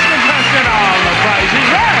the next contestant on The Price is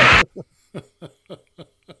Right!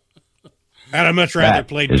 I'd much rather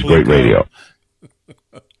play It's great radio.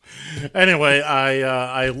 Anyway,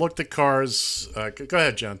 I looked at cars. Go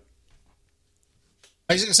ahead, John.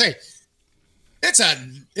 I was going to say, it's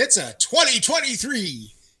a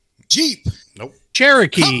 2023 Jeep. Nope.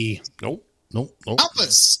 Cherokee. Nope.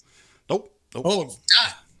 Compass. Nope. Oh,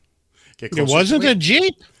 God. Get It closer wasn't to a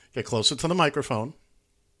Jeep? Get closer to the microphone.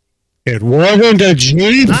 It wasn't a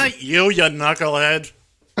Jeep? Not you knucklehead.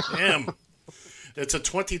 Damn. It's a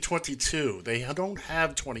 2022. They don't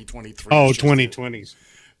have 2023. Oh, 2020s.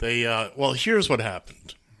 They well, here's what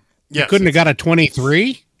happened. You couldn't have got a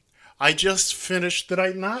 23? I just finished. Did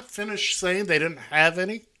I not finish saying they didn't have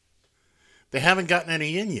any? They haven't gotten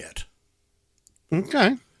any in yet.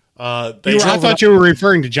 Okay. I thought you were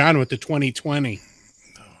referring to John with the 2020.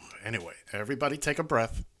 Anyway, everybody take a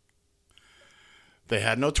breath. They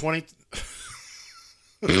had no 20.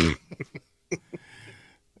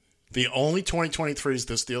 The only 2023s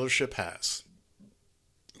this dealership has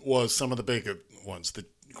was some of the bigger ones, the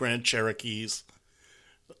Grand Cherokees,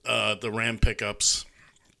 the Ram pickups,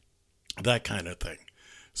 that kind of thing.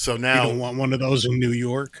 So now, You don't want one of those in New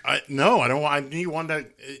York? No, I don't. I need one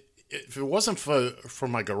that, if it wasn't for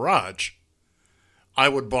my garage, I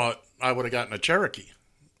would have gotten a Cherokee,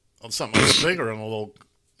 something a little bigger and a little.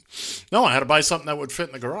 No, I had to buy something that would fit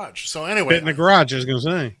in the garage. So anyway, Fit in the garage, I was going to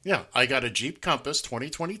say. Yeah, I got a Jeep Compass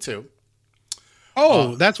 2022.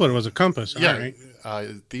 Oh, that's what it was, a Compass. Yeah, All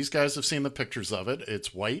right. These guys have seen the pictures of it.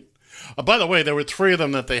 It's white. By the way, there were 3 of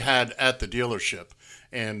them that they had at the dealership,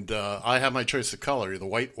 and I have my choice of color, either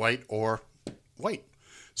white, or white. White.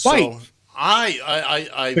 So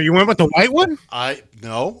I So you went with the white one? I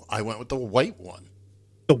went with the white one.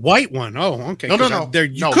 The white one. Oh, okay. No.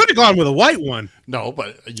 You could have gone with a white one. No,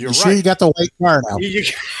 but you're right. Sure you got the white car now?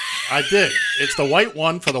 I did. It's the white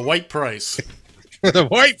one for the white price. For the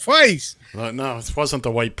white price. No, it wasn't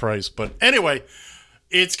the white price. But anyway,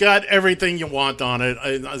 it's got everything you want on it.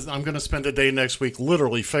 I'm going to spend a day next week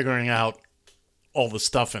literally figuring out all the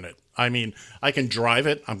stuff in it. I mean, I can drive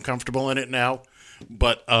it. I'm comfortable in it now.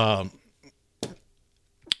 But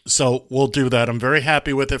so we'll do that. I'm very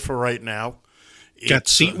happy with it for right now. Got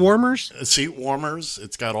seat warmers? Seat warmers.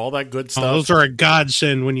 It's got all that good stuff. Oh, those are a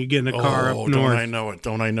godsend when you get in a car up north.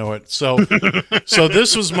 Don't I know it. So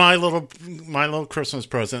this was my little Christmas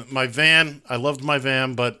present. My van, I loved my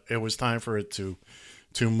van, but it was time for it to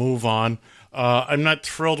move on. I'm not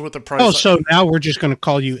thrilled with the price. Oh, so now we're just going to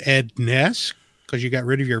call you Ed Ness because you got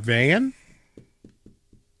rid of your van?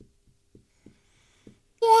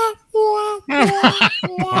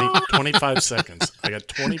 25 seconds. I got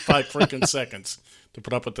 25 freaking seconds to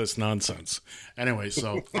put up with this nonsense. Anyway,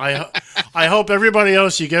 so I hope everybody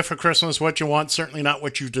else, you get for Christmas what you want, certainly not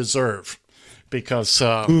what you deserve. Because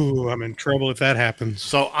I'm in trouble if that happens.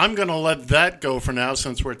 So I'm going to let that go for now,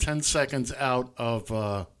 since we're 10 seconds out of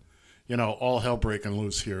all hell breaking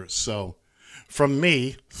loose here. So from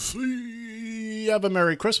me, have a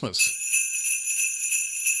Merry Christmas.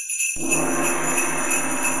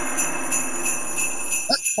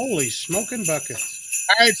 Holy smoking buckets.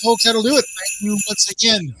 All right, folks, that'll do it. Thank you once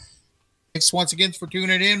again. Thanks once again for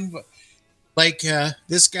tuning in. Like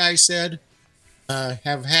this guy said,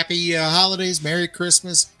 have happy holidays, Merry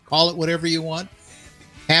Christmas, call it whatever you want.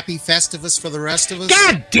 Happy Festivus for the rest of us.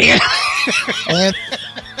 God damn! And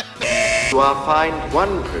You are fined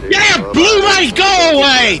 1 credit. Yeah, blue light, go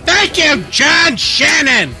away! Thank you, John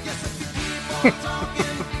Shannon!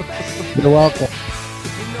 you're welcome.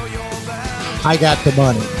 I got the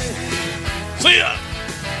money. See ya!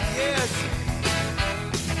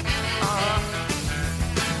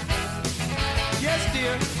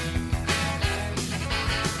 dear.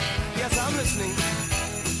 Yes, I'm listening.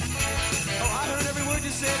 Oh, I heard every word you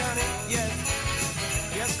said, honey. Yes.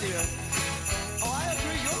 Yes, dear. Oh, I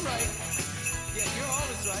agree. You're right. Yeah, you're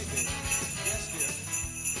always right, baby.